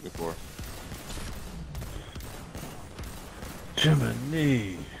was hoping for.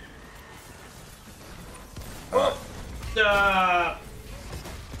 Jiminy. Oh!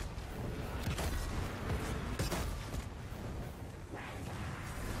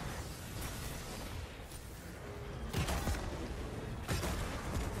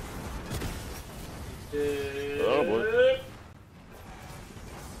 Oh boy.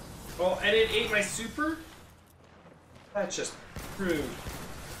 Oh, and it ate my super? That's just rude.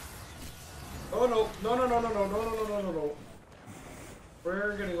 Oh no, no, no, no, no, no, no, no, no, no, no.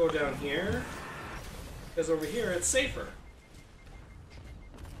 We're gonna go down here. Because over here it's safer.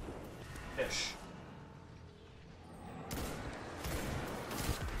 Ish.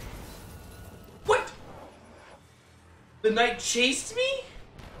 What? The knight chased me?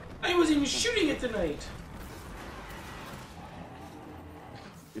 I wasn't even shooting at the knight.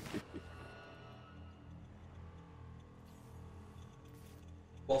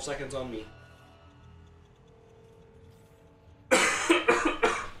 "12 seconds on me."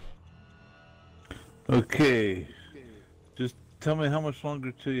 Okay. Just tell me how much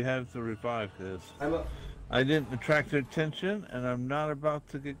longer till you have to revive this. I didn't attract their attention, and I'm not about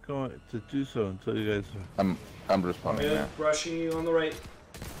to get going to do so until you guys. I'm responding now. Rushing you on the right.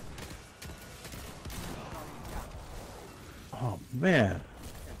 Oh man.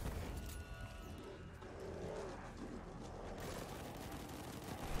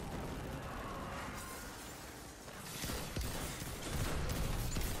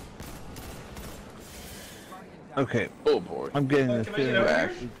 Okay. Oh boy. I'm getting the Can I feeling. get over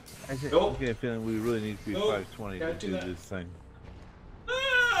here? I'm Nope. getting a feeling we really need to be Nope. 520 to Can't do do that. this thing.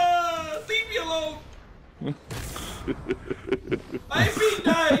 Ah, leave me alone. My feet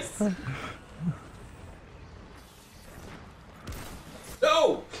nice.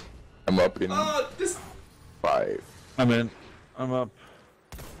 No. I'm up in This. 5. I'm in. I'm up.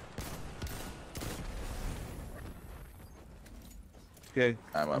 Okay.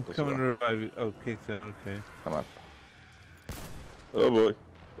 I'm up as coming well. to revive you. Oh, kick's in. Okay. I'm up. Oh boy.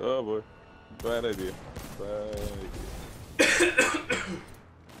 Oh boy. Bad idea. Bad idea.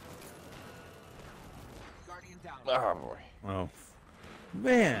 Oh boy. Oh.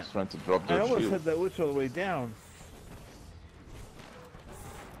 Man. Just trying to drop I their almost shield. had that witch all the way down.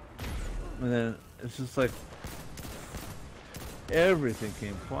 And then it's just like everything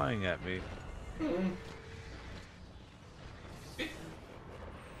came flying at me. You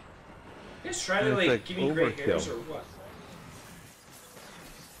guys trying to And it's like like give me gray overkill. hairs or what?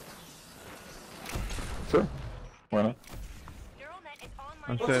 Sure. Why not?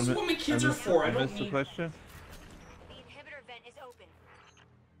 I'm Well, sorry, this is what my kids are for. I don't missed the need. question. The inhibitor vent is open.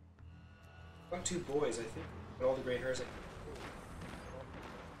 Got 2 boys, I think. But all the gray hairs.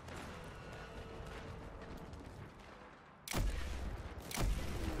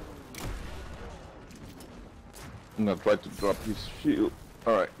 I'm gonna try to drop his shield.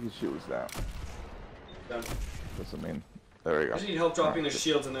 Alright, his shield is down. Done. Doesn't mean. There we I go. just need help dropping the Alright.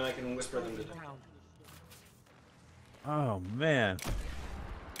 shields, and then I can whisper them to them. Oh man.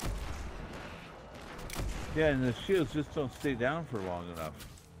 Yeah, and the shields just don't stay down for long enough.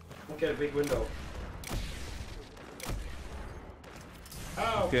 Don't get a big window.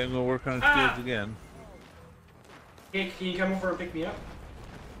 Ow. Okay, I'm gonna work on Ah! shields again. Hey, can you come over and pick me up?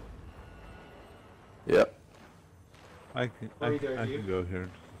 Yep. I can Or either of you. can go here.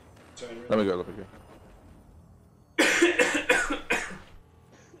 Sorry, Let me go look again.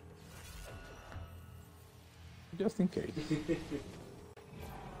 Just in case.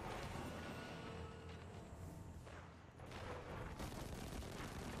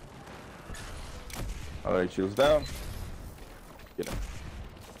 Alright, shield's down. Get him.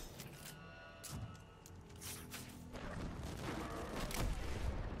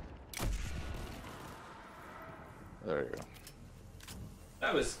 There you go.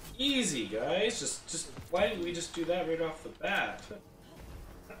 That was easy, guys. Just why didn't we just do that right off the bat?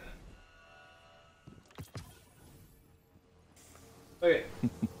 Okay.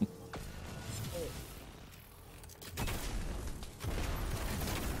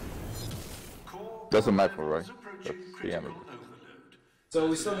 Doesn't matter, right? That's the end of it. So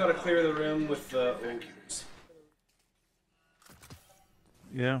we still gotta clear the room with the ogres.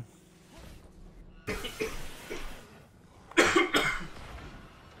 Yeah.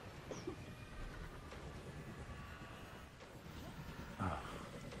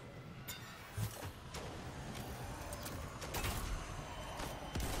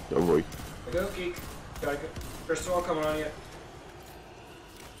 Oh boy. Go, geek. Gotta go. Crystal all coming on you.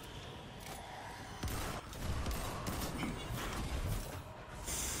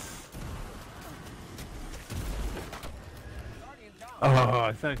 Oh,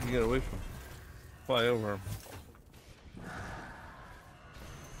 I thought I could get away from him. Fly over him.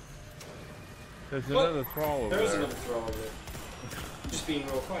 There's another thrall over There's there. another thrall over there. Just being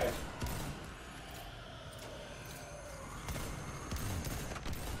real quiet.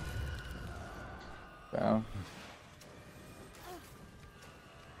 Down.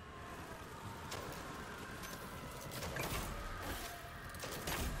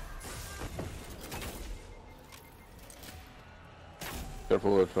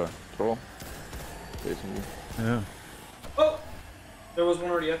 Careful with troll. Facing you. Yeah. Oh! There was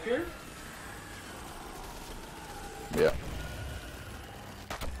one already up here? Yeah.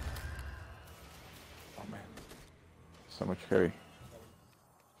 Oh man. So much heavy.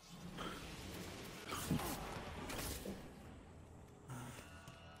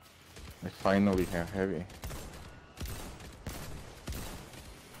 I finally have heavy.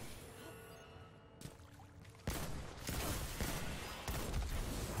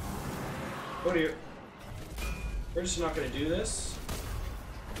 Oh dear. We're just not gonna do this.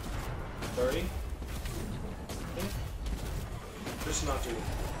 Sorry. Just not doing it.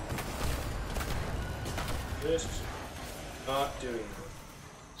 Just not doing it.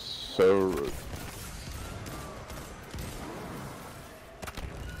 So rude.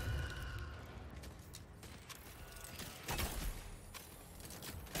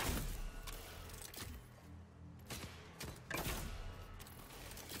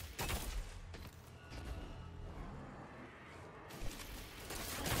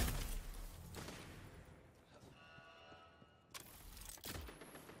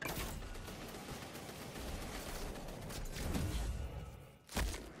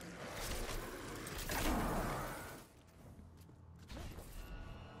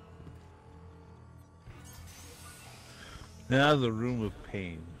 Now the room of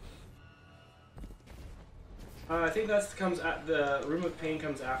pain. I think that's comes at the room of pain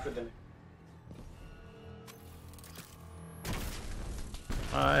comes after the.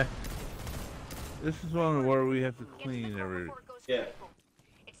 This is one where we have to clean every. Yeah.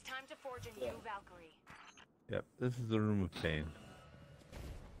 It's time to forge a new Valkyrie. Yep, this is the room of pain.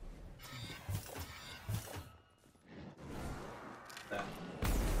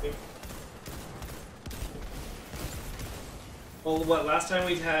 Well, what, last time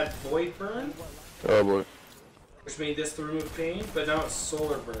we had Void Burn? Oh boy. Which made this the Room of Pain, but now it's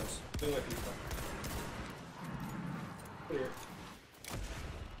Solar Burns. Doing what people. Here.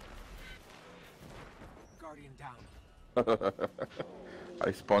 Guardian down.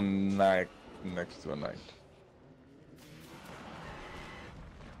 I spawn next to a knight.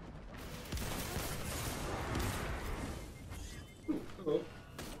 Hello.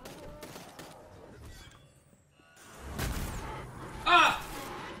 Ah!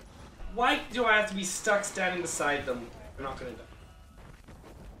 Why do I have to be stuck standing beside them? They're not gonna die.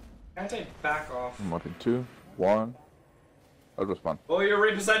 Can't I back off? I'm on in 2, 1. I'll respond. Oh, you're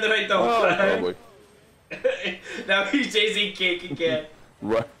right beside the knight though. Oh boy. Now he's chasing Cake again.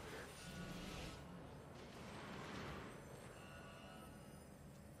 Right.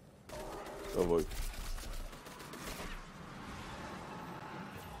 Oh boy.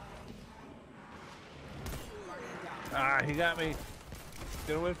 Ah, he got me.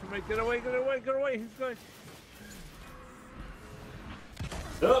 Get away from me. Get away, get away, get away. He's going.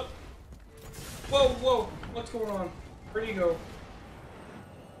 Up. Whoa, whoa. What's going on? Where'd he go?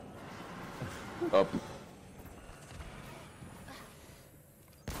 Up.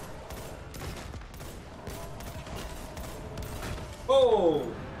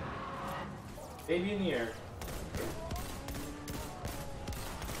 Oh! Baby in the air.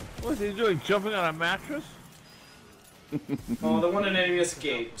 What's he doing? Jumping on a mattress? Oh, the one an enemy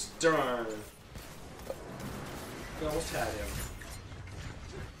escaped. Darn. We almost had him.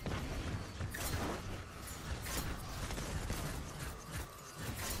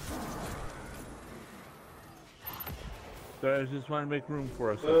 So I just want to make room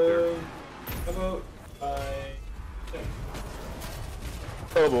for us up there. How about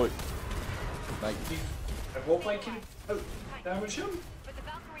Oh boy. Nice. I hope I can damage him. But the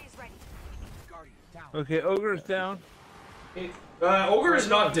Valkyrie is ready. Guardian down. Okay, Ogre's down. Ogre is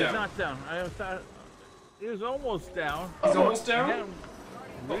not He's down. not down. I thought he was almost down. He's almost down?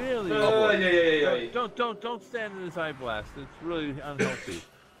 Yeah, really? Yeah. Don't stand in this eye blast. It's really unhealthy.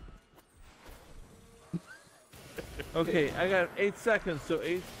 Okay, I got 8 seconds, so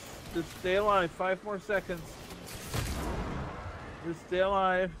 8. Just stay alive. 5 more seconds. Just stay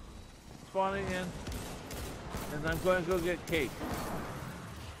alive. Spawning in, and I'm going to go get Cake.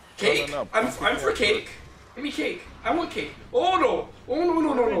 Cake? No. I'm for Cake. Give me Cake. I want Cake. Oh no! Oh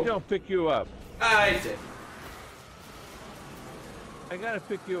no! Don't pick you up. I did. I gotta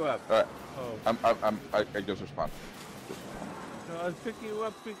pick you up. Alright. Oh. I just respond. No, I'll pick you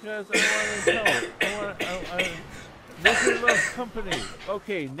up because I want to help. I Look love company.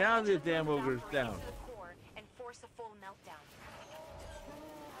 Okay, now the damn ogre's down. And force a full meltdown.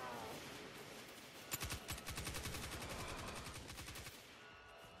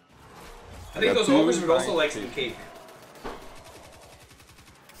 I think those ogres would also like some Cake.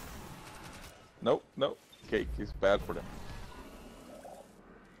 Nope. Cake is bad for them.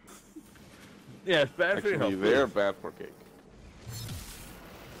 Yeah, it's bad Actually, for your health. they're bad for Cake.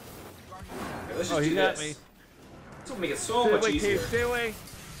 Okay, let's just Oh, do he got this. me. This will make it so much easier. Cake, stay away.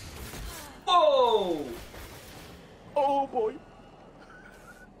 Oh! Oh boy.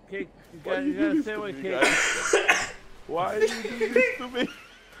 Cake, you gotta stay away, Cake. Why do you do this to me?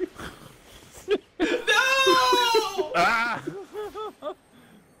 No! Ah!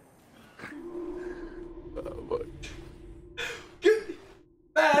 Oh boy.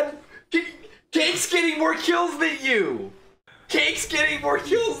 Man, Cake's getting more kills than you. Cake's getting more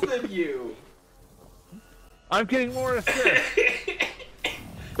kills than you. I'm getting more assists.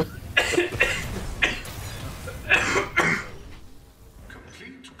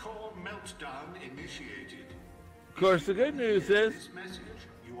 Complete core meltdown initiated. Of course, the good news is This message,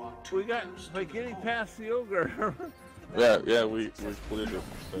 you are we got by getting past the ogre. Yeah, we cleared it.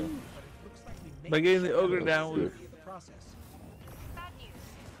 So. By getting the ogre down, we. Bad news.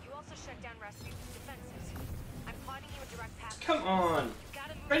 You also shut down Rasputin's defenses. I'm plotting you a direct path. Come on.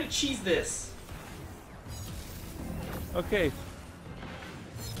 Try to cheese this. Okay.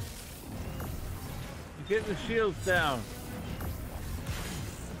 Get the shields down.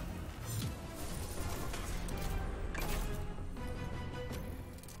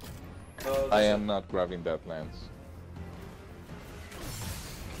 I am not grabbing that lance.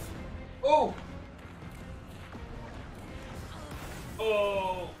 Oh!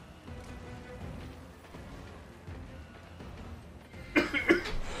 Oh!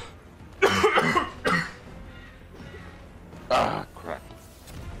 Ah, crap.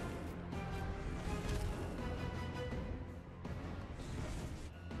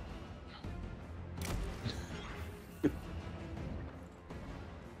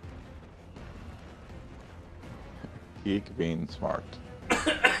 Geek being smart.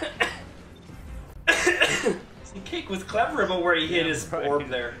 See, Cake was clever about where he hit his orb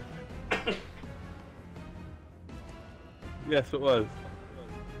there. Yes, it was.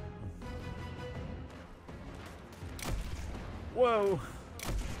 Whoa.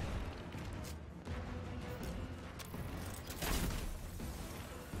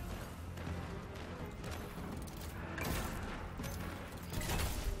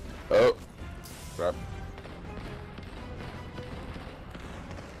 Oh, crap.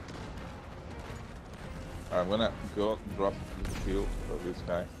 I'm gonna go drop the shield of this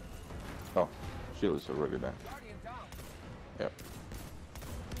guy. Oh, shield is already there. Yep.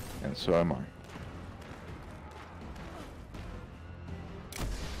 And so am I.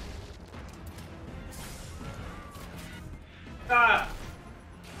 Ah!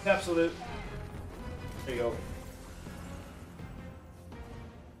 Absolute. There you go.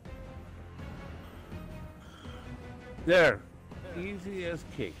 There. Easy as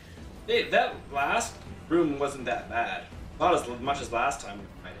cake. Hey, that last room wasn't that bad. Not as much as last time we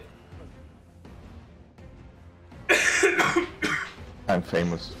tried it. I'm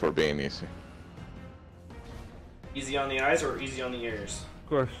famous for being easy. Easy on the eyes or easy on the ears? Of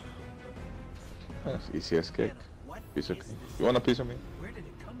course. That's easy as cake. Piece of cake. You want a piece of me?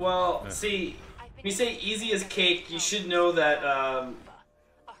 Well, see, when you say easy as cake, you should know that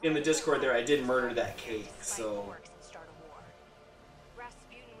in the Discord there I did murder that cake, so...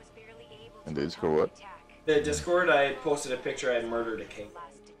 And the Discord what? The Discord, I posted a picture, I murdered a cake.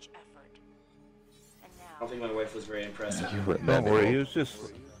 I don't think my wife was very impressed. Don't worry, he was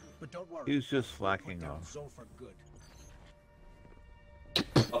just slacking off.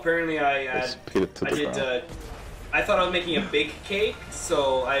 Apparently I did, I thought I was making a big cake,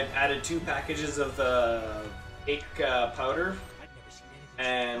 so I added 2 packages of cake powder,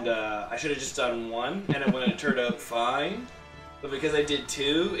 and I should have just done 1, and it would have turned out fine. But because I did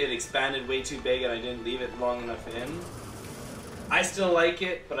 2, it expanded way too big, and I didn't leave it long enough in. I still like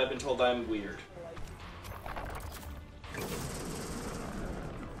it, but I've been told I'm weird.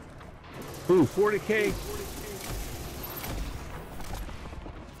 Ooh, 40k.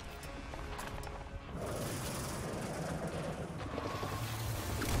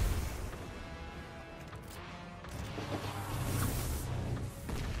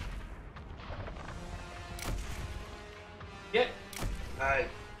 Yep. Alright.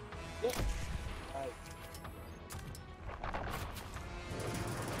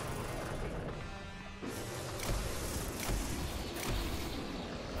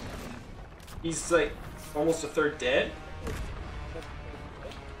 He's like almost a third dead.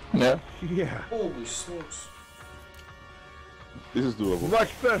 Yeah. Yeah. Holy smokes. This is doable.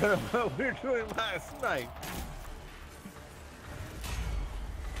 Much better than what we were doing last night.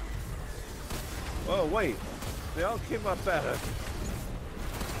 Oh, wait. They all came up at us.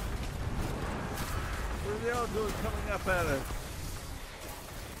 What are they all doing coming up at us?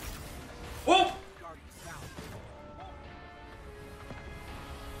 Whoa!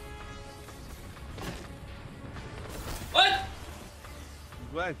 What? I'm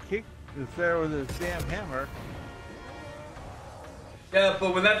glad Kick is there with his damn hammer. Yeah,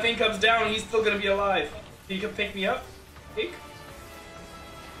 but when that thing comes down, he's still gonna be alive. Can you come pick me up? Pick?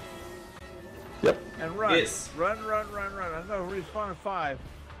 Yep. And run. Yes. Run. I'm gonna respawn at 5.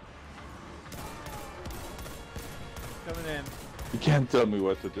 Coming in. You can't tell me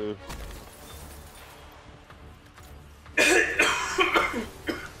what to do.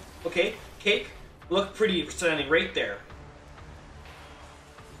 Okay, Cake, Look pretty standing right there.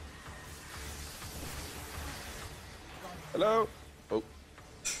 Hello? Oh.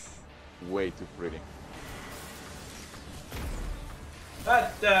 Way too pretty. No.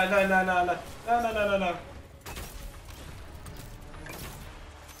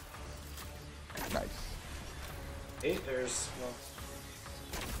 Nice. Hey, there's... Well,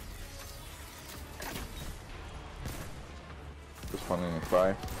 Just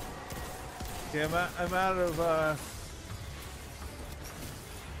 105. Okay, I'm out of,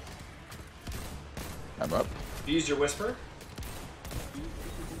 I'm up. use your whisper.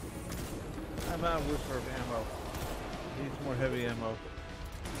 I'm out of whisper of ammo. Need some more heavy ammo.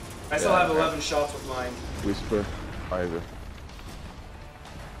 I still have 11 shots with mine. Whisper, either.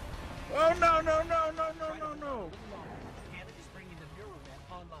 Oh no!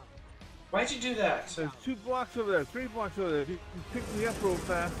 Why'd you do that? There's 2 blocks over there, 3 blocks over there. If you pick me up real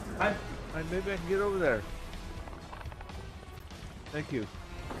fast, maybe I can get over there. Thank you.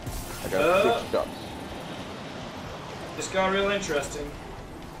 I got 6 shots. This got real interesting.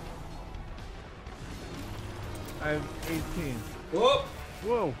 I have 18. Whoa!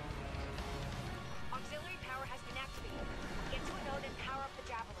 Whoa! Auxiliary power has been activated. Get to a node and power up the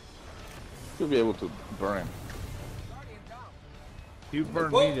javelin. You'll be able to burn him. You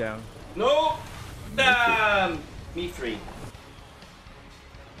burned me down. No! Me 3.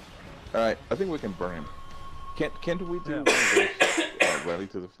 Alright, I think we can burn him. Can't we do one of those, rally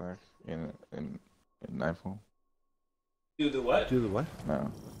to the flag in Nightfall? Do the what? Do the what? No.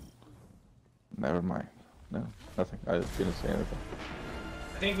 Never mind. No, nothing. I just didn't say anything.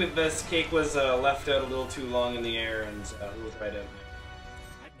 I think with this, Cake was left out a little too long in the air and it was right out.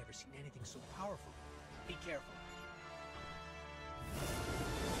 I've never seen anything so powerful. Be careful.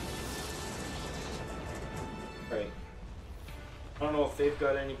 Right. I don't know if they've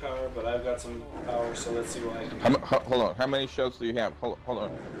got any power, but I've got some power, so let's see what I can do. Hold on. How many shots do you have? Hold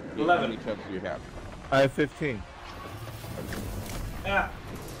on. 11. How many shots do you have? I have 15. Ah.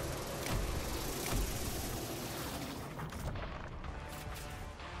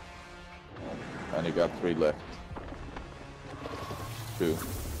 And you got 3 left. 2.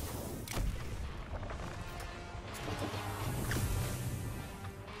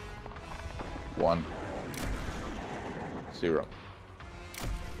 1. 0.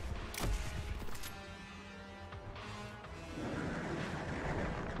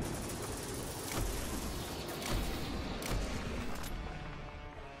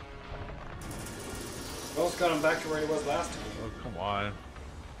 Almost got him back to where he was last time. Oh, come on.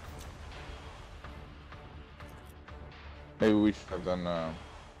 Maybe we should have done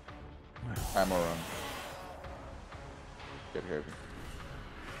hammer run. Get heavy.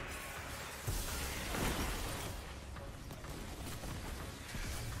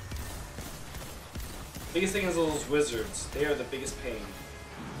 Biggest thing is those wizards. They are the biggest pain.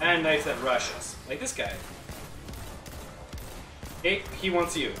 And knives that rush us. Like this guy. Cake, he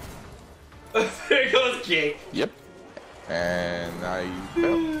wants you. There goes Cake. Yep. And I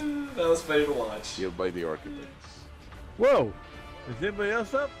fell. That was funny to watch. Killed by the architects. Whoa! Is anybody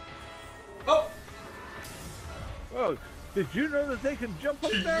else up? Oh! Oh, did you know that they can jump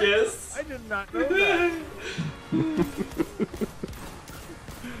up there? Yes. I did not know that.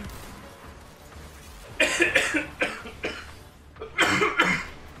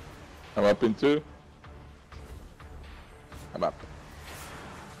 I'm up in 2. I'm up.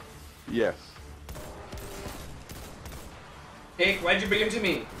 Yes. Cake, why'd you bring him to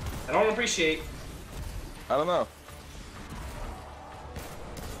me? I don't appreciate. I don't know.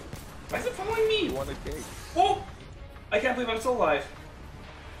 Why is it following me? You want a cake? Oh! I can't believe I'm still alive.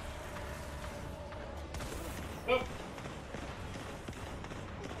 Oh.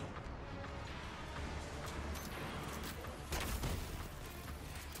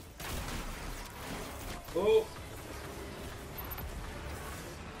 Oh.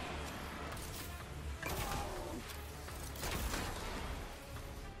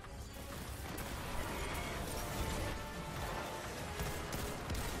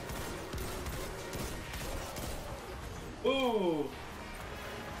 Ooh.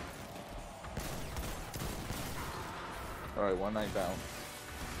 Alright, 1 night down.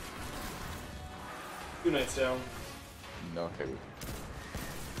 2 nights down. No heavy.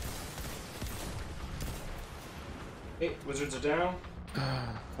 Hey, wizards are down.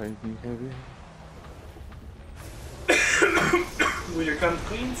 Fighting heavy. With your gun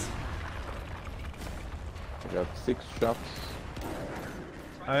queens? I got 6 shots.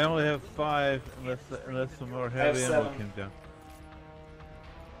 I only have 5 unless some more heavy ammo 7. came down.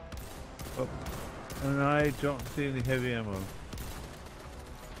 Oh, and I don't see any heavy ammo.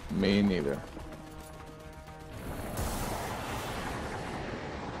 Me neither.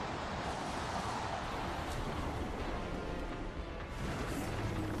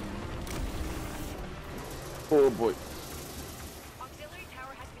 Oh boy. Auxiliary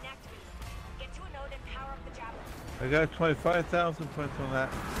power has been activated. Get to a node and power up the javelin. I got 25,000 points on that.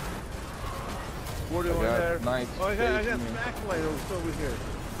 41 I got there. nice Oh, I got space, man. Smacklight over here.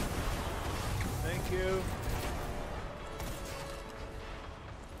 Thank you.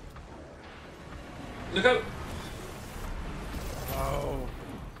 Look out! Oh,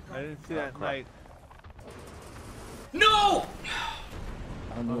 I didn't see that knight. No!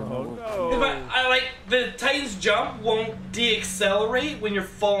 Oh no! I like the Titan's jump won't deaccelerate when you're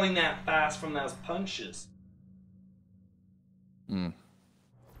falling that fast from those punches.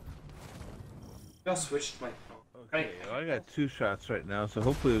 I'll switch to my phone. Okay, well, I got 2 shots right now, so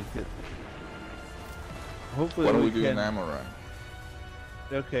hopefully we get. Hopefully Why don't we we do can. an ammo run?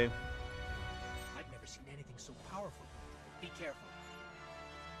 Okay. I've never seen anything so powerful. Be careful.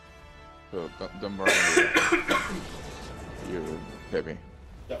 So don't burn your heavy.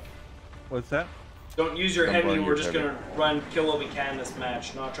 What's that? Don't use your Don't heavy. burn We're your just heavy. gonna run kill what we can this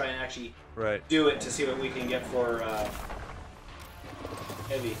match, not try and actually Right. do it to see what we can get for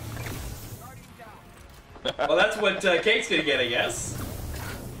heavy. Well, that's what Kate's gonna get, I guess.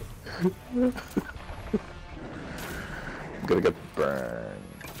 Gonna get burned.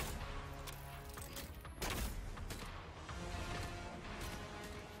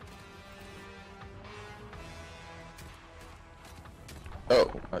 Oh,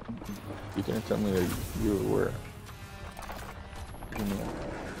 you didn't tell me that you were.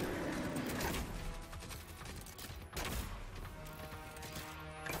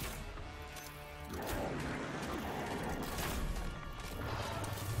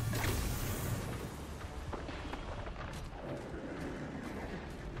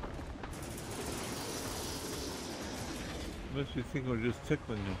 Makes you think we're just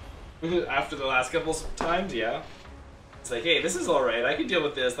tickling you. After the last couple times, yeah. It's like, hey, this is alright. I can deal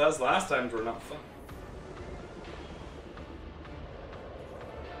with this. Those last times were not fun.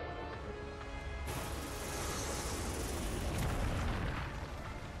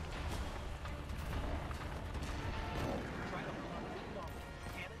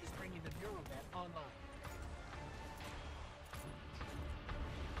 Anna is bringing the neural net online.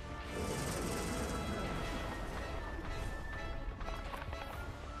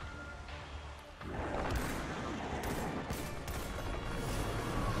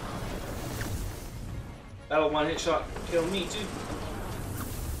 That'll one-hit shot kill me, too.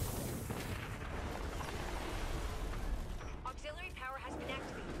 Auxiliary power has been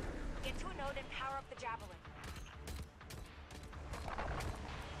activated. Get to a node and power up the javelin.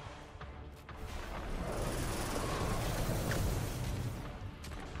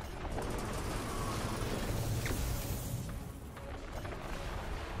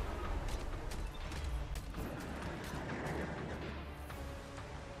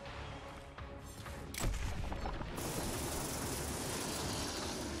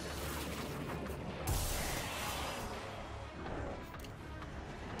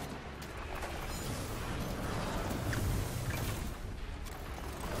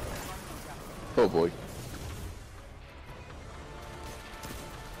 Oh boy.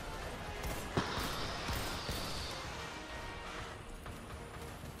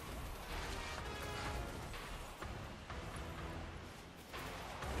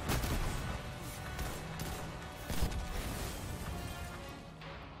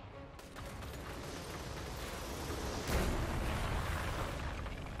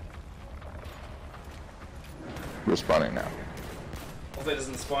 Respawning now. Hopefully it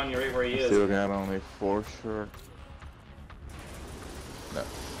doesn't spawn you right where he is. Still got only 4 short. No.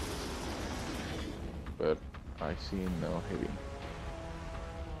 But I see no heavy.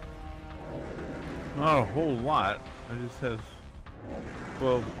 Not a whole lot. I just have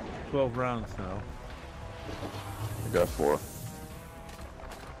 12 rounds now. I got 4.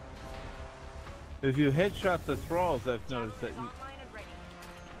 If you headshot the thralls, I've noticed that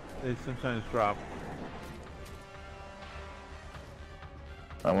they sometimes drop.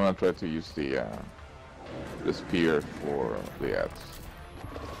 I'm gonna try to use the spear for the ads.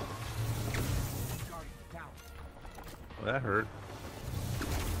 Well, that hurt.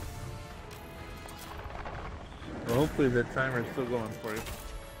 Well, hopefully the timer's still going for you.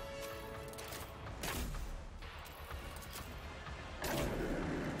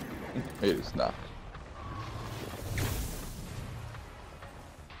 It is not.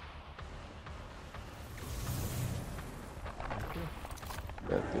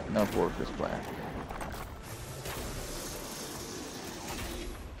 That did not work as planned.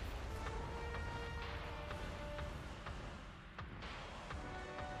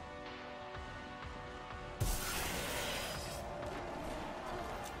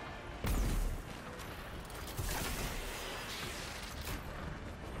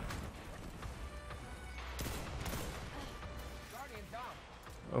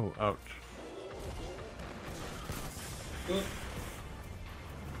 Oh, ouch.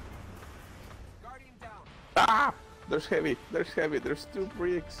 Ah! There's heavy. There's heavy. There's 2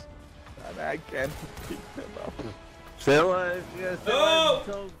 bricks. And I can't pick them up. Stay alive. You gotta stay alive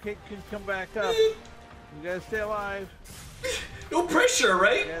until Kate can come back up. You gotta stay alive. No pressure,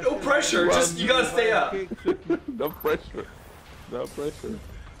 right? No pressure. Just you gotta stay up. No pressure. No pressure.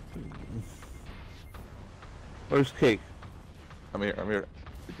 Where's Cake? I'm here. I'm here.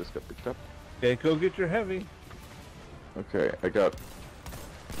 It just got picked up. Okay, go get your heavy. Okay, I got.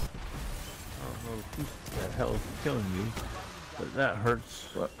 I don't know who the hell is killing me, but that hurts.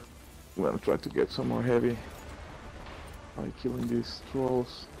 But I'm gonna try to get some more heavy by killing these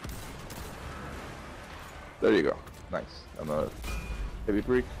trolls. There you go. Nice. Another heavy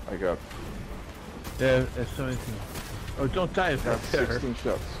brick. I got. Yeah, there's so many things. Oh, don't die if that's there. 16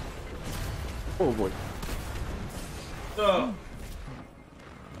 shots. Oh boy. Oh.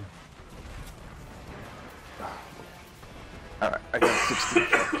 Alright, I got 16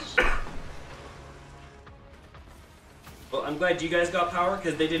 shots. Well, I'm glad you guys got power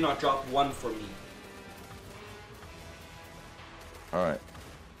because they did not drop one for me. Alright.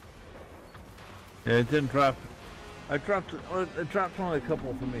 Yeah, it didn't drop. It dropped only a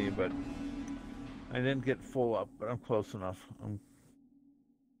couple for me, but I didn't get full up. But I'm close enough.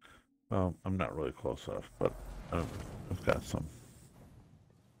 Well, I'm not really close enough, but I've got some.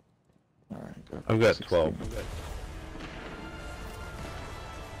 All right, I've got 16. 12.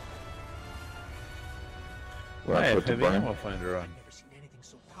 Well, I I have put the heavy burn. ammo finder on. I've never seen anything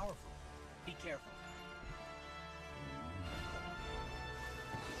so powerful. Be careful.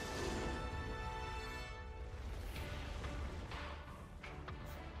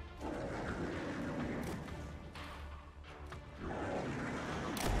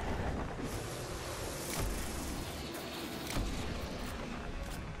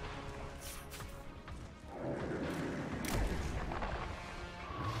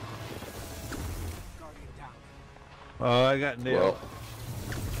 Oh, I got nailed.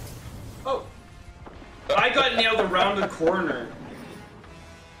 Oh! I got nailed around the corner.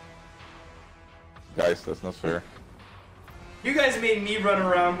 Guys, that's not fair. You guys made me run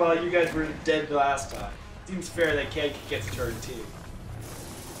around while you guys were dead last time. Seems fair that Keg gets a turn too.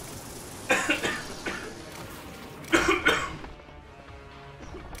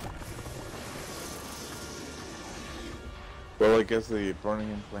 Well, I guess the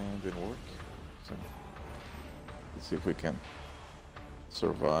burning plan didn't work. So let's see if we can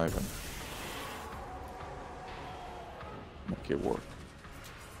survive and make it work.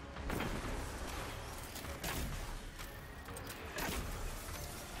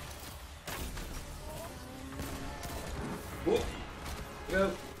 Whoop.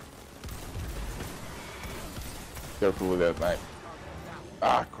 Go. Careful with that knife.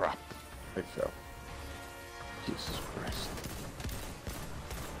 Ah, crap. I fell. Jesus Christ.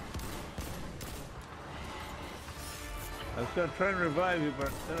 I was gonna try and revive you,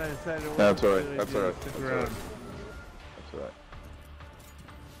 but then I decided it That's wasn't alright. a good That's idea to alright. stick That's around. alright. That's alright.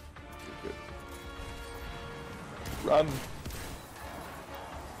 You're good. Run.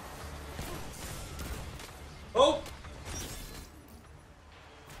 Oh!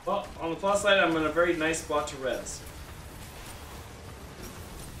 Well, on the plus side, I'm in a very nice spot to res.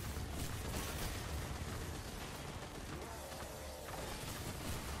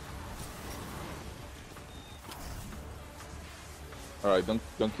 Alright,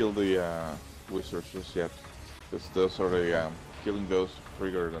 don't kill the wizards just yet. Because those are the killing those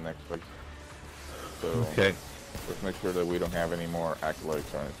trigger the next fight. So Okay. let's make sure that we don't have any more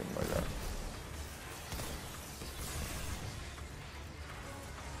acolytes or anything like that.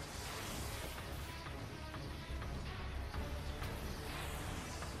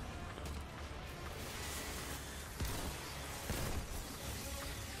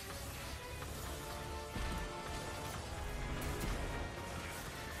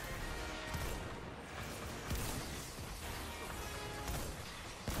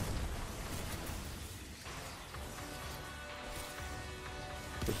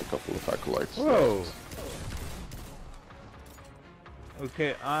 There's a couple of acolytes. Whoa. left.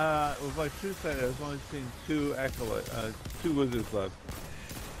 Okay, with my true sight, I was only seeing two wizards left.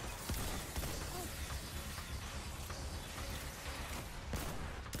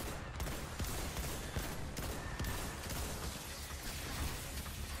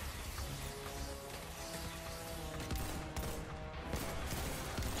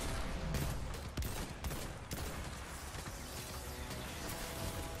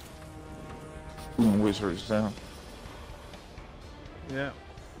 Wizards down. Yeah.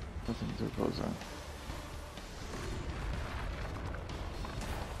 I think there goes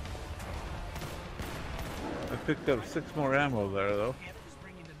picked up 6 more ammo there, though. Is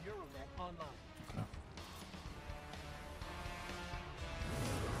bringing the neural net online.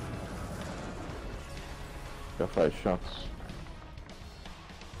 Got 5 shots.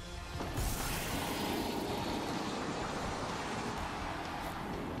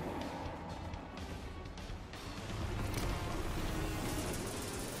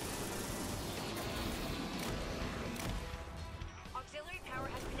 Auxiliary power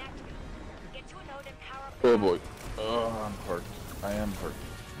has been activated. Get to a node and power up the Oh node. boy. Oh, I'm hurt. I am hurt.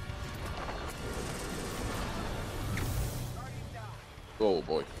 Oh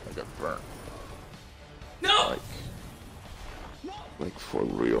boy, I got burned. No! Like for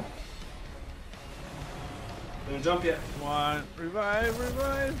real. Don't jump yet. Come on, revive,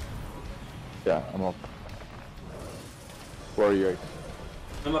 revive. Yeah, I'm up. Where are you?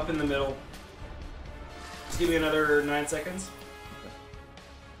 I'm up in the middle. Just give me another 9 seconds.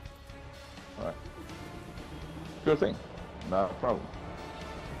 Alright. Sure thing. Not a problem.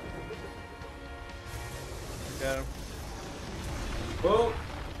 Got him. Whoa!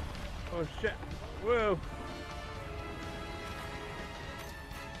 Oh shit! Whoa!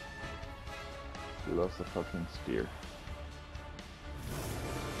 We lost the fucking spear.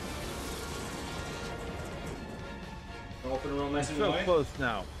 Open real nice and So wide. close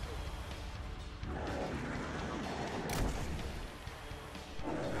now.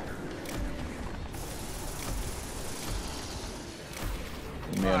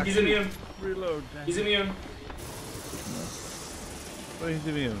 Man. He's immune. Reload. He's immune. Oh, he's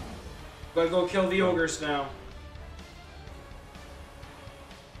immune. Gotta go kill the ogres now.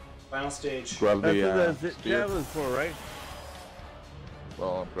 Final stage. Grab That's the what the spear. javelin's for, right?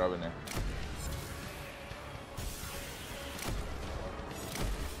 Well, I'm grabbing it.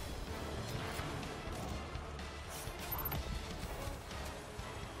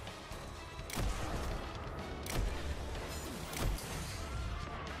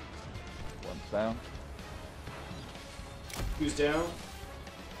 One's down. Who's down?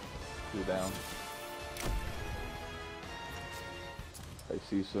 2 down. I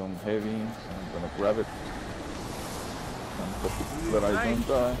see some heavy, so I'm gonna grab it. And hope that I don't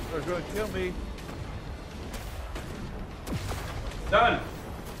die. They're going to kill me. Done.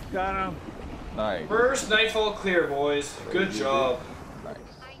 Got him. Nice. First nightfall clear, boys. Good job. Nice.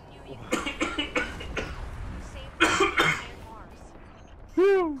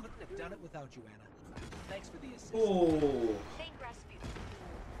 Couldn't have done it without you, Anna. Thanks for the assist. Oh. Thank Rasputin.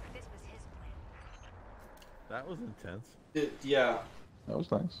 This was his plan. That was intense. Yeah. That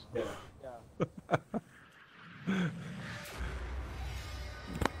was nice. Yeah.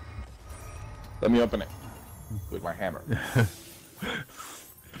 Let me open it with my hammer.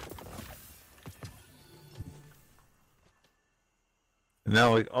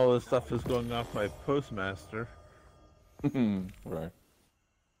 Now, like, all this stuff is going off my postmaster. Right.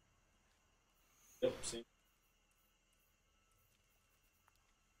 Yep. See.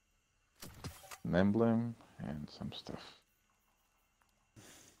 An emblem and some stuff.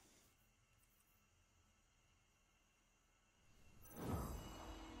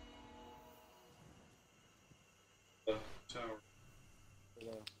 Tower.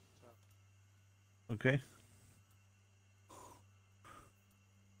 Okay.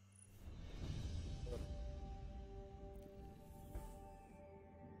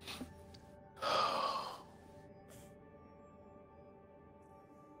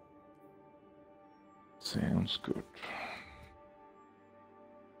 Sounds good.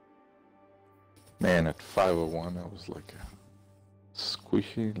 Man, at 501 I was like a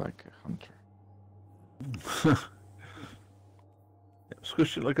squishy like a hunter.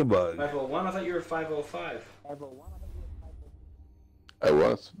 Squish it like a bug. 501? I thought you were 505. I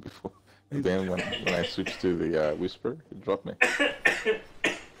was before. And then when I switched to the whisper, it dropped me.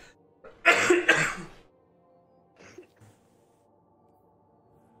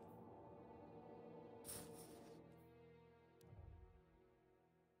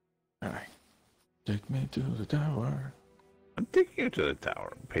 Alright. Take me to the tower. I'm taking you to the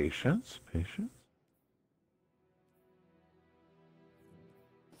tower. Patience, patience.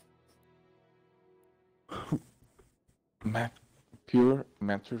 Pure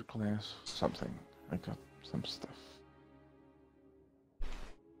matter class something. I got some stuff.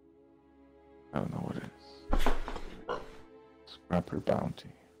 I don't know what it is. Scrapper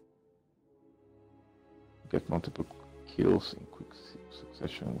bounty. Get multiple kills in quick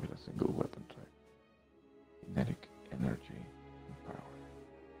succession with a single weapon type. Kinetic energy and power.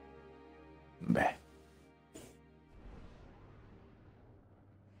 Meh.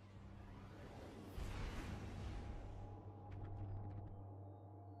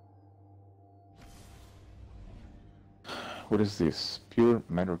 what is this? Pure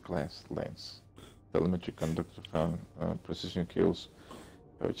matter glass lens. Telemetry conductor found. Precision kills.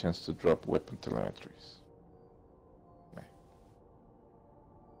 Have a chance to drop weapon telemetries. Nah.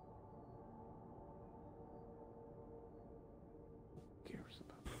 Who cares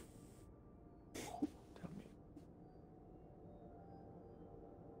about that? Tell me.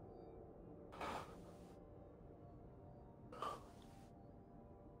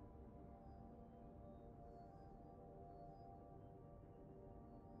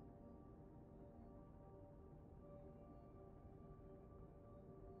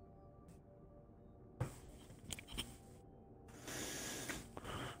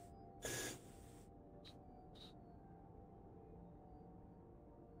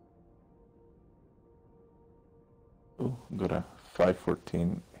 Oh, got a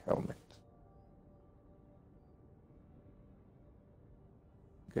 514 helmet.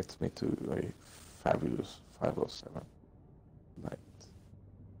 Gets me to a fabulous 507 light.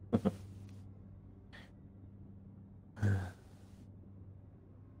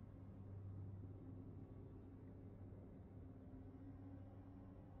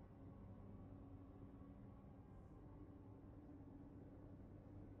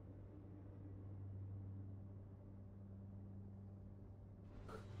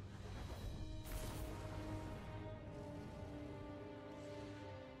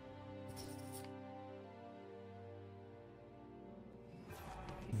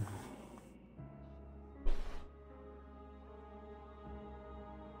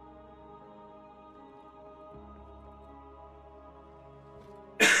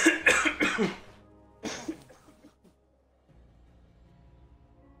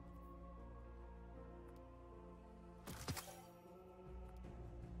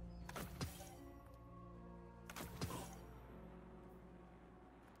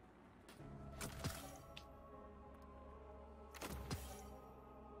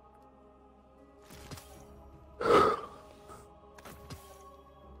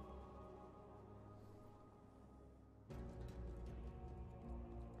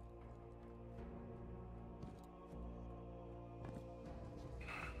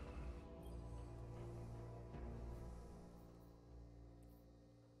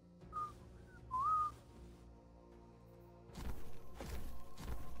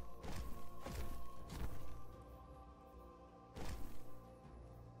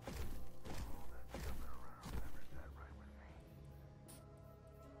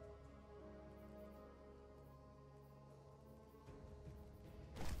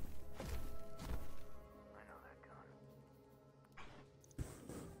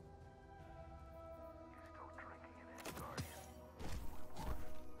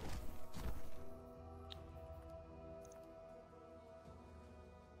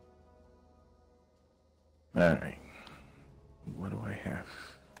 Alright. What do I have?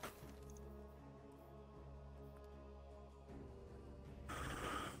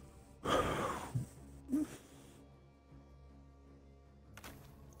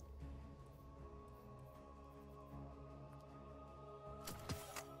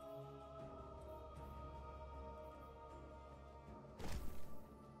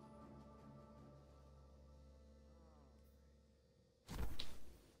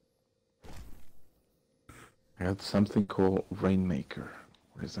 I got something called Rainmaker.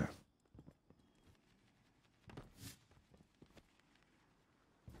 What is that?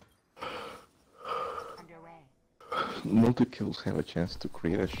 Multi-kills have a chance to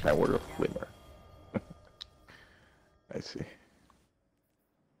create a shower of glimmer. I see.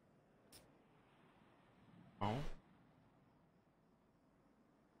 Oh.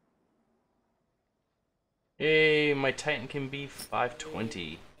 Hey, my Titan can be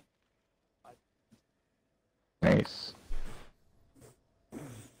 520. Nice.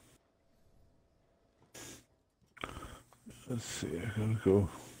 Let's see, I'm gonna go.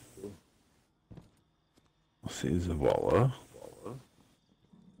 Let's see Zavala.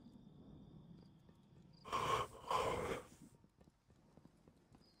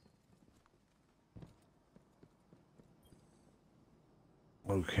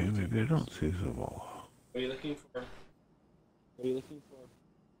 Okay, maybe I don't see Zavala. What are you looking for? What are you looking for?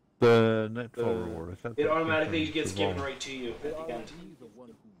 The Nightfall reward. I thought It that automatically came gets from given Zavala. right to you at the end.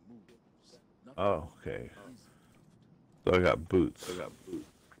 Oh, okay. So I got boots.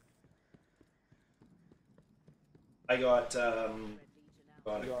 I got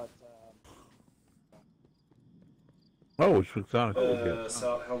Oh, which Exotic did you get?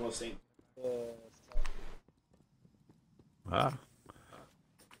 Helm of Saint. Ah.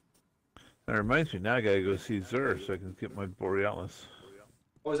 That reminds me, now I gotta go see Zur so I can get my Borealis.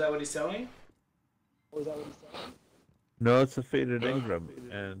 Oh, is that what he's selling? No, it's a faded Ingram,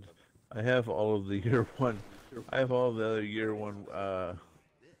 and I have all of the year one. I have all the other year one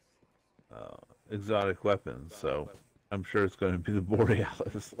exotic weapons, so I'm sure it's going to be the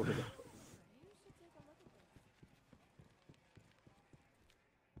Borealis.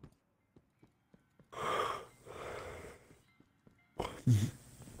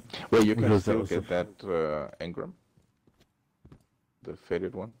 Well, you can Because that still was get that engram, the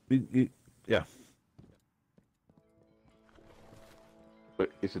faded one. Yeah.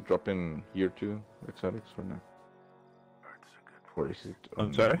 But is it dropping year 2 exotics or not? Or is it?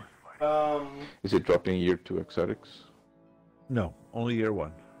 I'm sorry. Is it dropping year 2 exotics? No, only year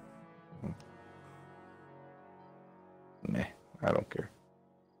 1. Nah, I don't care.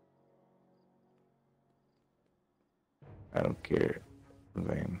 I don't care.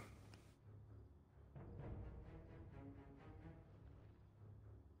 Then.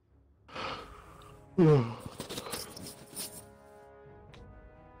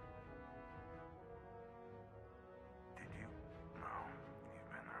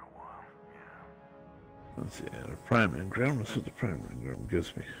 Let's see, a prime engram. Let's see what the prime engram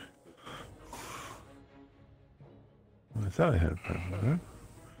gives me. I thought I had a prime engram.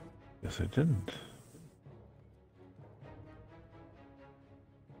 Guess I didn't.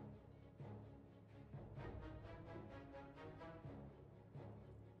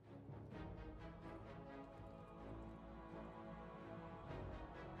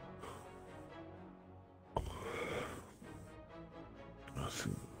 Let's see.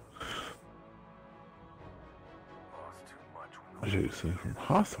 I should say from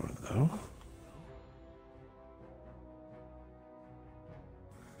Hawthorne, though.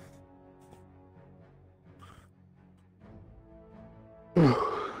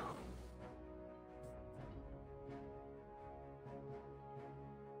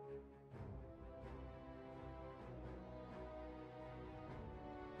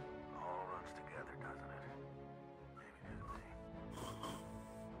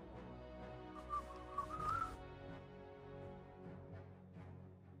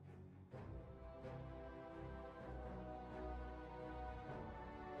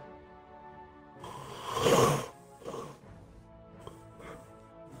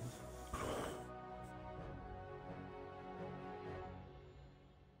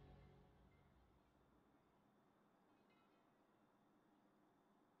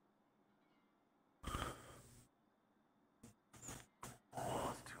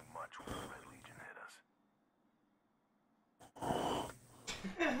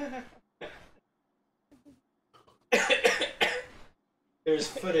 There's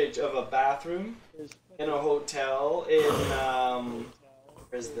footage of a bathroom in a hotel in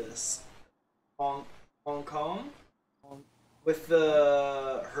where's this? Hong Kong, with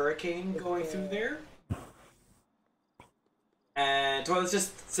the hurricane going through there, and toilet's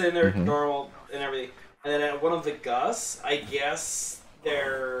just sitting there normal and everything. And then at one of the gusts, I guess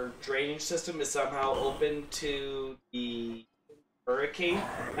their drainage system is somehow open to the hurricane,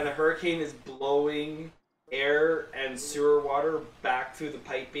 and the hurricane is blowing air and sewer water back through the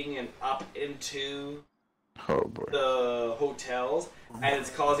piping and up into the hotels, and it's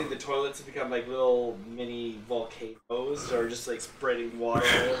causing the toilets to become like little mini volcanoes or just like spreading water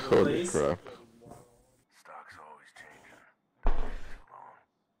all over the Holy place. crap. Stock's always changing. Too long.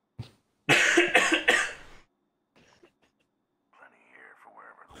 Plenty here for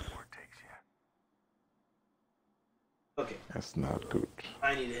wherever the Lord takes you. Okay. That's not good.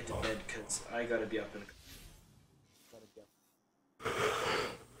 I need to hit the bed because I gotta be up in a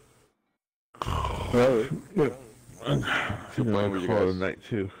Well, yeah. So when were you guys? Night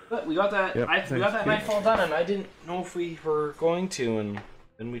too. But we got that. Yep, We got that thanks, nightfall done, and I didn't know if we were going to, and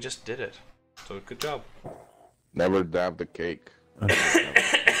then we just did it. So good job. Never dab the cake.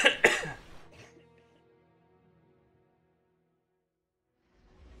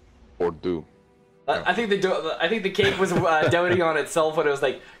 Or do. I think the cake was doubting on itself when it was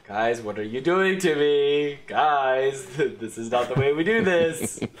like, guys, what are you doing to me? Guys, this is not the way we do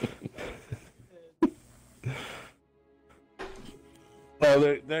this. Oh,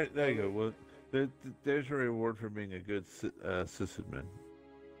 there you go. Well, there's a reward for being a good sysadmin.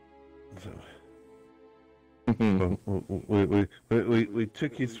 So, we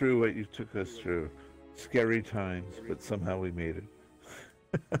took you through what you took us through. Scary times, but somehow we made it.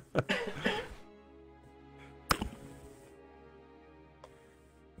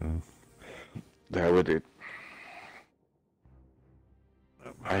 That was it.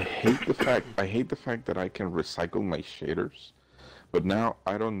 I hate the fact that I can recycle my shaders, but now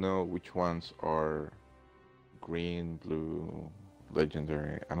I don't know which ones are green, blue,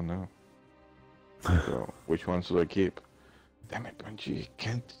 legendary. I don't know. So which ones do I keep? Damn it, Bungie,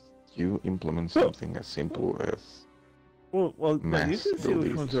 can't you implement something as simple as Well, no, you mass can see which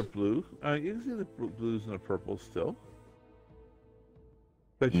deletes? ones are blue. You can see the blues and the purples still.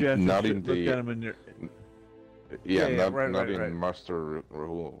 But you have to Not in look the at them in your. yeah, not right. in master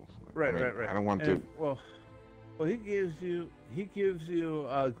rule. Right. I don't want And, to. well, he gives you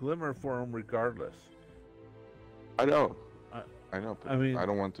a glimmer for them regardless. I know. I know. But I mean, I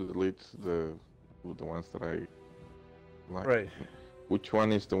don't want to delete the ones that I like. Right. Which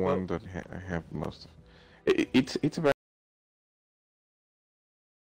one is the one that I have most of? It's about